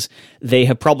because they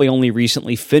have probably only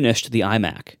recently finished the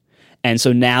iMac. And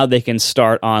so now they can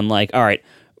start on like, all right,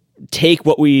 take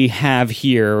what we have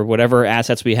here, whatever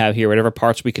assets we have here, whatever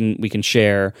parts we can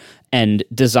share, and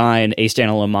design a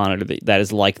standalone monitor that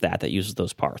is like that uses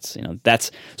those parts.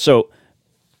 That's so.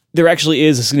 There actually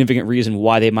is a significant reason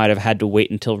why they might have had to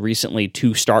wait until recently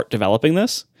to start developing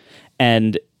this,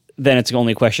 and then it's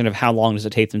only a question of how long does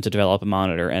it take them to develop a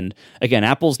monitor. And again,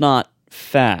 Apple's not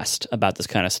fast about this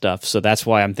kind of stuff, so that's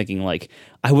why I'm thinking like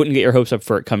I wouldn't get your hopes up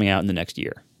for it coming out in the next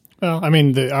year. Well, I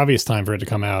mean, the obvious time for it to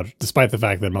come out, despite the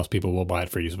fact that most people will buy it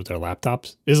for use with their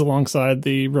laptops, is alongside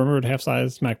the rumored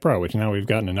half-size Mac Pro, which now we've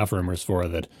gotten enough rumors for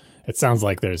that it sounds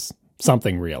like there's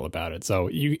something real about it. So,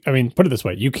 put it this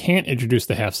way, you can't introduce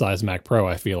the half-size Mac Pro,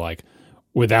 I feel like,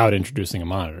 without introducing a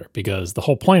monitor, because the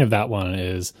whole point of that one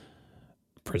is,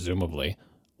 presumably,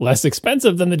 less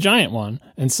expensive than the giant one,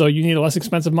 and so you need a less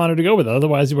expensive monitor to go with it.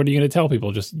 Otherwise, what are you going to tell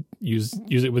people? Just use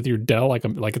it with your Dell like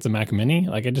it's a Mac Mini?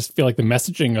 Like, I just feel like the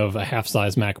messaging of a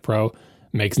half-size Mac Pro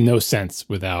makes no sense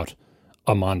without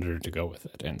a monitor to go with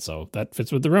it. And so that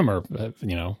fits with the rumor.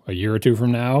 A year or two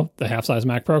from now, the half-size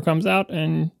Mac Pro comes out,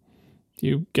 and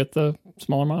you get the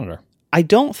smaller monitor. I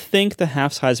don't think the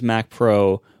half-size Mac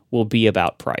Pro will be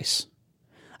about price.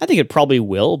 I think it probably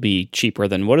will be cheaper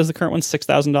than, what is the current one,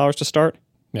 $6,000 to start?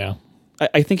 Yeah.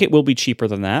 I think it will be cheaper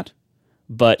than that,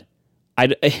 but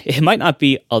it might not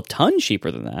be a ton cheaper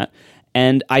than that.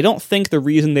 And I don't think the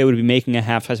reason they would be making a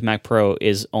half-size Mac Pro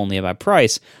is only about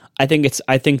price. I think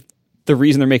the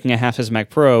reason they're making a half-size Mac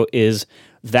Pro is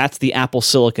that's the Apple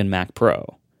Silicon Mac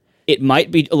Pro. It might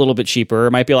be a little bit cheaper,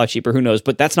 it might be a lot cheaper, who knows,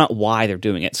 but that's not why they're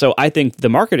doing it. So I think the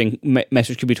marketing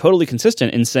message could be totally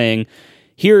consistent in saying,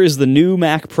 here is the new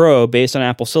Mac Pro based on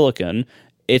Apple Silicon.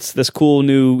 It's this cool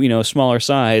new, smaller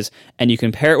size, and you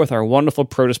can pair it with our wonderful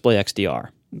Pro Display XDR.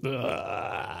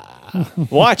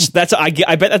 Watch, I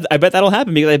bet that'll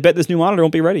happen, because I bet this new monitor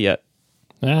won't be ready yet.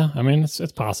 Yeah, I mean, it's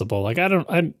possible. Like,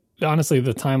 honestly,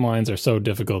 the timelines are so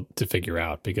difficult to figure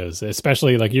out, because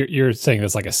especially like you're saying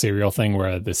this like a serial thing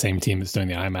where the same team that's doing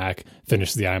the iMac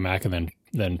finishes the iMac and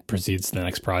then proceeds to the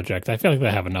next project. I feel like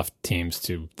they have enough teams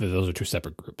those are two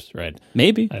separate groups, right?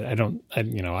 Maybe. I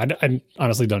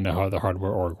honestly don't know how the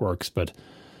hardware org works, but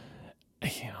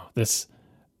if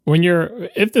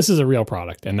this is a real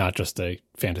product and not just a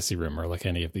fantasy rumor like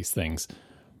any of these things,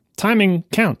 timing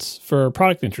counts for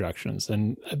product introductions,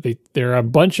 and there are a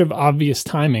bunch of obvious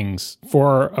timings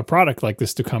for a product like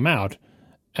this to come out.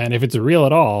 And if it's real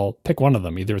at all, pick one of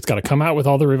them. Either it's got to come out with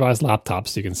all the revised laptops,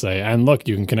 so you can say, and look,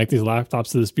 you can connect these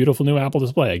laptops to this beautiful new Apple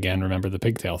display. Again, remember the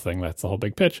pigtail thing, that's the whole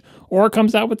big pitch. Or it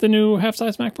comes out with the new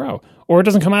half-size Mac Pro. Or it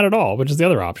doesn't come out at all, which is the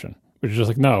other option, which is just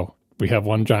like, no, we have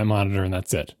one giant monitor and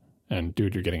that's it. And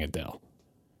dude, you're getting a Dell.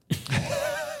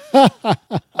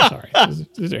 Sorry,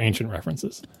 these are ancient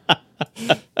references.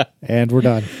 And we're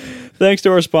done. Thanks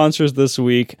to our sponsors this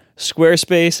week,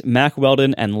 Squarespace, Mack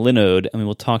Weldon, and Linode. And we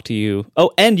will talk to you. Oh,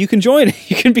 and you can join.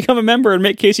 You can become a member and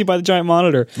make Casey buy the giant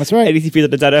monitor. That's right. At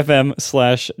etp.fm/join.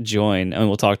 And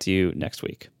we'll talk to you next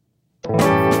week.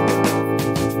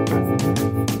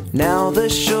 Now the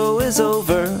show is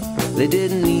over. They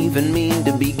didn't even mean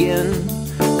to begin,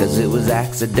 'cause it was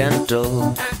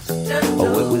accidental.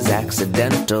 Oh, it was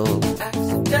accidental.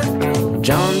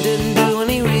 John didn't do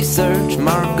any research.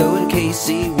 Marco and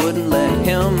Casey wouldn't let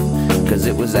him, 'cause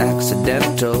it was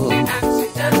accidental.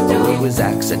 Oh, it was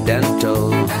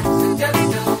accidental.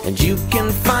 And you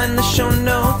can find the show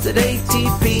notes at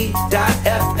atp.fm.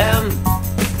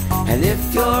 And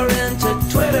if you're into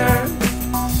Twitter,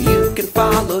 you can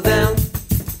follow them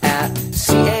at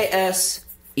CASEYLISS.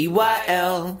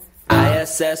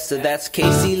 So that's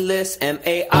Casey Liss,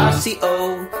 MARCOARMENT,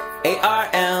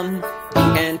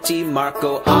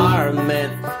 Marco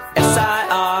Arment,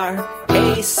 SIRAC,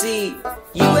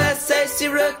 USA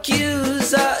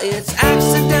Syracuse. It's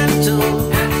accidental.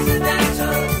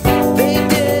 They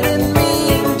didn't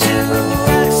mean to.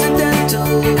 Accidental.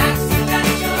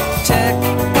 Tech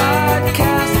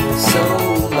podcast so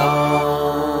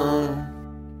long.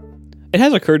 It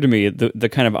has occurred to me the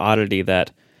kind of oddity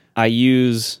that I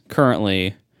use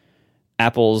currently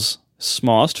Apple's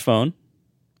smallest phone,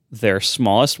 their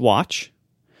smallest watch,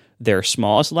 their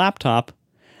smallest laptop,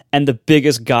 and the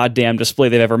biggest goddamn display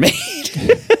they've ever made.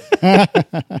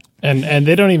 And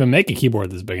they don't even make a keyboard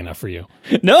that's big enough for you.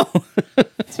 No.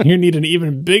 You need an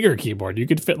even bigger keyboard. You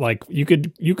could fit you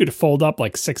could fold up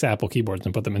like 6 Apple keyboards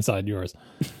and put them inside yours.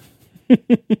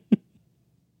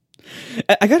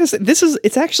 I gotta say,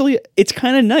 it's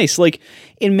kind of nice. Like,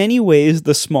 in many ways,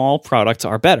 the small products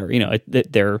are better.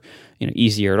 They're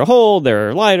easier to hold.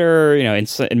 They're lighter.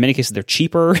 In many cases, they're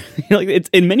cheaper.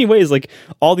 In many ways, like,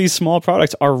 all these small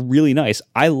products are really nice.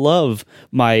 I love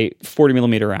my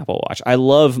 40mm Apple Watch. I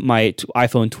love my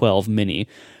iPhone 12 mini.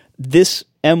 This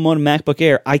M1 MacBook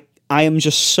Air, I am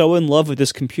just so in love with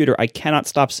this computer. I cannot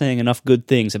stop saying enough good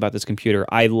things about this computer.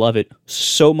 I love it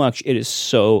so much. It is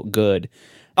so good.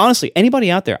 Honestly,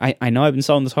 anybody out there, I know I've been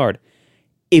selling this hard.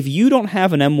 If you don't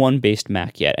have an M1 based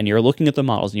Mac yet, and you're looking at the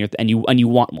models and you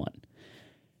want one,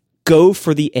 go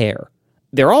for the Air.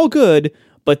 They're all good,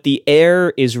 but the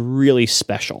Air is really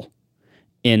special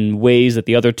in ways that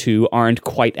the other two aren't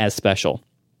quite as special.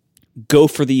 Go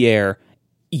for the Air.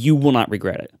 You will not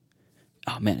regret it.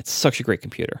 Oh man, it's such a great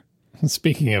computer.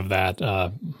 Speaking of that,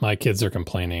 my kids are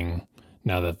complaining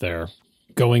now that they're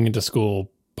going into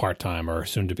school part-time or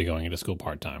soon to be going into school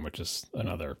part-time, which is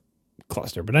another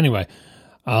cluster. But anyway,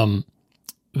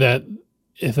 that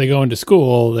if they go into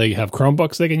school, they have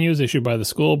Chromebooks they can use issued by the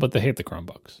school, but they hate the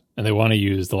Chromebooks and they want to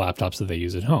use the laptops that they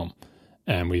use at home.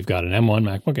 And we've got an M1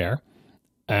 MacBook Air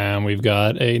and we've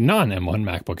got a non-M1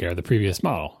 MacBook Air, the previous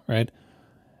model, right?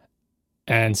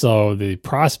 And so the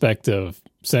prospect of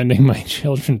sending my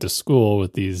children to school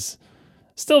with these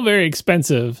still very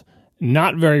expensive,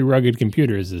 not very rugged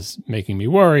computers is making me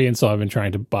worry. And so I've been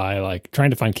trying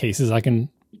to find cases I can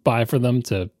buy for them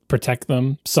to protect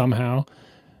them somehow.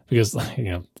 Because,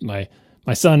 my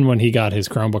son, when he got his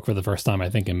Chromebook for the first time, I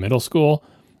think in middle school,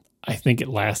 I think it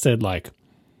lasted like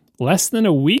less than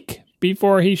a week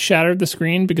before he shattered the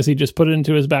screen because he just put it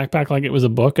into his backpack like it was a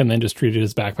book and then just treated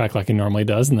his backpack like he normally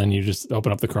does. And then you just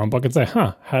open up the Chromebook and say,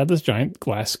 how did this giant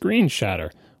glass screen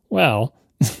shatter? Well,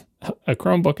 a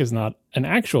Chromebook is not an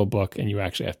actual book and you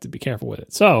actually have to be careful with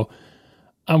it. So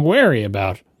I'm wary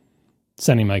about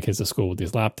sending my kids to school with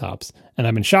these laptops. And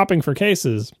I've been shopping for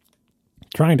cases,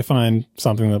 trying to find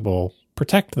something that will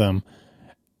protect them.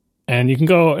 And you can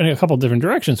go in a couple different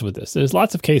directions with this. There's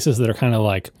lots of cases that are kind of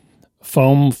like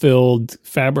foam-filled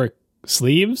fabric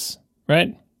sleeves,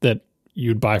 right? That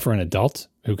you'd buy for an adult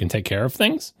who can take care of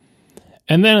things.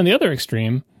 And then on the other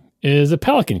extreme is a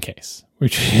Pelican case,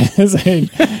 which is a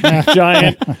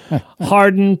giant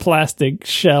hardened plastic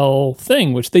shell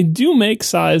thing, which they do make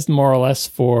sized more or less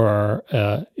for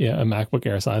a MacBook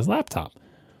Air size laptop.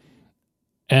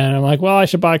 And I'm like, well, I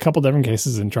should buy a couple different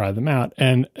cases and try them out.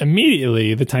 And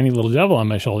immediately the tiny little devil on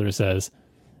my shoulder says,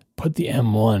 put the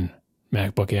M1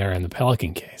 MacBook Air in the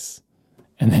Pelican case,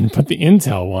 and then put the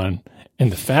Intel one in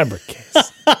the fabric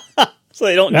case. So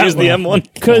they don't use the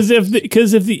M1. Because if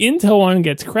the Intel one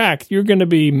gets cracked, you're going to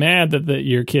be mad that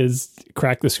your kids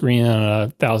crack the screen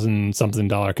on $1,000-something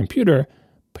computer,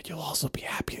 but you'll also be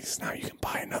happy because now you can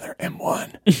buy another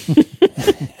M1.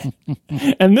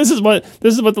 And this is what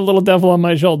the little devil on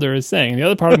my shoulder is saying. The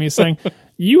other part of me is saying,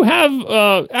 you have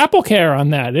Apple Care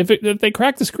on that. If they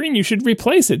crack the screen, you should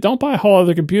replace it. Don't buy a whole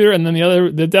other computer. And then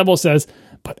the devil says,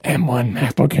 but M1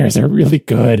 MacBook Airs are really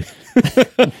good.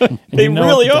 They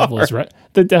really are.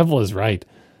 The devil is right.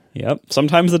 Yep.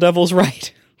 Sometimes the devil's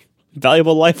right.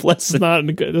 Valuable life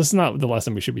lesson. This is not the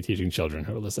lesson we should be teaching children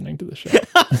who are listening to the show.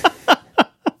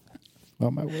 Oh,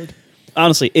 my word.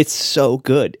 Honestly, it's so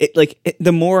good.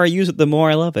 The more I use it, the more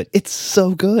I love it. It's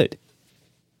so good.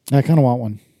 I kind of want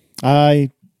one. I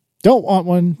don't want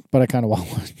one, but I kind of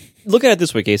want one. Look at it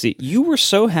this way, Casey. You were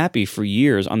so happy for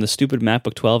years on the stupid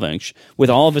MacBook 12-inch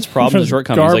with all of its problems and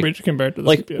shortcomings. Garbage compared to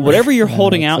the computer. Whatever you're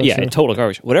holding out, so true. total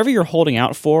garbage. Whatever you're holding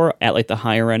out for at the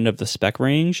higher end of the spec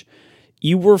range,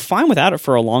 you were fine without it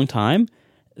for a long time.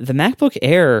 The MacBook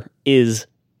Air is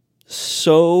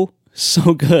so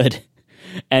good.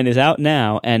 And is out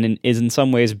now, and is in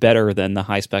some ways better than the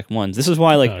high spec ones. This is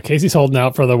why, Casey's holding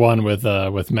out for the one with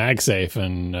MagSafe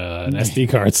and an SD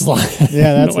card slot.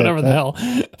 Yeah, that's whatever the hell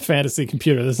fantasy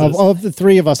computer this is. Of the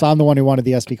three of us, I'm the one who wanted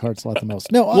the SD card slot the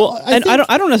most. No, I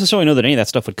don't necessarily know that any of that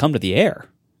stuff would come to the Air.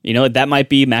 That might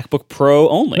be MacBook Pro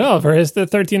only. No, for the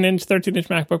 13-inch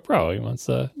MacBook Pro, he wants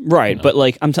right. But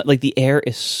the Air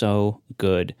is so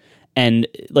good. And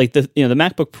the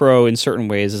MacBook Pro in certain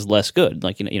ways is less good.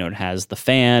 It has the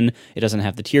fan. It doesn't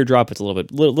have the teardrop. It's a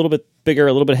little bit bigger,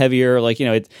 a little bit heavier.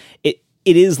 It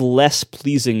is less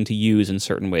pleasing to use in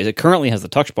certain ways. It currently has the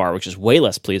touch bar, which is way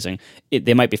less pleasing.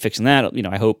 They might be fixing that,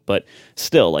 I hope. But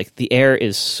still, the Air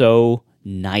is so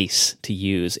nice to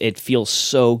use. It feels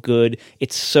so good.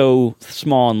 It's so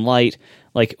small and light.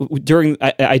 I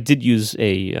did use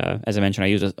as I mentioned, I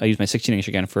used my 16-inch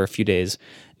again for a few days.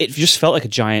 It just felt like a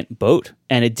giant boat,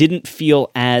 and it didn't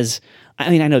feel as.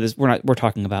 I know this. We're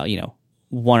talking about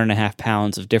 1.5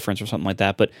 pounds of difference or something like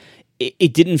that, but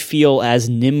it didn't feel as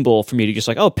nimble for me to just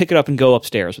pick it up and go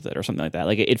upstairs with it or something like that.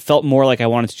 It felt more like I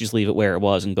wanted to just leave it where it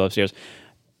was and go upstairs.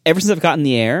 Ever since I've gotten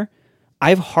the Air,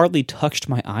 I've hardly touched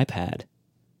my iPad.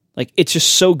 It's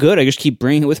just so good. I just keep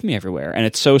bringing it with me everywhere, and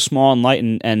it's so small and light,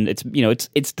 and it's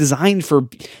it's designed for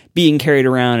being carried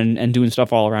around and doing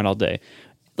stuff all around all day.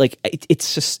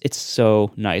 It's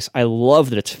so nice. I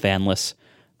love that it's fanless.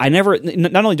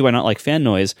 Not only do I not like fan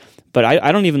noise, but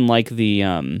I don't even like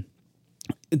the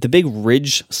big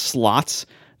ridge slots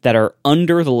that are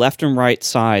under the left and right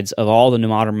sides of all the new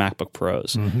modern MacBook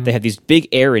Pros. Mm-hmm. They have these big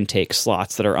air intake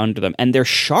slots that are under them, and they're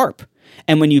sharp.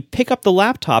 And when you pick up the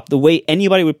laptop, the way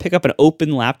anybody would pick up an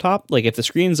open laptop, like if the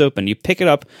screen's open, you pick it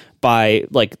up by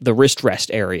like the wrist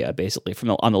rest area, basically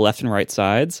on the left and right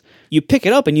sides. You pick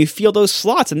it up and you feel those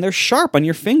slots, and they're sharp on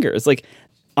your fingers. Like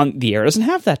the Air doesn't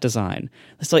have that design.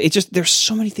 It's like there's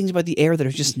so many things about the Air that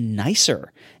are just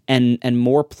nicer and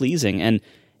more pleasing. And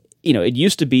it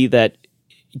used to be that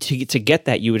to get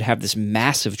that, you would have this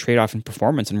massive trade-off in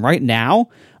performance. And right now,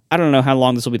 I don't know how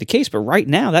long this will be the case, but right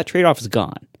now that trade-off is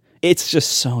gone. It's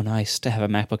just so nice to have a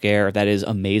MacBook Air that is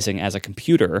amazing as a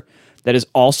computer, that is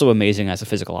also amazing as a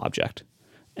physical object.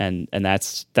 And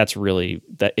it's really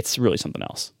something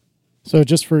else. So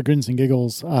just for grins and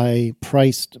giggles, I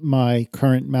priced my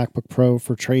current MacBook Pro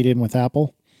for trade-in with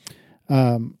Apple.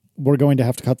 We're going to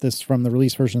have to cut this from the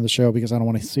release version of the show because I don't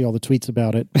want to see all the tweets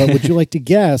about it. But would you like to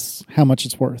guess how much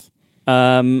it's worth?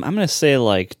 I'm going to say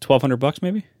like $1,200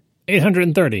 maybe.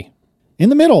 $830. In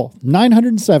the middle,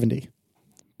 $970.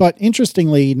 But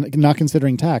interestingly, not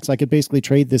considering tax, I could basically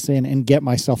trade this in and get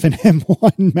myself an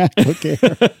M1 MacBook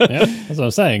Air. Yeah, that's what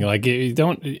I'm saying. Like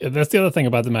that's the other thing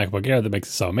about the MacBook Air that makes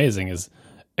it so amazing is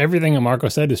everything that Marco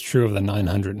said is true of the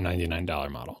 $999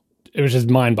 model. It was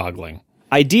just mind-boggling.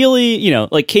 Ideally,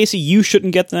 like Casey, you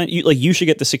shouldn't get that. You should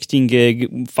get the 16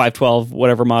 gig, 512,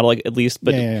 whatever model, like, at least.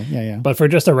 But yeah. But for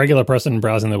just a regular person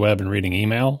browsing the web and reading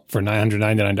email, for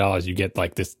 $999, you get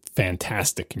like this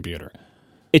fantastic computer.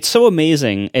 It's so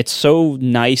amazing. It's so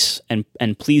nice and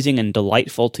pleasing and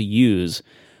delightful to use.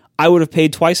 I would have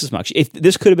paid twice as much. If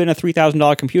this could have been a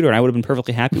 $3,000 computer, and I would have been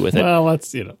perfectly happy with it. Well,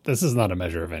 this is not a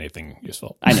measure of anything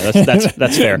useful. I know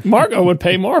that's fair. Marco would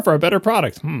pay more for a better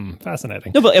product.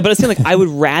 Fascinating. No, but it's like I would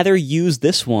rather use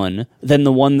this one than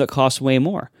the one that costs way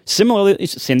more. Similarly,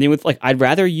 it's the same thing with I'd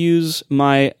rather use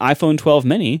my iPhone 12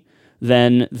 mini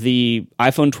than the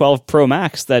iPhone 12 Pro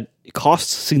Max that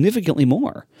costs significantly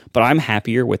more. But I'm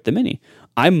happier with the mini.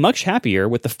 I'm much happier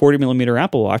with the 40mm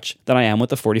Apple Watch than I am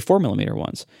with the 44mm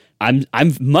ones. I'm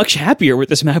much happier with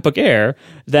this MacBook Air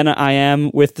than I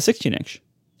am with the 16-inch.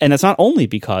 And that's not only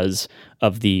because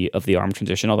of the ARM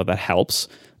transition, although that helps,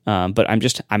 but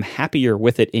I'm happier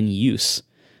with it in use.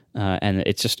 And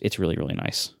it's really, really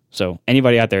nice. So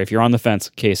anybody out there, if you're on the fence,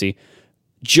 Casey,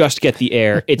 just get the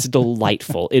Air. It's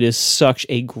delightful. It is such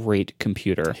a great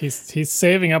computer. He's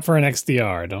saving up for an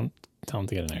XDR. Don't tell him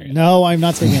to get an Air yet. No, I'm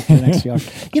not saving up for the next year.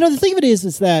 The thing of it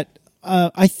is that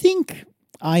I think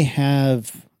I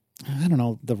have, I don't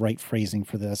know the right phrasing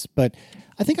for this, but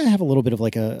I think I have a little bit of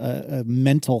like a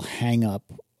mental hang up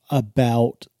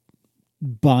about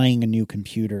buying a new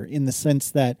computer, in the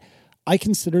sense that I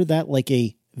consider that like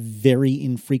a very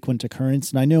infrequent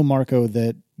occurrence. And I know, Marco,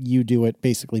 that you do it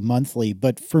basically monthly,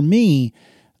 but for me,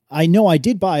 I know I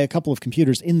did buy a couple of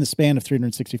computers in the span of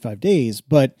 365 days,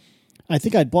 but I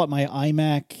think I'd bought my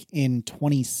iMac in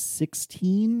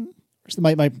 2016,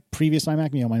 my previous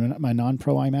iMac, my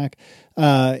non-pro iMac,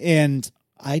 and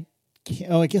I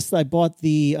guess I bought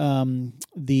the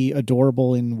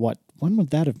Adorable in when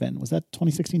would that have been? Was that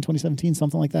 2016, 2017,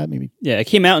 something like that, maybe? Yeah, it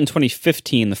came out in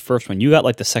 2015, the first one. You got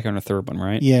like the second or third one,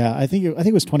 right? Yeah, I think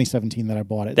it was 2017 that I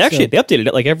bought it. They updated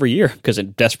it like every year because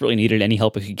it desperately needed any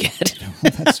help it could get.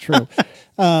 That's true.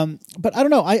 But I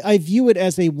don't know. I view it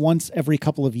as a once every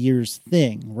couple of years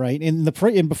thing, right? And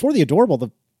before the Adorable, the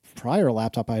prior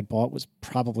laptop I had bought was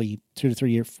probably 2 to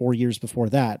 3 years, 4 years before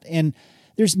that. And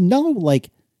there's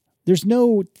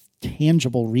no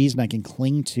tangible reason I can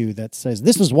cling to that says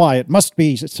this is why it must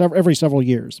be every several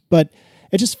years. But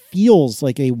it just feels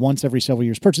like a once every several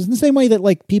years purchase, in the same way that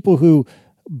like people who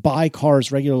buy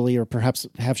cars regularly or perhaps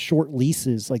have short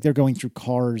leases, like they're going through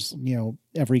cars,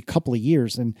 every couple of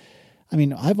years. And I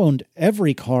mean, I've owned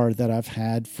every car that I've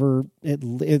had for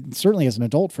it certainly as an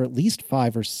adult for at least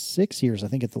 5 or 6 years, I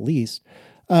think at the least.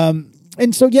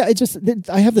 And so, yeah,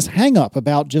 I have this hang up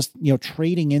about just,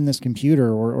 trading in this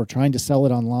computer or trying to sell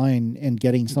it online and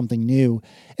getting something new,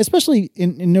 especially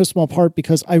in no small part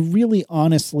because I really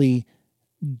honestly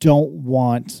don't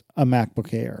want a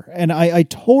MacBook Air. And I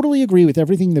totally agree with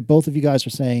everything that both of you guys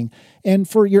are saying. And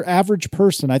for your average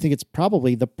person, I think it's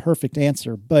probably the perfect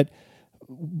answer. But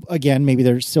again, maybe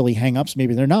they're silly hang-ups,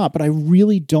 maybe they're not, but I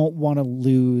really don't want to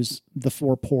lose the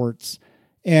 4 ports.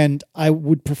 And I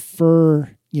would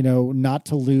prefer, not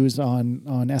to lose on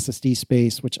SSD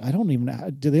space, which I don't even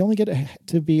know. Do they only get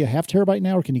to be a half terabyte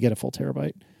now, or can you get a full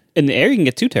terabyte? In the Air, you can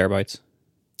get 2 terabytes.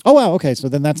 Oh, wow. Okay. So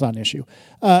then that's not an issue.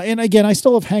 And again, I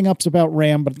still have hang-ups about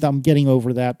RAM, but I'm getting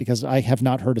over that because I have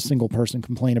not heard a single person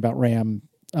complain about RAM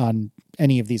on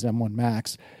any of these M1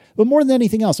 Macs. But more than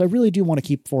anything else, I really do want to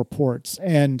keep 4 ports.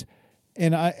 And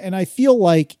I feel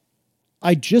like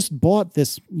I just bought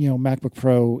this, MacBook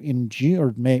Pro in June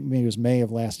or May, maybe it was May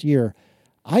of last year.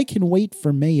 I can wait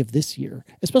for May of this year,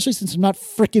 especially since I'm not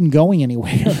freaking going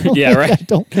anywhere. Yeah,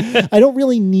 right. I don't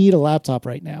really need a laptop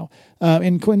right now.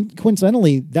 And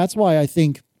coincidentally, that's why I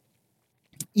think,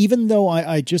 even though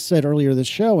I just said earlier this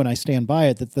show, and I stand by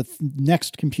it, that the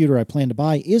next computer I plan to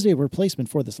buy is a replacement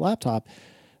for this laptop,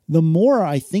 the more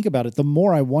I think about it, the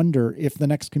more I wonder if the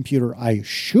next computer I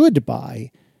should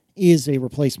buy is a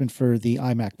replacement for the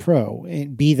iMac Pro,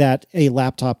 and be that a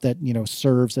laptop that,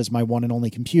 serves as my one and only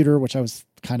computer, which I was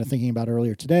kind of thinking about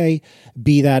earlier today,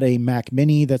 be that a Mac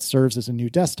Mini that serves as a new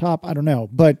desktop. I don't know.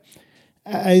 But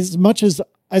as much as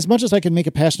I can make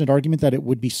a passionate argument that it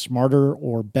would be smarter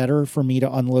or better for me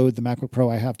to unload the MacBook Pro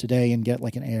I have today and get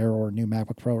like an Air or a new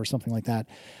MacBook Pro or something like that,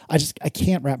 I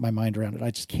can't wrap my mind around it.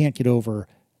 I just can't get over,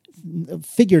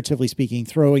 figuratively speaking,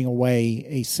 throwing away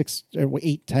a 6 or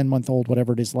 8, 10-month-old,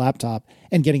 whatever it is, laptop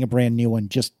and getting a brand new one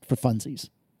just for funsies.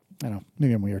 I don't know.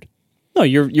 Maybe I'm weird. No,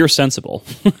 you're sensible.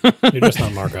 You're just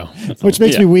not Marco. Which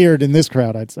makes me weird in this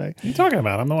crowd, I'd say. What are you talking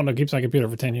about? I'm the one that keeps my computer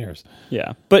for 10 years.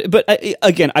 Yeah. But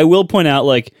again, I will point out,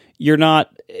 like, you're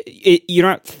not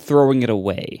throwing it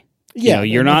away. Yeah,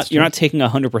 you're not taking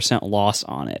 100% loss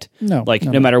on it. No.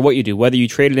 No matter what you do, whether you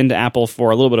trade it into Apple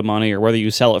for a little bit of money or whether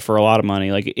you sell it for a lot of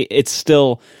money, like it's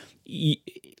still,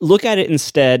 look at it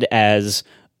instead as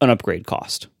an upgrade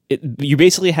cost. You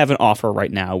basically have an offer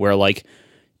right now where, like,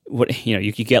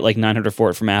 you could get like $900 for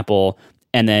it from Apple,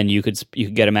 and then you could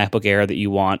get a MacBook Air that you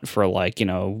want for like,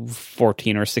 $1,400 or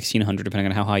 $1,600, depending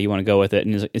on how high you want to go with it.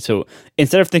 And so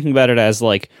instead of thinking about it as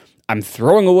like, I'm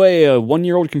throwing away a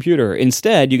 1-year-old computer,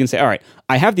 instead you can say, all right,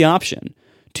 I have the option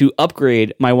to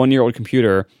upgrade my 1-year-old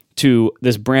computer to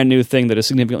this brand new thing that is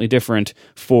significantly different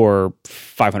for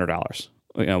 $500,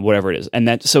 whatever it is. And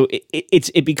that, so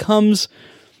it becomes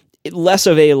less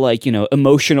of a, like,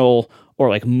 emotional or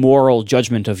like moral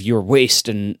judgment of your waste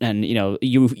and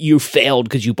you failed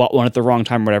because you bought one at the wrong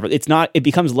time or whatever. It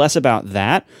becomes less about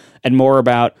that and more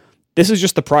about, this is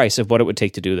just the price of what it would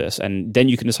take to do this, and then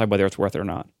you can decide whether it's worth it or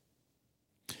not.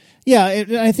 Yeah,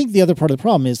 and I think the other part of the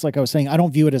problem is, like I was saying, I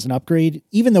don't view it as an upgrade,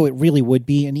 even though it really would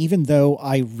be, and even though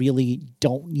I really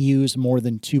don't use more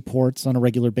than 2 ports on a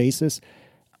regular basis,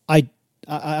 I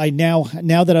now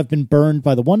that I've been burned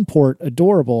by the 1-port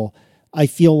Adorable, I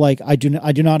feel like I do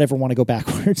not ever want to go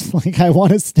backwards. Like, I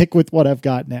want to stick with what I've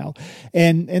got now,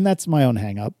 and that's my own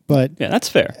hang up. But yeah, that's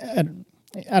fair.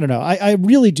 I don't know. I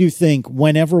really do think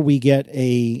whenever we get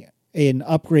an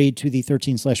upgrade to the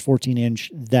 13/14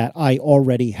 inch that I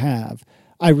already have,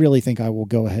 I really think I will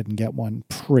go ahead and get one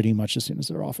pretty much as soon as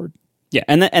they're offered. Yeah,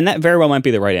 and that very well might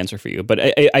be the right answer for you. But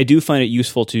I do find it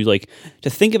useful to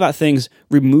think about things,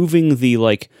 removing the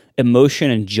like emotion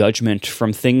and judgment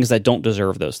from things that don't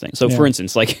deserve those things. So, for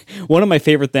instance, like one of my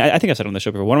favorite things, I think I said on the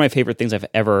show before, one of my favorite things I've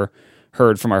ever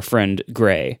heard from our friend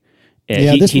Gray.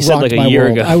 He said like a year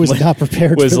ago. I was not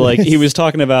prepared. Was for like this. He was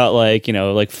talking about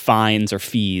like fines or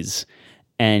fees,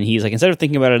 and he's like, instead of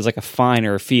thinking about it as like a fine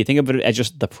or a fee, think about it as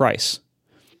just the price.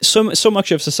 So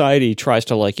much of society tries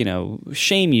to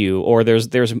shame you, or there's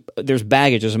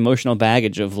baggage, there's emotional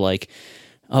baggage of like,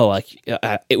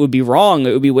 it would be wrong,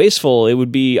 it would be wasteful, I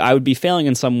would be failing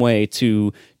in some way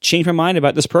to change my mind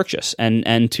about this purchase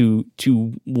and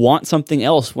to want something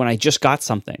else when I just got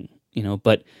something,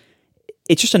 but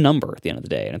it's just a number at the end of the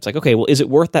day. And it's like, okay, well, is it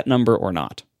worth that number or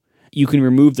not? You can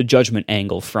remove the judgment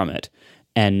angle from it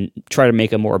and try to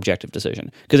make a more objective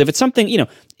decision. Because if it's something,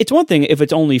 it's one thing if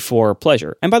it's only for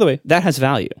pleasure. And by the way, that has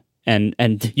value.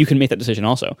 And you can make that decision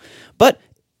also. But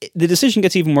the decision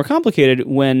gets even more complicated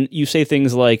when you say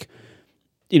things like,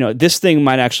 this thing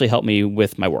might actually help me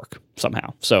with my work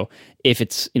somehow. So if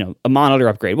it's, a monitor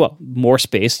upgrade, well, more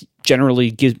space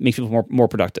generally makes people more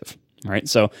productive. Right.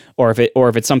 So, or if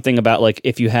it's something about like,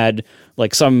 if you had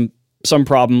like some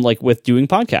problem like with doing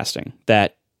podcasting,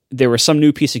 that there was some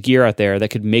new piece of gear out there that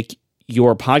could make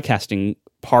your podcasting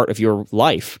part of your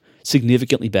life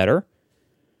significantly better.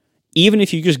 Even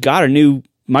if you just got a new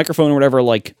microphone or whatever,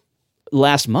 like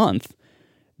last month,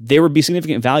 there would be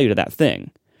significant value to that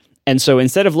thing. And so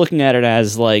instead of looking at it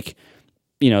as like,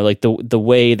 like the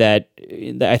way that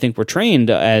I think we're trained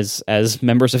as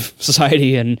members of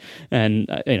society and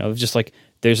just like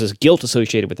there's this guilt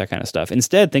associated with that kind of stuff.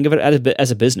 Instead, think of it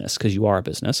as a business, because you are a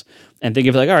business, and think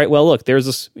of it like, all right, well, look, there's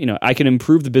this, I can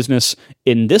improve the business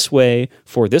in this way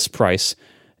for this price.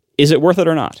 Is it worth it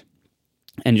or not?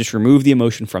 And just remove the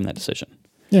emotion from that decision.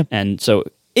 Yeah. And so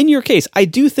in your case, I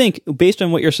do think, based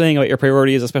on what you're saying about your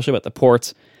priorities, especially about the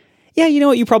ports, yeah, you know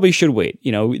what, you probably should wait.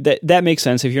 That makes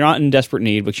sense if you're not in desperate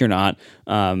need, which you're not,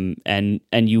 and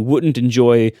you wouldn't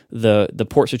enjoy the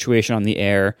port situation on the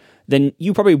Air, then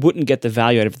you probably wouldn't get the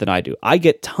value out of it that I do. I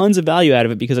get tons of value out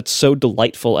of it because it's so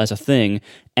delightful as a thing,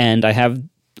 and I have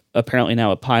apparently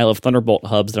now a pile of Thunderbolt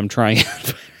hubs that I'm trying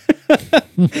out.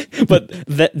 But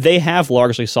they have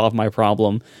largely solved my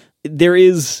problem. There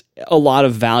is a lot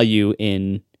of value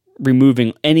in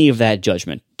removing any of that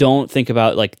judgment. Don't think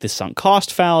about like the sunk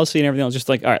cost fallacy and everything else. Just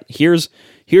like, all right, here's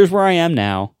where I am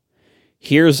now.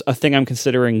 Here's a thing I'm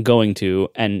considering going to,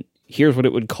 and here's what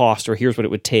it would cost, or here's what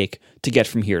it would take to get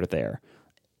from here to there.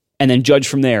 And then judge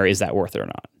from there, is that worth it or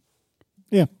not?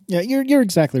 Yeah, you're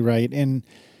exactly right. And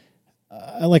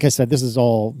like I said, this is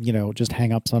all, just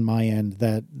hang-ups on my end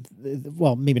that,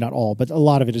 well, maybe not all, but a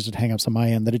lot of it is just hang-ups on my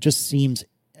end that it just seems,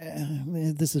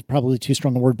 this is probably too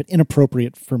strong a word, but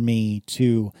inappropriate for me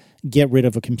to get rid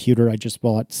of a computer I just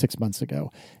bought 6 months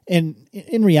ago. And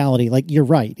in reality, like, you're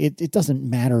right. It doesn't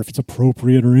matter if it's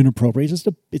appropriate or inappropriate.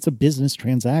 It's a business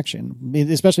transaction,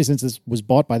 especially since this was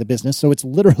bought by the business. So it's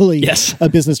literally a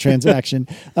business transaction.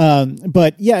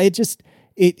 But yeah,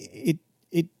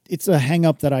 it's a hang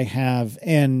up that I have.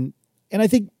 And I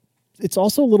think it's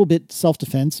also a little bit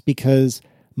self-defense because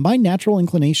my natural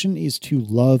inclination is to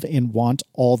love and want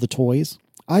all the toys.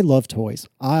 I love toys.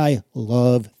 I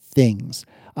love things.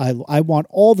 I want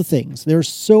all the things. There's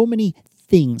so many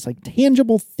things, like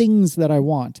tangible things that I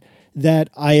want, that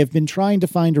I have been trying to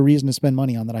find a reason to spend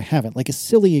money on that I haven't. Like a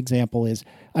silly example is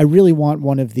I really want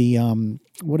one of the,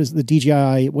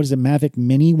 DJI, Mavic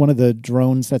Mini, one of the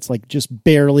drones that's like just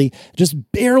barely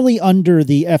under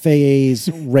the FAA's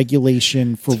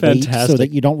regulation for weight, so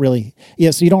that you don't really,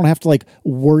 so you don't have to like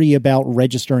worry about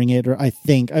registering it, or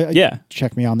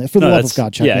check me on this. For the love of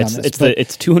God, check me on this.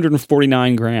 It's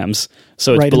 249 grams,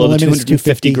 so it's below the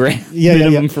 250 gram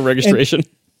minimum for registration.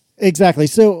 Exactly.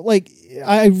 So like,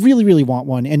 I really, really want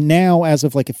one. And now, as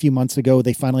of like a few months ago,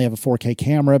 they finally have a 4K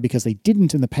camera because they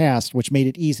didn't in the past, which made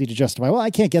it easy to justify, well, I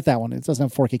can't get that one. It doesn't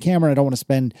have a 4K camera. I don't want to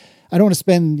spend,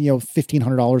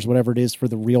 $1,500, whatever it is for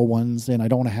the real ones. And I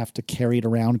don't want to have to carry it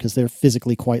around because they're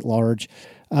physically quite large.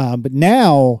 But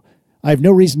now I have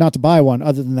no reason not to buy one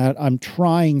other than that I'm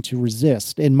trying to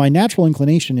resist. And my natural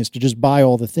inclination is to just buy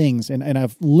all the things. And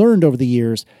I've learned over the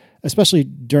years, especially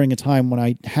during a time when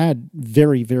I had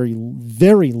very, very,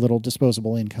 very little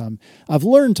disposable income, I've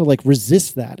learned to like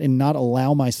resist that and not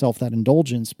allow myself that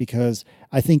indulgence, because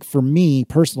I think for me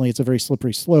personally, it's a very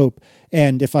slippery slope.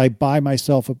 And if I buy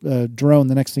myself a drone,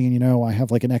 the next thing you know, I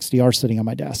have like an XDR sitting on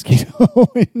my desk,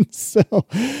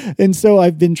 and so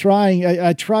I've been trying,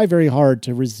 I try very hard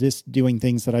to resist doing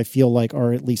things that I feel like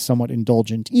are at least somewhat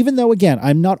indulgent, even though, again,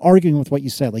 I'm not arguing with what you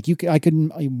said. Like one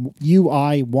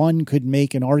could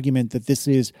make an argument that this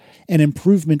is an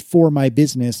improvement for my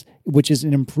business, which is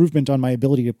an improvement on my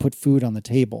ability to put food on the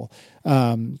table.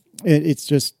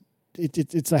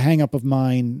 It's a hang up of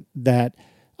mine that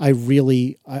I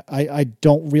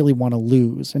don't really want to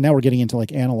lose. And now we're getting into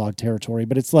like analog territory,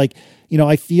 but it's like,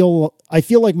 I feel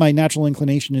like my natural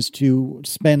inclination is to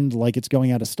spend like it's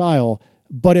going out of style.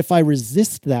 But if I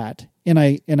resist that and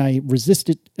I resist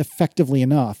it effectively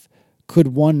enough, could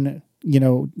one,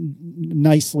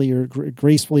 nicely or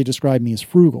gracefully describe me as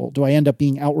frugal? Do I end up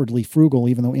being outwardly frugal,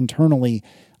 even though internally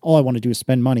all I want to do is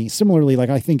spend money? Similarly,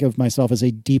 like I think of myself as a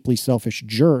deeply selfish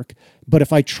jerk, but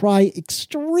if I try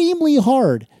extremely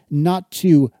hard not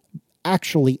to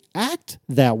actually act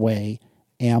that way,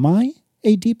 am I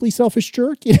a deeply selfish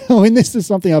jerk? And this is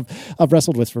something I've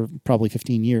wrestled with for probably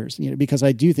 15 years, because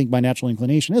I do think my natural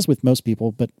inclination, as with most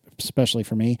people, but especially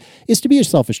for me, is to be a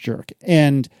selfish jerk.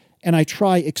 And I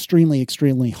try extremely,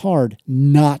 extremely hard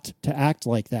not to act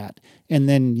like that. And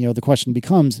then, the question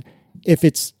becomes,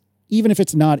 even if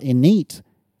it's not innate,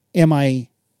 am I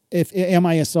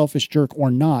a selfish jerk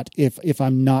or not if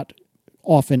I'm not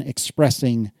often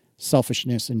expressing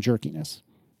selfishness and jerkiness?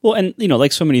 Well, and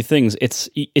like so many things,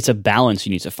 it's a balance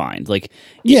you need to find. Like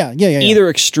either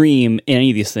extreme in any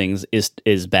of these things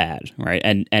is bad, right?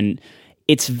 And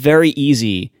it's very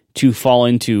easy to fall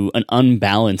into an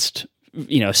unbalanced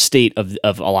state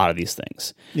of a lot of these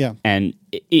things. Yeah. And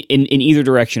in either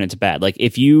direction, it's bad. Like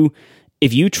if you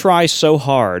try so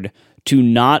hard to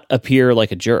not appear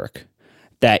like a jerk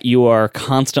that you are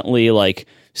constantly like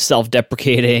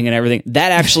self-deprecating and everything,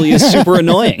 that actually is super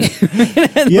annoying.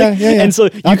 And so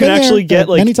you can actually get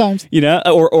like many times,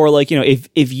 or like,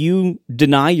 if you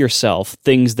deny yourself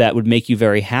things that would make you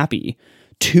very happy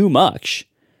too much,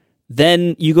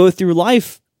 then you go through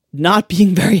life not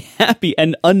being very happy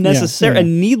and unnecessary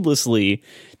and needlessly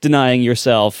denying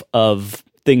yourself of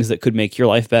things that could make your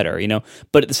life better,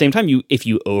 But at the same time, if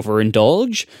you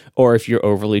overindulge or if you're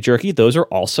overly jerky, those are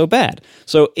also bad.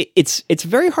 So it's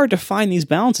very hard to find these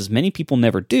balances. Many people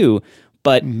never do,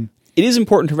 but it is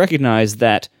important to recognize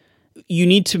that you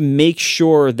need to make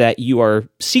sure that you are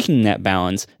seeking that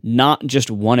balance, not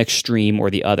just one extreme or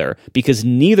the other, because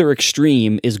neither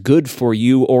extreme is good for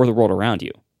you or the world around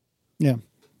you. Yeah.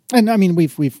 And I mean,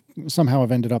 we've somehow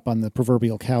have ended up on the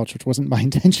proverbial couch, which wasn't my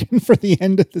intention for the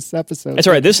end of this episode. That's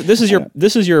right. This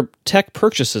is your tech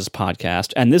purchases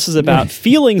podcast, and this is about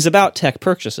feelings about tech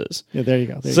purchases. Yeah, there you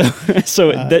go.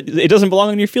 It doesn't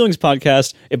belong in your feelings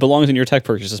podcast. It belongs in your tech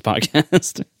purchases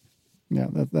podcast. Yeah,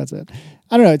 that's it.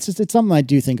 I don't know. It's something I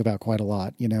do think about quite a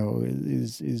lot. You know,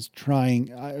 is trying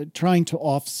to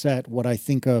offset what I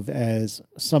think of as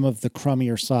some of the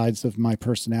crummier sides of my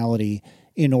personality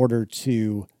in order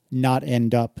to not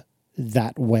end up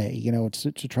that way. You know,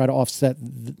 to try to offset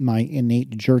my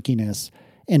innate jerkiness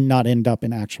and not end up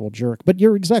an actual jerk. But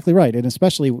you're exactly right, and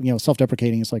especially, you know,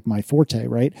 self-deprecating is like my forte,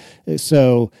 right?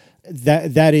 So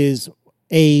that is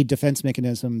a defense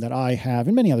mechanism that I have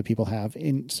and many other people have,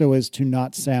 so as to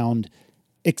not sound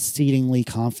exceedingly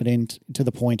confident to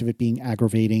the point of it being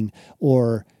aggravating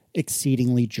or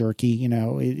exceedingly jerky. You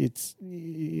know, it's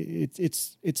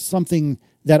something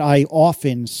that I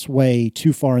often sway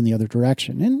too far in the other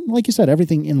direction. And like you said,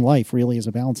 everything in life really is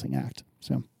a balancing act.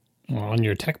 So, well, on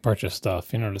your tech purchase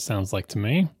stuff, you know what it sounds like to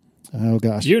me? Oh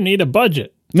gosh, you need a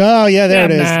budget. Oh yeah, there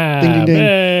it is. Ding ding ding.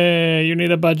 Hey, you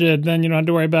need a budget. Then you don't have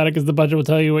to worry about it because the budget will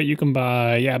tell you what you can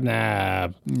buy. Yab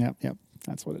nab. Yep.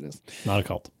 That's what it is. Not a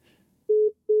cult.